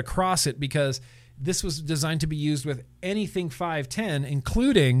slots cut across it because this was designed to be used with anything 510,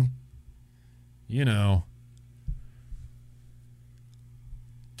 including,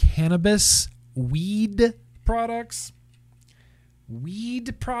 cannabis weed products.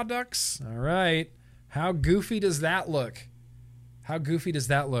 Weed products. All right. How goofy does that look? How goofy does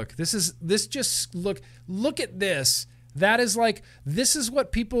that look? Look at this. That is like, this is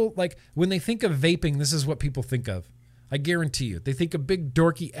what people, like, when they think of vaping, this is what people think of. I guarantee you. They think of big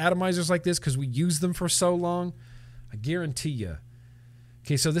dorky atomizers like this because we use them for so long. I guarantee you.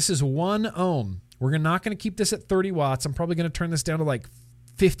 Okay, so this is 1 ohm. We're not going to keep this at 30 watts. I'm probably going to turn this down to like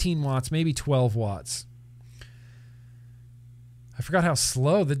 15 watts, maybe 12 watts. I forgot how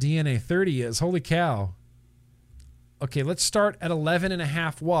slow the DNA 30 is. Holy cow. Okay, let's start at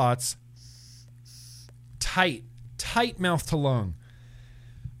 11.5 watts. Tight mouth to lung.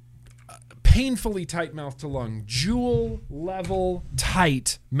 Painfully tight mouth to lung. Joule level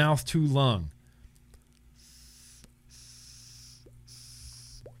tight mouth to lung.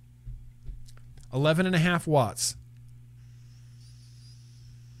 $11.5 watts.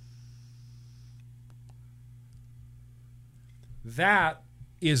 That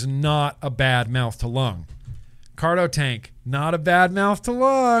is not a bad mouth to lung. Cardo Tank, not a bad mouth to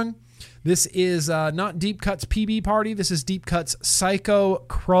lung. This is not Deep Cuts PB Party. This is Deep Cuts Psycho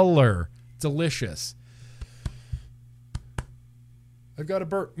Cruller. Delicious. I've got a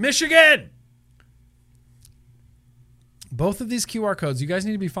burp. Michigan! Both of these QR codes. You guys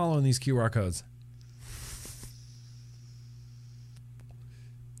need to be following these QR codes.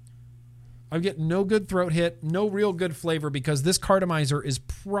 I get no good throat hit, no real good flavor because this cartomizer is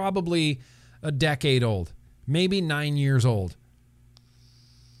probably a decade old, maybe 9 years old.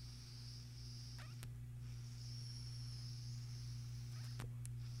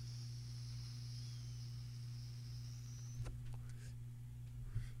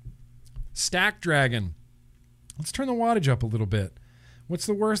 Stack Dragon. Let's turn the wattage up a little bit. What's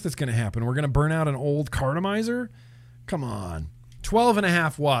the worst that's going to happen? We're going to burn out an old cartomizer? Come on.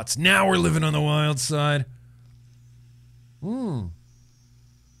 12.5 watts. Now we're living on the wild side.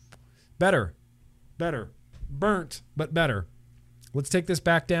 Better. Burnt, but better. Let's take this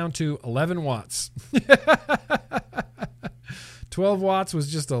back down to 11 watts. 12 watts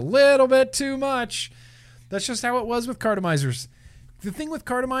was just a little bit too much. That's just how it was with cartomizers. The thing with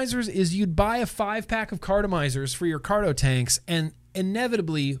cartomizers is you'd buy a 5-pack of cartomizers for your carto tanks, and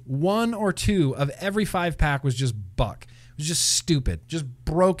inevitably 1 or 2 of every 5-pack was just buck. It was just stupid. Just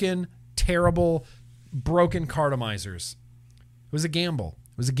broken, terrible, broken cartomizers. It was a gamble.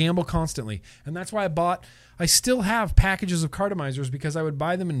 It was a gamble constantly. And that's why I still have packages of cartomizers because I would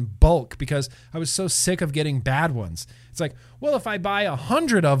buy them in bulk because I was so sick of getting bad ones. It's like, well, if I buy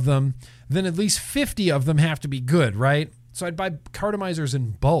 100 of them, then at least 50 of them have to be good, right? So I'd buy cartomizers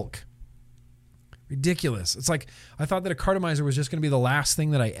in bulk. Ridiculous. It's like I thought that a cartomizer was just going to be the last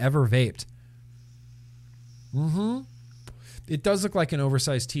thing that I ever vaped. It does look like an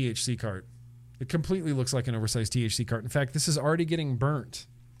oversized THC cart. It completely looks like an oversized THC cart. In fact, this is already getting burnt.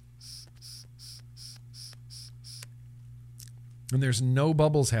 And there's no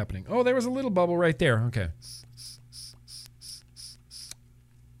bubbles happening. Oh, there was a little bubble right there. Okay.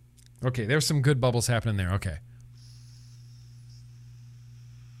 Okay, there's some good bubbles happening there. Okay.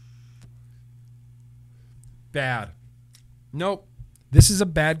 Bad. Nope. This is a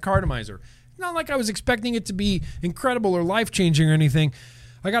bad cartomizer. Not like I was expecting it to be incredible or life-changing or anything.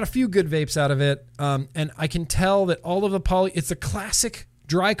 I got a few good vapes out of it, and I can tell that all of the it's a classic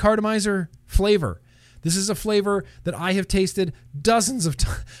dry cartomizer flavor. This is a flavor that I have tasted dozens and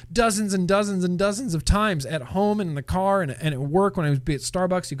dozens and dozens of times at home and in the car and at work. When I was at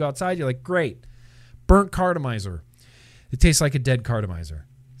Starbucks, you go outside, you're like, great. Burnt cartomizer. It tastes like a dead cartomizer.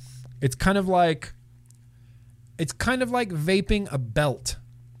 It's kind of like vaping a belt.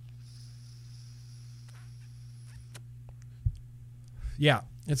 Yeah,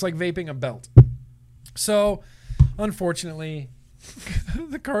 it's like vaping a belt. So, unfortunately,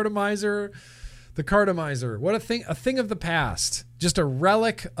 the cartomizer, what a thing of the past. Just a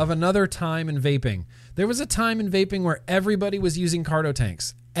relic of another time in vaping. There was a time in vaping where everybody was using carto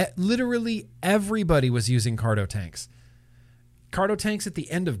tanks. Literally everybody was using carto tanks. Carto tanks at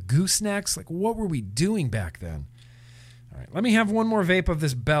the end of goosenecks. Like, what were we doing back then? All right, let me have one more vape of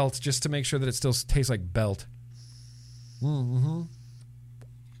this belt just to make sure that it still tastes like belt.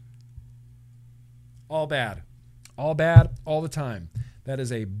 All bad. All bad all the time. That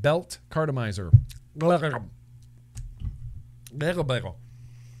is a belt cartomizer.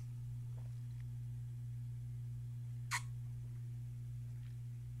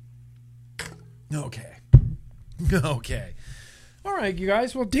 Okay. All right, you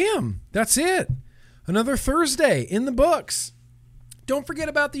guys. Well, damn. That's it. Another Thursday in the books. Don't forget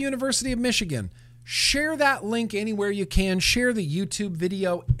about the University of Michigan. Share that link anywhere you can. Share the YouTube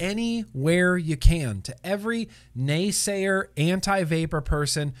video anywhere you can. To every naysayer, anti-vapor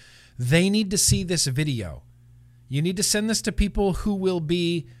person, they need to see this video. You need to send this to people who will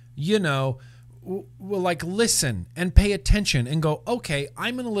be, will like listen and pay attention and go, okay,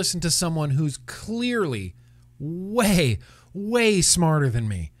 I'm going to listen to someone who's clearly way, way smarter than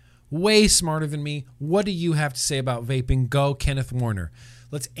me. Way smarter than me. What do you have to say about vaping? Go Kenneth Warner.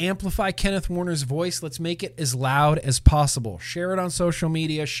 Let's amplify Kenneth Warner's voice. Let's make it as loud as possible. Share it on social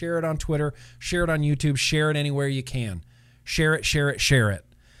media. Share it on Twitter. Share it on YouTube. Share it anywhere you can. Share it, share it, share it.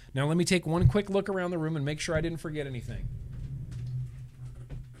 Now let me take one quick look around the room and make sure I didn't forget anything.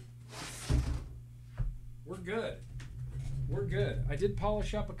 We're good. We're good. I did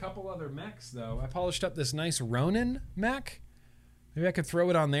polish up a couple other mechs, though. I polished up this nice Ronin mech. Maybe I could throw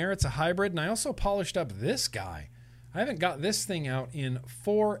it on there. It's a hybrid. And I also polished up this guy. I haven't got this thing out in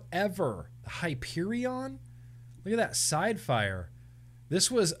forever. The Hyperion? Look at that side fire.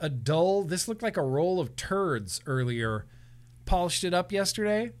 This was a dull, this looked like a roll of turds earlier. Polished it up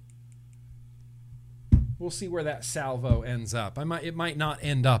yesterday. We'll see where that salvo ends up. It might not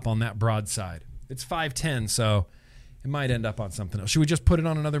end up on that broadside. It's 510, so it might end up on something else. Should we just put it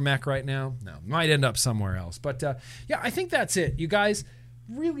on another mech right now? No, it might end up somewhere else. But yeah, I think that's it. You guys,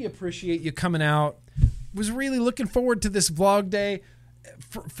 really appreciate you coming out. Was really looking forward to this vlog day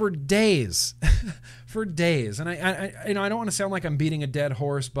for days, for days. And I don't want to sound like I'm beating a dead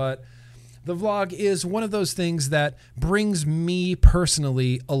horse, but the vlog is one of those things that brings me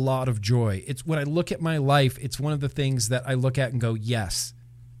personally a lot of joy. It's when I look at my life, it's one of the things that I look at and go, yes,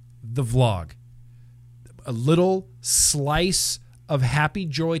 the vlog, a little slice of happy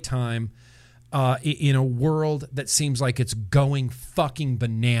joy time in a world that seems like it's going fucking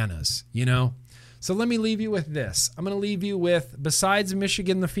bananas, So let me leave you with this. I'm going to leave you with, besides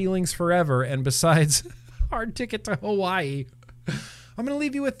Michigan, the feelings forever, and besides our ticket to Hawaii, I'm going to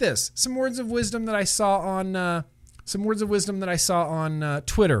leave you with this. Some words of wisdom that I saw on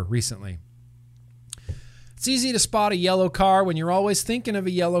Twitter recently. It's easy to spot a yellow car when you're always thinking of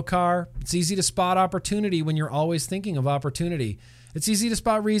a yellow car. It's easy to spot opportunity when you're always thinking of opportunity. It's easy to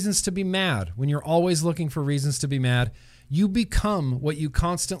spot reasons to be mad when you're always looking for reasons to be mad. You become what you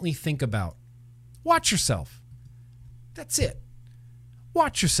constantly think about. Watch yourself. That's it.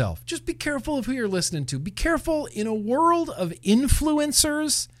 Watch yourself. Just be careful of who you're listening to. Be careful in a world of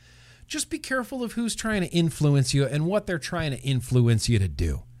influencers. Just be careful of who's trying to influence you and what they're trying to influence you to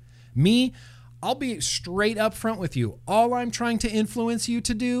do. Me, I'll be straight up front with you. All I'm trying to influence you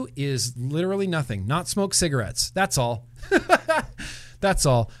to do is literally nothing. Not smoke cigarettes. That's all. That's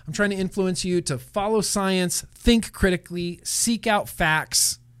all. I'm trying to influence you to follow science, think critically, seek out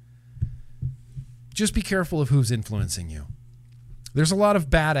facts. Just be careful of who's influencing you. There's a lot of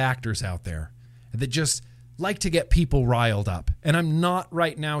bad actors out there that just like to get people riled up. And I'm not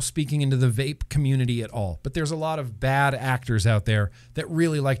right now speaking into the vape community at all, but there's a lot of bad actors out there that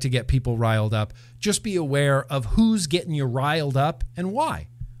really like to get people riled up. Just be aware of who's getting you riled up and why.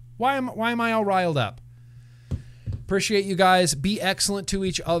 Why am I all riled up? Appreciate you guys. Be excellent to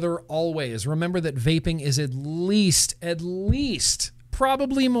each other always. Remember that vaping is at least,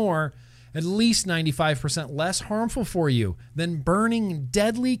 probably more, at least 95% less harmful for you than burning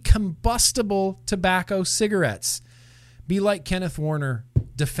deadly combustible tobacco cigarettes. Be like Kenneth Warner.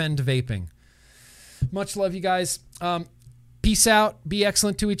 Defend vaping. Much love, you guys. Peace out. Be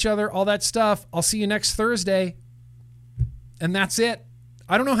excellent to each other. All that stuff. I'll see you next Thursday. And that's it.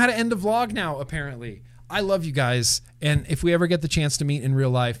 I don't know how to end a vlog now, apparently. I love you guys, and if we ever get the chance to meet in real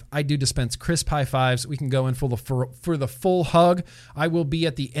life, I do dispense crisp high fives. We can go in for the full hug. I will be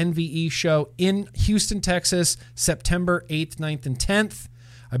at the NVE show in Houston, Texas, September 8th, 9th, and 10th.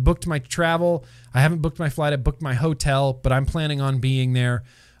 I booked my travel. I haven't booked my flight. I booked my hotel, but I'm planning on being there.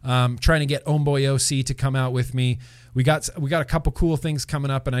 Trying to get Homeboy OC to come out with me. We got a couple cool things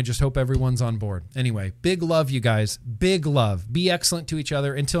coming up, and I just hope everyone's on board. Anyway, big love, you guys. Big love. Be excellent to each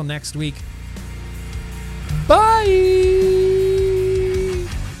other. Until next week. Bye!